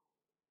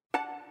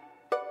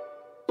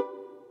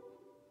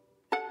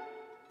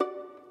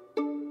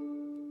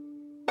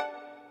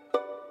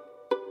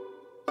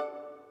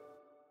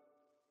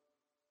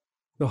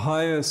 The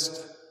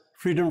highest,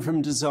 freedom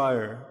from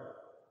desire.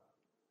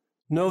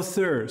 No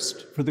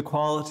thirst for the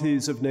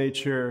qualities of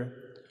nature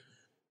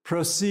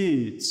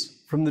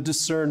proceeds from the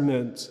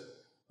discernment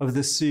of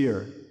the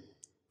seer,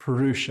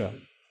 Purusha.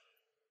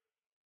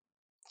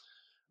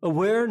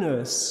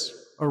 Awareness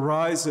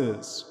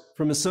arises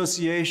from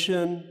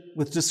association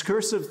with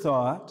discursive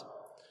thought,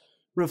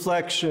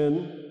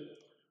 reflection,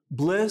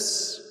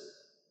 bliss,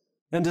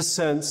 and a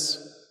sense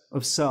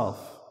of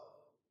self.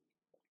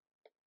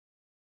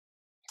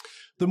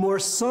 The more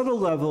subtle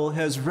level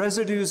has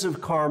residues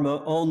of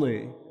karma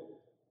only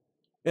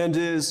and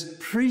is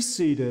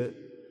preceded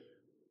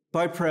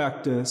by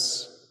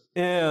practice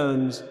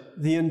and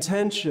the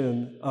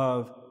intention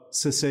of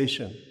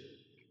cessation.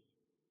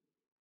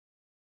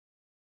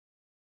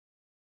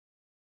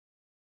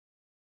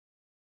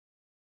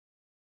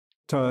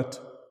 Tat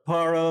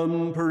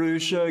param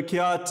purusha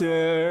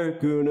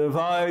kyater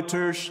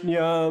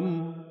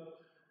gunavaitarshnyam.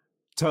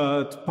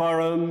 Tat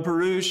param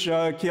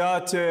purusha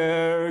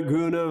kyater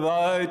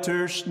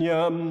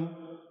gunavaitarshnyam.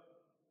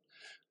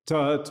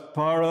 Tat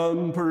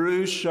param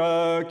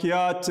purusha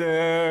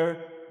kyater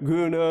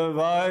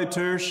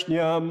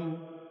gunavaitarshnyam.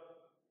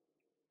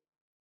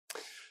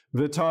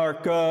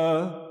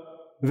 Vitarka,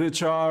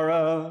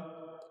 vichara,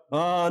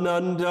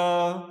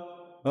 ananda,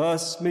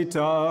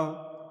 asmita,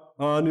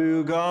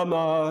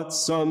 anugamat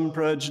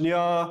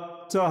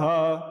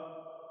samprajñataha.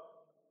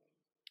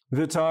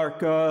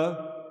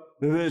 Vitarka,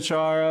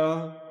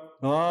 vichara,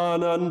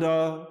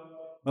 ananda,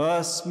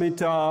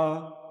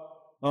 asmita,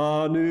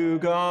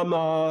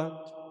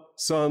 anugamat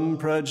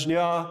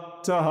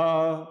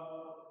samprajñataha.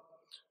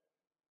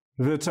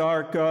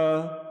 Vitarka,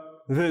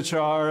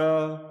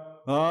 vichara,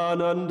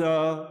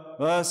 ananda,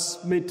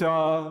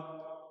 asmita,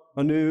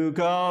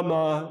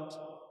 anugamat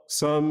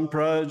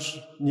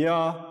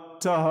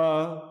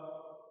samprajñataha.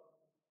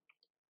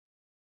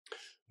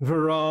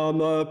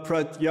 Virama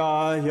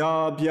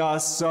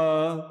pratyayabhyasa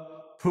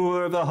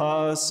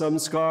purvaha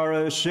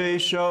samskara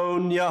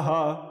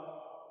sheshonyaha.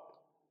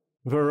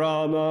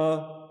 Virama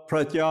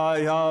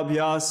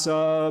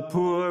pratyayabhyasa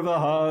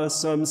purvaha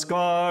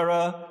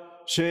samskara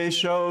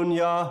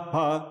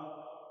sheshonyaha.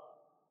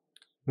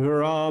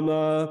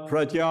 Virama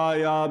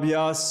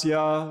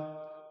pratyayabhyasya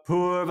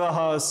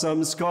purvaha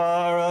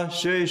samskara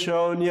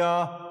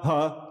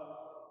sheshonyaha.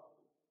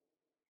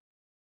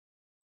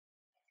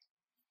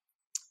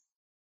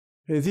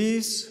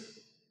 These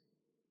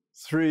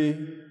three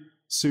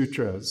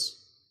sutras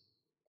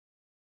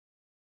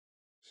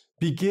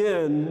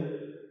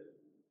begin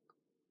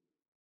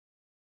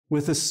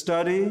with a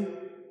study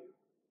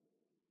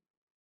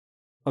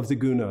of the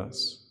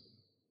gunas.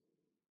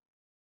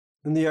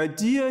 And the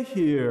idea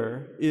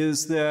here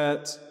is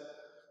that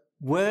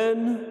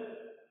when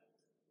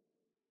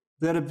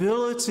that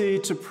ability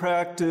to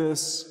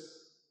practice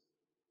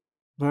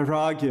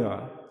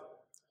vairagya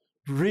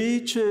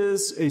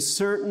reaches a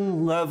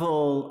certain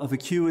level of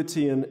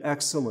acuity and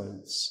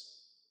excellence,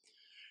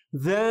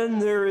 then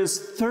there is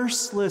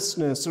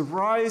thirstlessness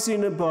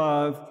arising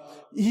above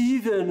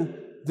even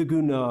the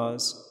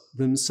gunas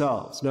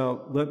themselves.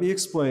 Now, let me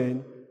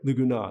explain the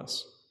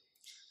gunas.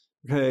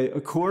 Okay,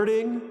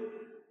 according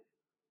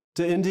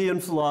to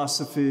Indian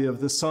philosophy of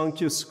the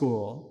Sankhya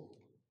school,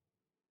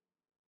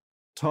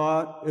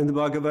 taught in the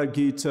Bhagavad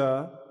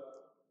Gita,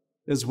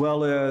 as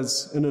well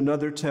as in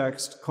another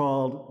text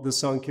called the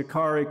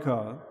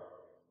Sankhyakarika,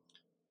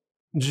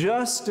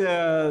 just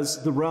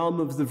as the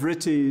realm of the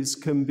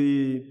vrittis can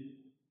be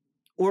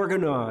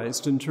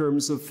organized in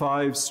terms of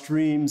 5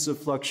 streams of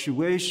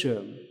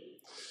fluctuation,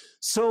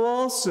 so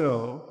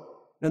also,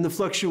 and the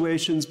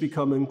fluctuations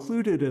become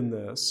included in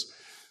this,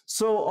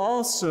 so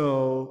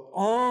also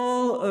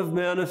all of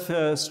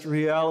manifest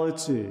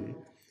reality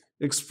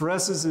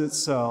expresses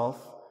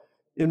itself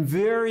in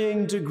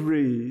varying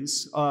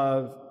degrees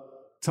of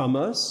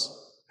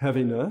tamas,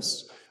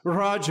 heaviness,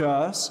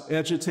 rajas,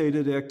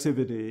 agitated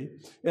activity,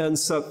 and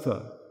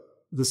sattva,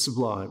 the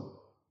sublime.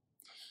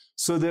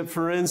 So that,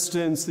 for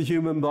instance, the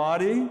human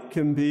body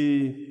can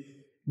be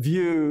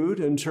viewed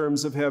in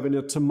terms of having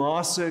a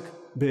tamasic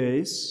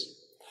base,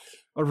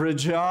 a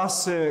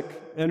rajasic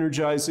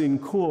energizing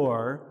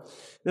core,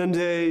 and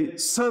a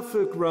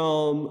sattvic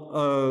realm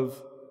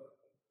of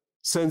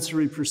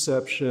sensory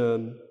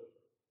perception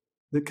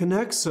that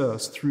connects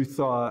us through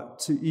thought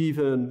to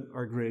even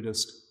our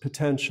greatest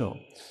potential.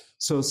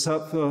 So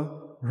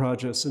sattva,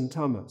 rajas, and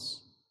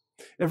tamas.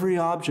 Every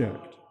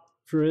object,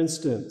 for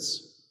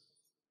instance,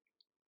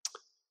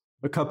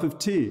 a cup of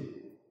tea,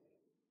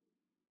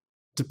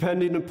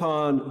 depending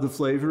upon the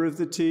flavor of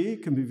the tea,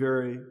 can be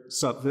very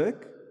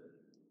sattvic,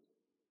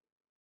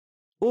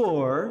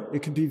 or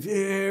it can be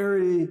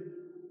very,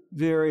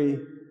 very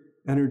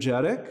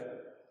energetic.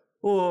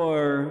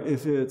 Or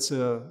if it's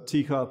a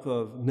teacup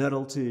of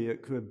nettle tea,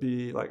 it could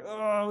be like,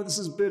 oh, this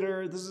is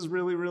bitter, this is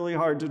really, really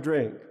hard to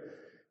drink.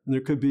 And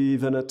there could be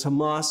even a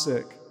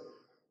tamasic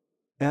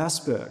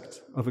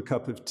aspect of a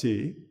cup of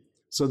tea.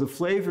 So the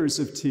flavors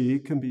of tea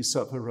can be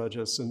sattva,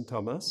 rajas, and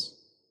tamas,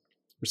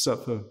 or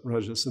sattva,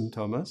 rajas, and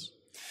tamas.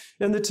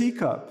 And the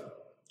teacup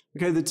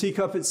Okay, the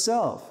teacup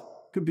itself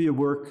could be a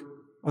work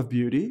of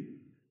beauty,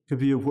 could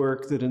be a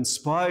work that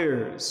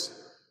inspires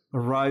a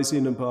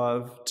rising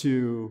above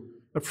to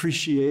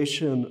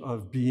appreciation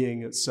of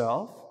being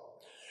itself,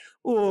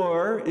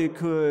 or it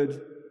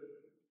could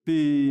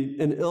be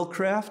an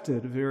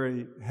ill-crafted,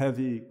 very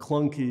heavy,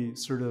 clunky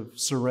sort of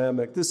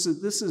ceramic. This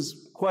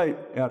is quite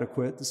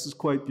adequate. This is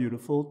quite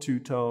beautiful,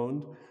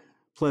 two-toned,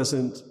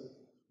 pleasant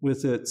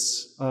with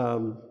its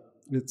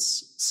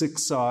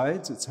 6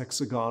 sides. It's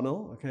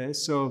hexagonal. Okay,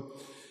 so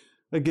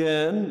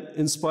again,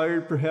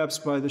 inspired perhaps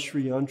by the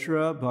Sri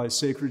Yantra, by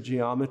sacred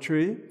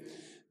geometry.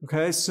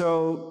 Okay,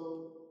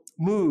 so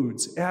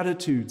moods,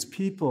 attitudes,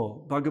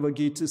 people. Bhagavad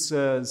Gita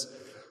says,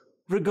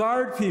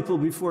 regard people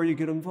before you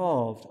get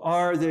involved.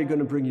 Are they going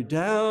to bring you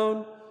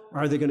down?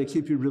 Are they going to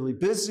keep you really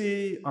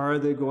busy? Are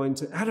they going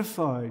to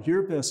edify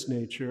your best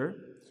nature?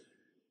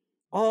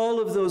 All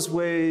of those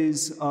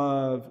ways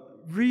of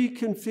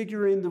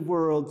reconfiguring the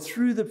world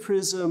through the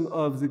prism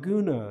of the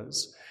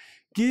gunas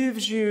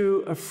gives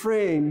you a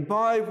frame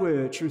by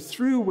which or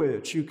through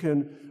which you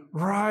can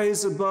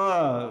rise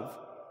above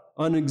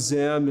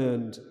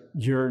unexamined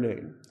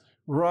yearning,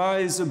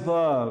 rise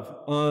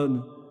above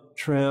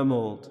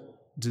untrammeled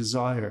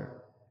desire.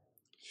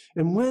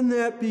 And when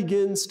that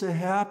begins to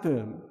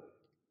happen,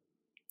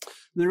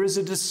 there is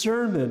a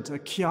discernment, a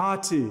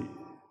khyati.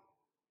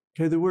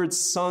 Okay, the word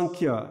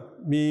sankhya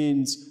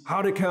means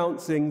how to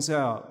count things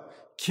out.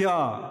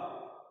 Kya,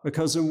 a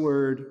cousin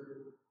word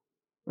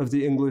of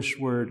the English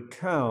word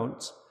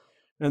count.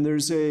 And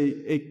there's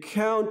a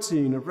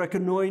counting, a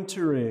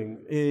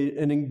reconnoitering,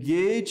 an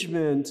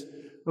engagement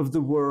of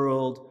the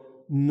world,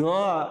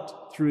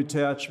 not through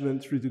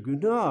attachment through the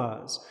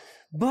gunas,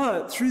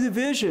 but through the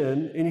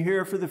vision. And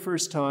here for the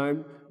first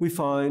time, we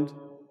find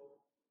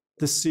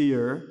the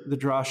seer, the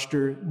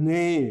drashtar,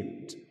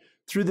 named.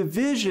 Through the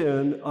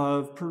vision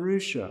of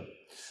Purusha,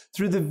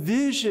 through the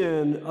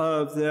vision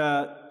of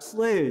that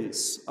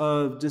place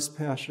of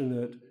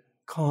dispassionate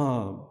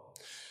calm,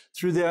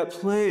 through that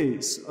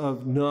place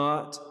of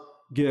not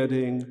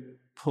getting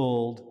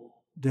pulled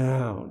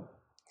down.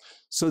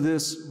 So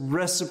this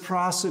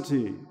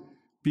reciprocity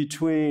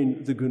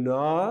between the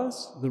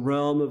gunas, the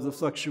realm of the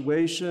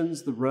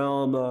fluctuations, the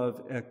realm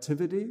of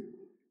activity,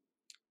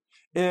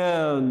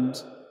 and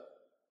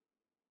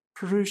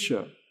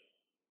Purusha,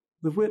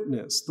 the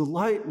witness, the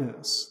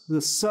lightness, the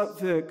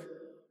sattvic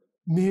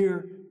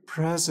mere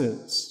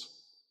presence,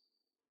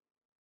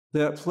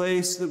 that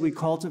place that we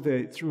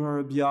cultivate through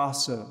our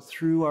abhyasa,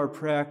 through our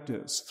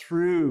practice,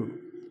 through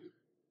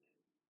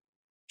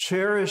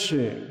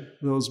cherishing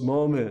those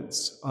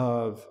moments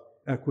of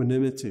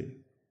equanimity.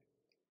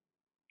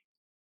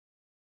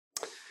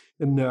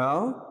 And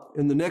now,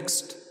 in the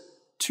next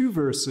 2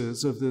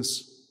 verses of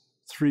this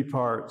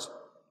 3-part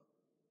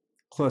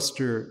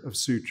cluster of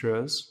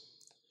sutras,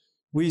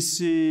 we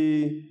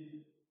see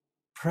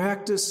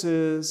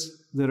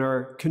practices that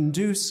are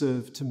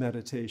conducive to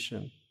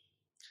meditation.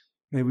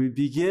 And we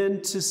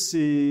begin to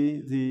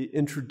see the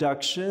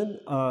introduction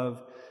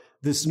of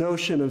this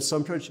notion of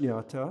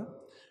samprajñata,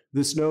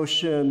 this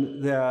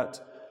notion that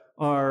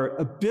our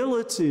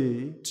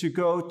ability to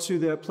go to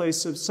that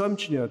place of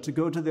samjña, to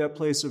go to that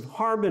place of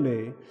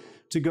harmony,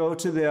 to go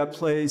to that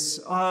place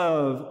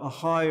of a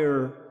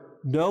higher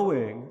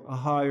knowing, a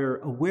higher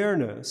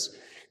awareness,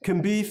 can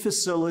be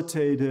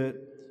facilitated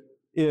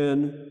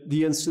in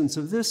the instance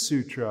of this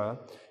sutra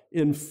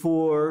in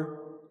 4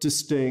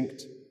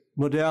 distinct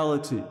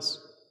modalities.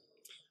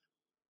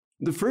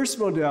 The first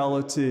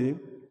modality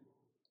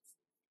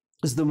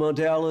is the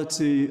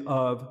modality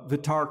of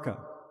vitarka.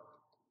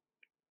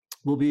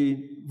 We'll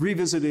be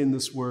revisiting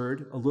this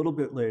word a little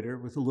bit later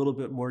with a little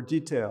bit more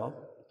detail.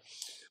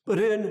 But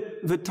in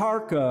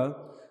vitarka,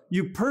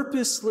 you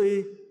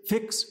purposely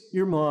fix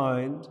your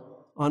mind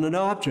on an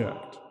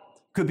object.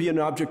 It could be an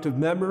object of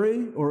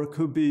memory, or it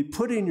could be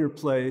putting your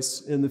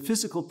place in the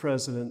physical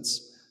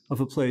presence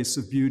of a place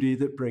of beauty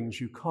that brings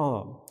you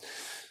calm.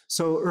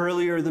 So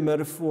earlier the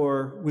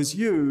metaphor was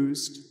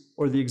used,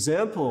 or the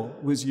example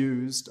was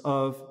used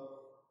of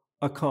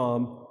a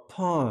calm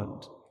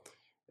pond.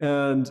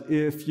 And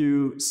if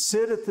you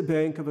sit at the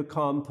bank of a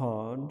calm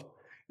pond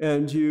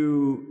and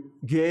you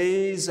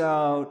gaze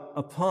out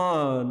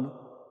upon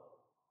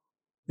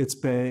its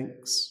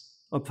banks,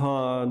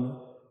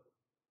 upon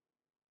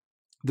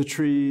the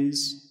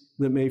trees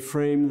that may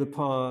frame the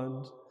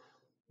pond,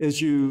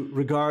 as you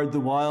regard the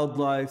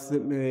wildlife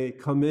that may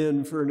come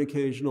in for an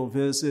occasional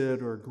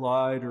visit or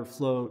glide or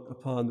float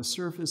upon the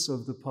surface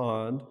of the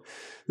pond,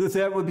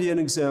 that would be an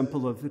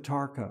example of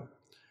vitarka,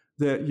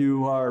 that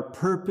you are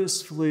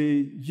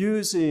purposefully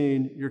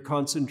using your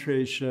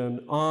concentration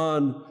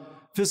on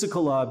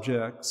physical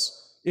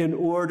objects in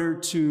order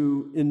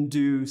to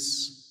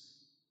induce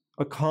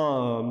a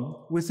calm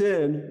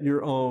within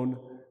your own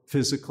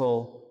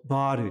physical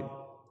body.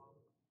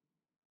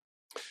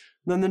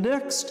 Then the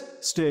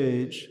next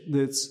stage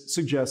that's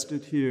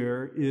suggested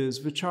here is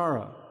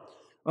vichara,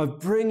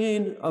 of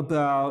bringing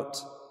about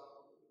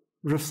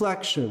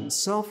reflection,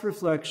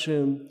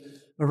 self-reflection,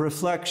 a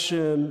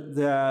reflection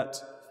that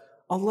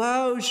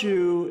allows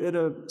you at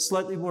a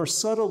slightly more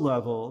subtle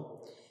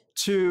level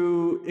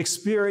to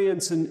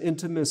experience an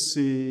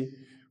intimacy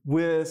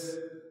with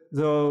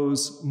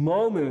those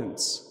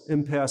moments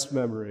in past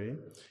memory,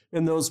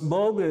 and those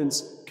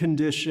moments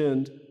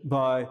conditioned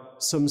by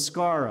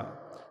samskara,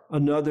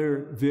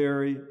 another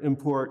very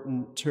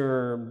important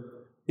term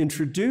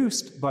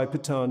introduced by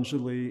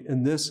Patanjali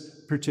in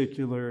this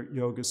particular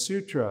Yoga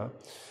Sutra.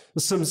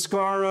 The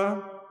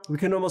samskara, we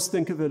can almost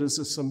think of it as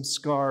a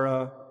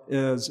samskara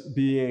as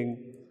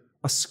being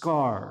a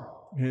scar.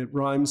 It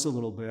rhymes a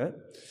little bit.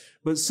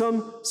 But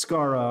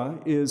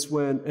samskara is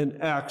when an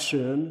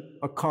action,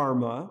 a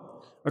karma,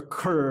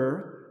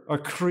 occur, a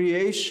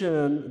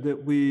creation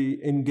that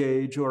we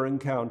engage or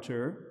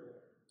encounter,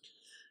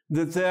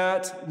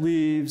 that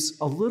leaves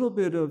a little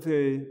bit of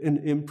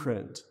an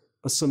imprint,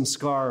 a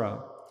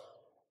samskara,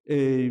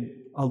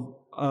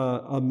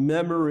 a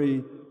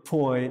memory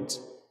point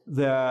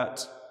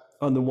that,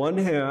 on the one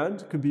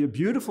hand, could be a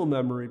beautiful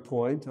memory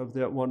point of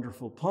that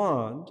wonderful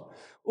pond,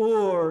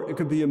 or it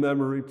could be a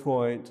memory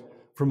point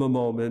from a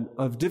moment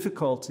of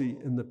difficulty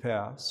in the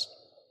past,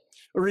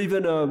 or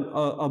even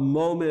a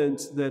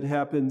moment that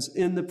happens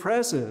in the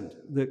present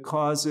that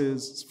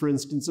causes, for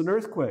instance, an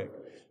earthquake.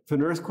 If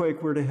an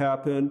earthquake were to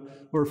happen,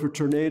 or if a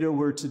tornado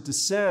were to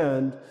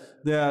descend,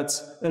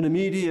 that's an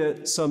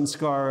immediate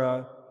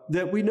samskara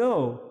that we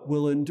know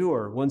will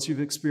endure. Once you've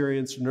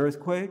experienced an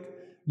earthquake,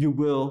 you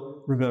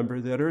will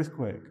remember that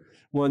earthquake.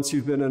 Once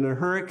you've been in a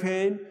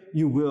hurricane,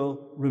 you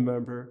will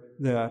remember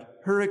that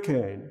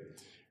hurricane.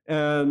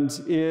 And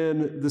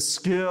in the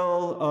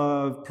skill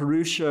of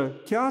Purusha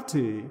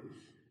Kyati,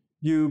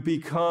 you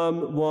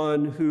become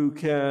one who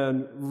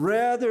can,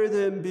 rather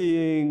than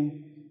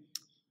being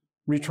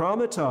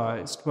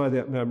re-traumatized by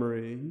that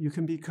memory, you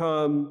can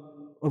become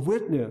a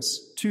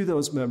witness to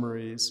those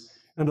memories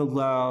and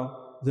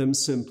allow them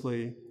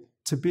simply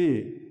to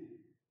be.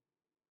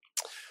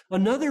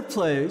 Another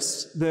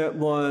place that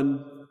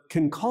one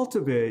can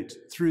cultivate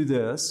through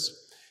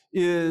this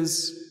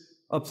is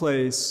a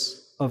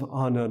place of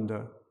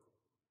ananda.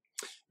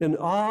 And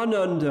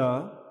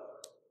ananda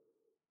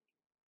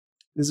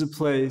is a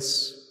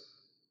place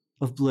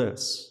of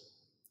bliss.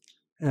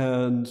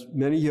 And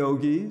many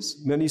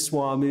yogis, many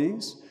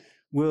swamis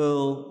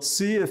will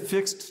see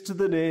affixed to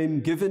the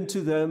name given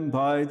to them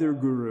by their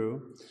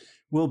guru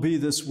will be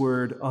this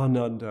word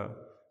ananda.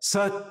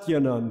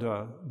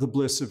 Satyananda, the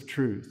bliss of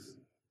truth.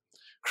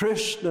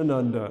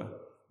 Krishnananda,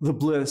 the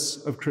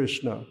bliss of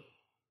Krishna.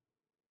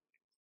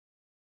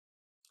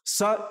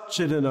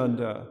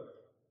 Satchidananda,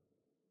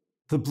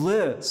 the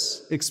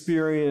bliss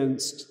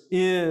experienced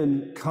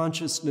in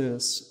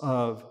consciousness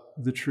of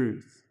the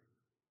truth.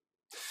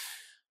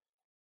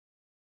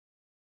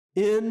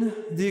 In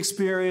the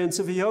experience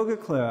of a yoga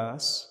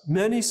class,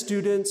 many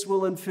students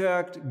will in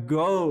fact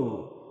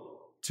go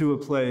to a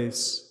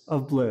place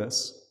of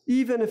bliss,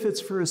 even if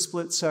it's for a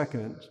split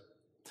second.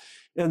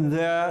 And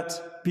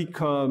that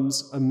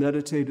becomes a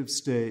meditative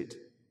state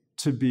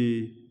to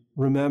be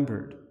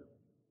remembered.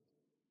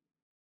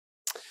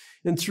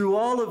 And through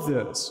all of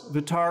this,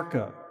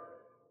 vitarka,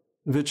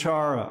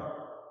 vichara,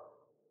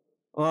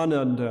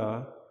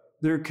 ananda,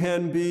 there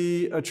can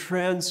be a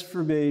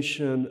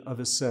transformation of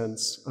a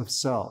sense of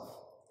self.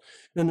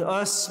 And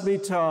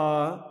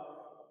asmita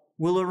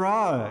will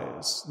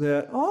arise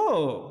that,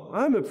 oh,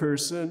 I'm a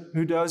person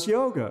who does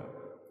yoga.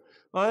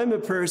 I'm a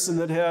person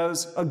that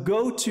has a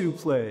go-to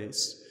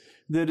place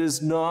that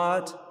is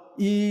not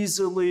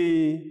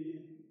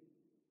easily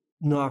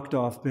knocked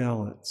off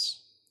balance.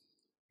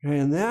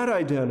 And that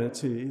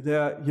identity,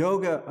 that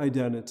yoga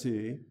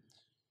identity,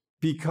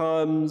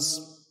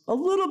 becomes a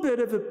little bit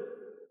of a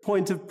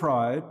point of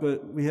pride,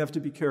 but we have to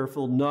be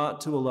careful not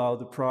to allow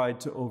the pride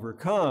to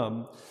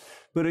overcome.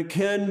 But it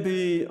can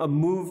be a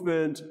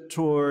movement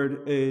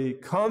toward a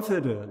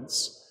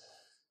confidence,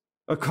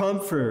 a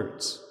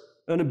comfort,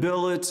 an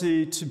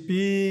ability to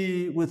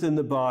be within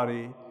the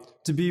body,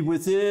 to be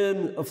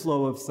within a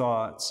flow of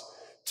thoughts,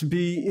 to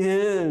be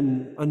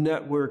in a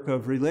network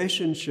of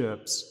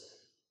relationships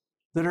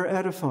that are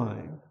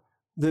edifying,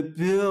 that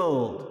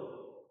build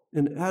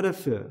an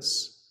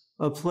edifice,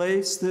 a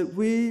place that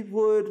we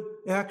would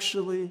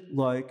actually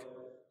like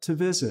to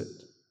visit.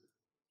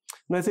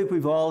 And I think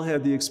we've all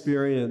had the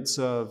experience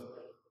of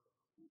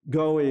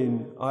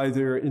going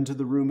either into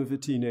the room of a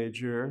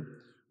teenager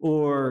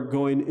or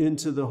going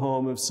into the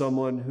home of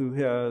someone who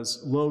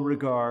has low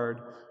regard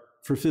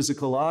for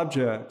physical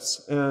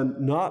objects and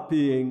not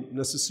being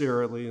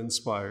necessarily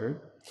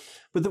inspired,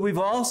 but that we've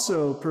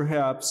also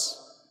perhaps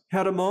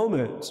had a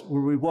moment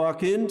where we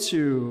walk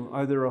into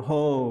either a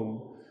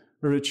home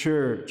or a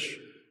church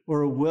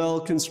or a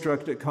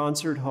well-constructed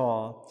concert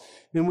hall,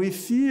 and we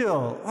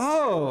feel,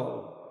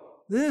 oh,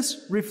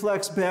 this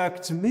reflects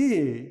back to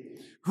me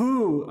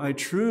who I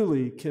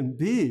truly can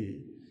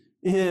be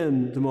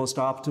in the most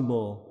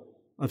optimal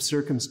of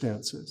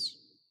circumstances.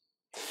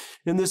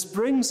 And this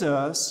brings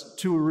us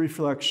to a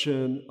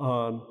reflection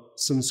on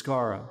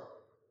samskara,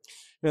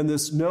 and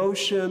this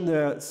notion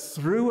that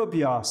through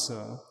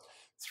abhyasa,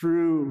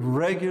 through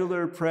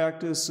regular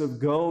practice of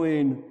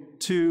going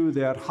to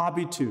that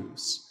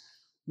habitus,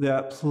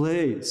 that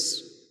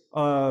place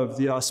of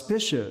the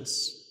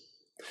auspicious,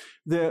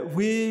 that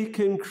we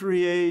can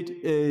create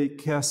a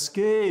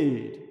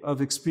cascade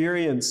of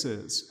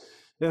experiences,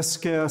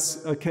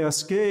 a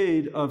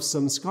cascade of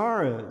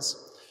samskaras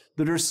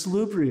that are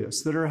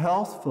salubrious, that are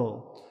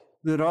healthful,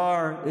 that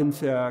are, in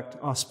fact,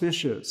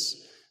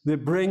 auspicious,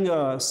 that bring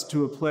us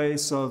to a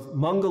place of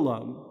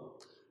mangalam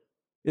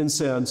in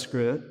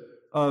Sanskrit,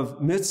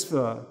 of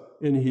mitzvah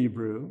in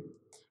Hebrew,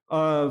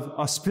 of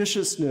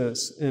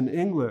auspiciousness in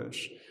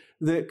English,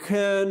 that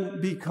can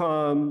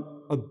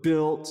become a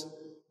built,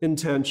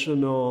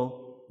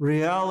 intentional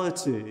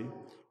reality,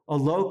 a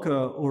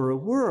loka or a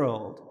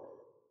world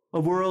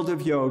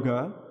of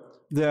yoga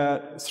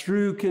that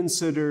through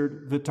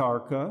considered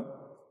vitarka,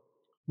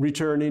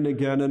 returning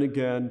again and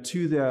again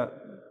to that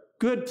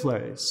good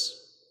place,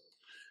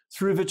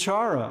 through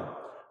vichara,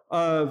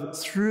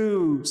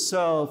 through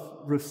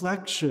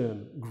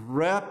self-reflection,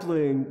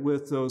 grappling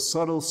with those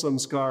subtle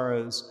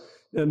samskaras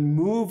and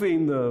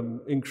moving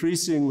them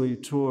increasingly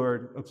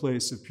toward a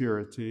place of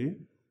purity,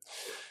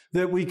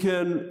 that we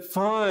can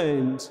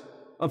find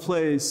a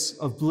place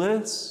of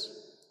bliss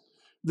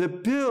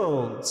that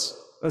builds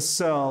a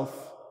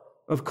self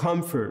of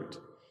comfort,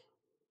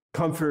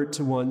 comfort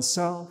to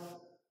oneself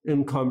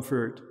and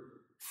comfort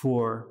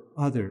for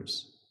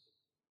others.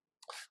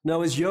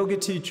 Now, as yoga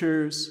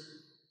teachers,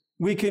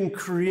 we can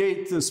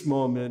create this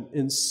moment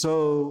in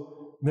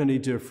so many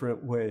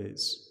different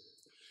ways.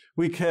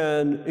 We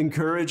can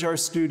encourage our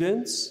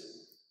students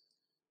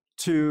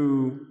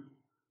to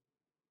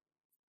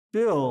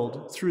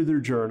build through their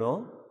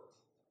journal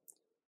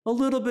a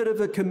little bit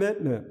of a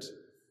commitment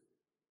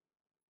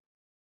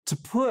to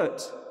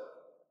put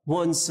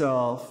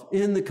oneself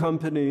in the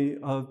company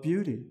of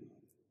beauty,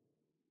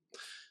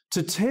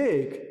 to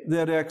take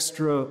that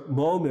extra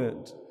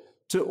moment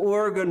to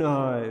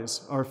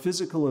organize our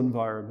physical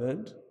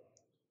environment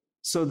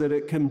so that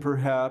it can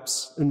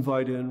perhaps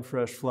invite in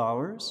fresh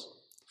flowers,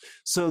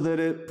 so that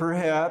it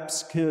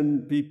perhaps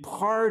can be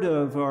part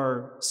of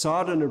our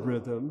sadhana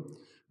rhythm,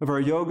 of our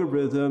yoga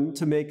rhythm,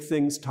 to make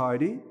things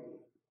tidy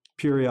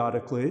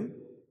periodically.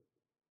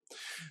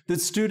 That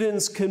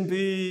students can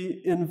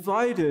be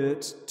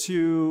invited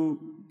to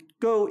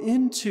go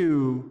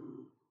into,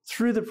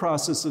 through the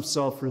process of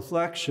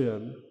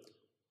self-reflection,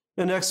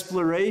 an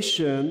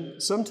exploration,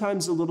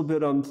 sometimes a little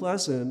bit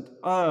unpleasant,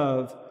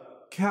 of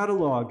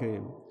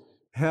cataloging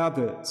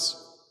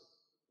habits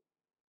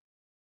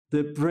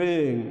that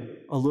bring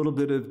a little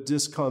bit of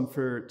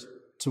discomfort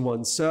to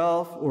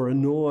oneself or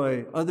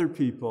annoy other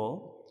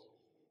people,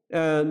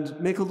 and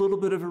make a little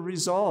bit of a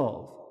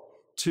resolve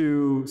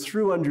to,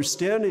 through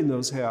understanding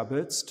those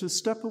habits, to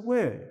step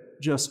away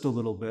just a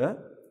little bit,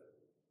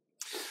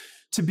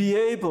 to be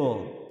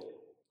able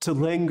to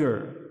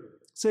linger,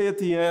 say at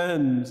the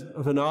end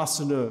of an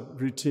asana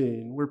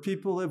routine, where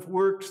people have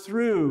worked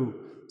through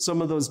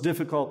some of those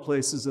difficult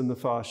places in the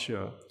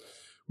fascia,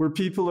 where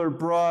people are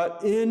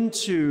brought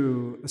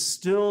into a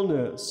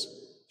stillness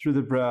through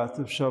the breath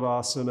of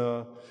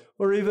shavasana,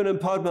 or even in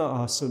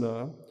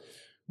padmasana,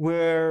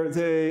 where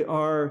they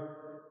are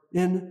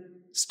in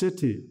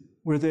sthiti,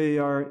 where they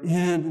are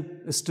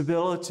in a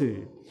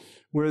stability,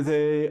 where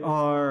they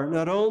are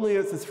not only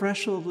at the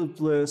threshold of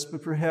bliss,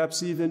 but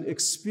perhaps even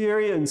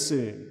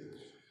experiencing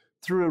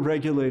through a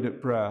regulated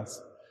breath,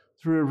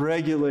 through a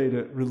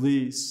regulated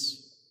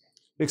release,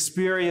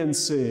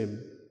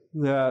 experiencing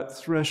that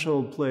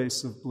threshold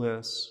place of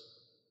bliss.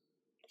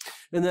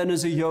 And then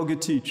as a yoga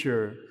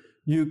teacher,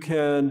 you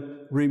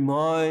can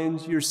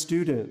remind your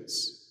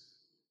students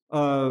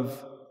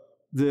of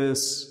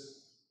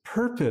this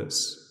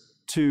purpose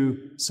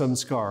to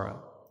samskara,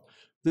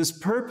 this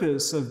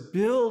purpose of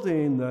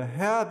building the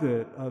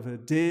habit of a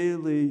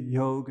daily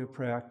yoga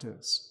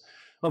practice,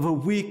 of a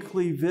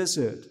weekly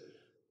visit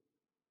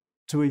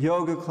to a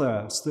yoga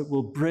class that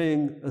will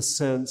bring a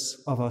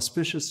sense of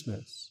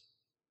auspiciousness,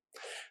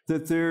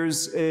 that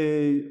there's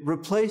a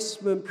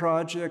replacement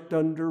project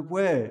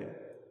underway,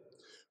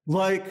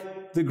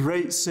 like the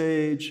great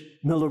sage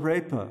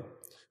Milarepa,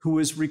 who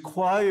was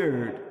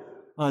required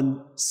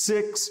on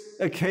 6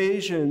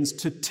 occasions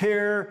to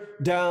tear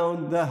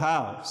down the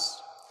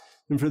house.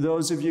 And for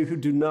those of you who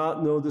do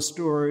not know the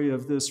story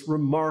of this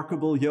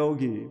remarkable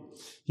yogi,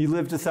 he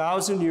lived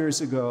 1,000 years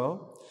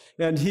ago,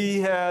 and he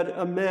had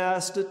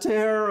amassed a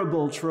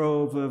terrible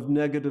trove of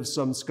negative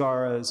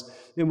samskaras.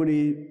 And when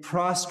he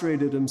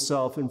prostrated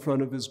himself in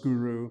front of his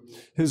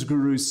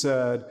guru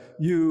said,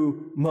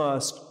 "You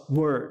must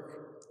work,"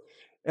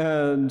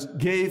 and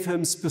gave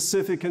him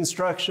specific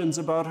instructions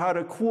about how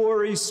to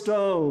quarry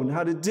stone,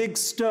 how to dig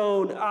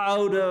stone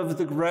out of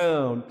the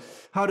ground,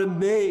 how to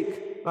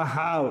make a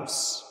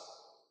house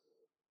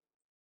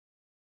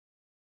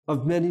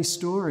of many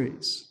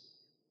stories.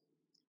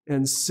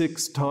 And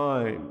 6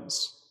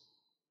 times,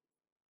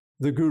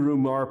 the Guru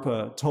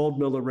Marpa told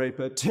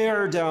Milarepa,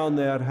 tear down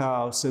that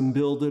house and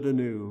build it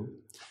anew.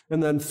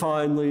 And then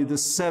finally, the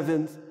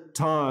 7th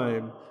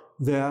time,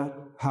 that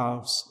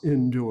house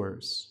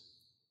endures.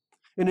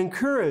 And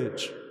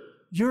encourage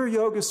your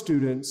yoga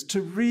students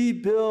to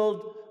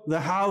rebuild the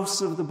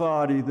house of the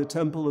body, the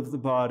temple of the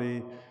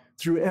body,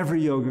 through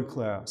every yoga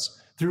class,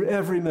 through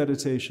every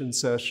meditation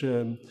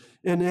session,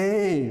 and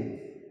aim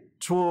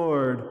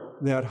toward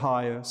that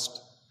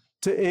highest,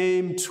 to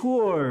aim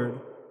toward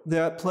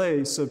that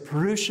place of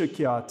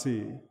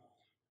Purushakyati,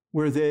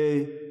 where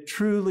they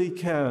truly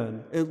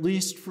can, at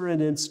least for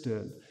an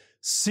instant,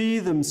 see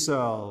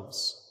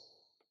themselves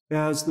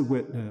as the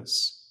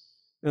witness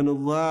and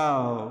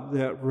allow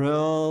that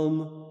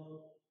realm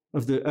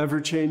of the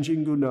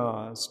ever-changing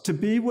gunas to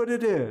be what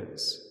it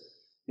is,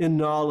 in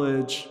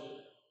knowledge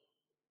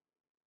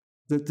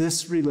that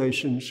this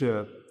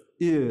relationship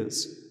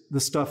is the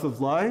stuff of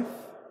life,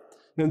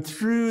 and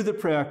through the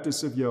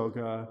practice of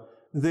yoga,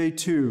 they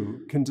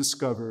too can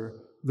discover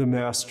the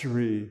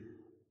mastery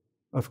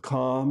of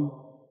calm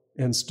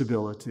and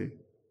stability.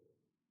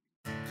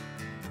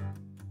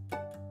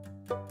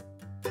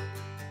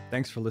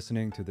 Thanks for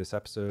listening to this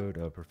episode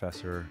of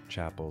Professor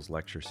Chapple's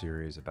lecture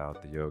series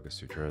about the Yoga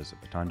Sutras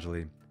of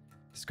Patanjali.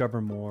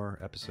 Discover more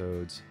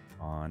episodes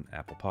on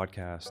Apple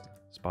Podcast,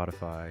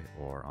 Spotify,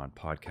 or on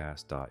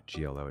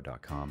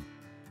podcast.glo.com.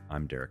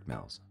 I'm Derek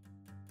Mills.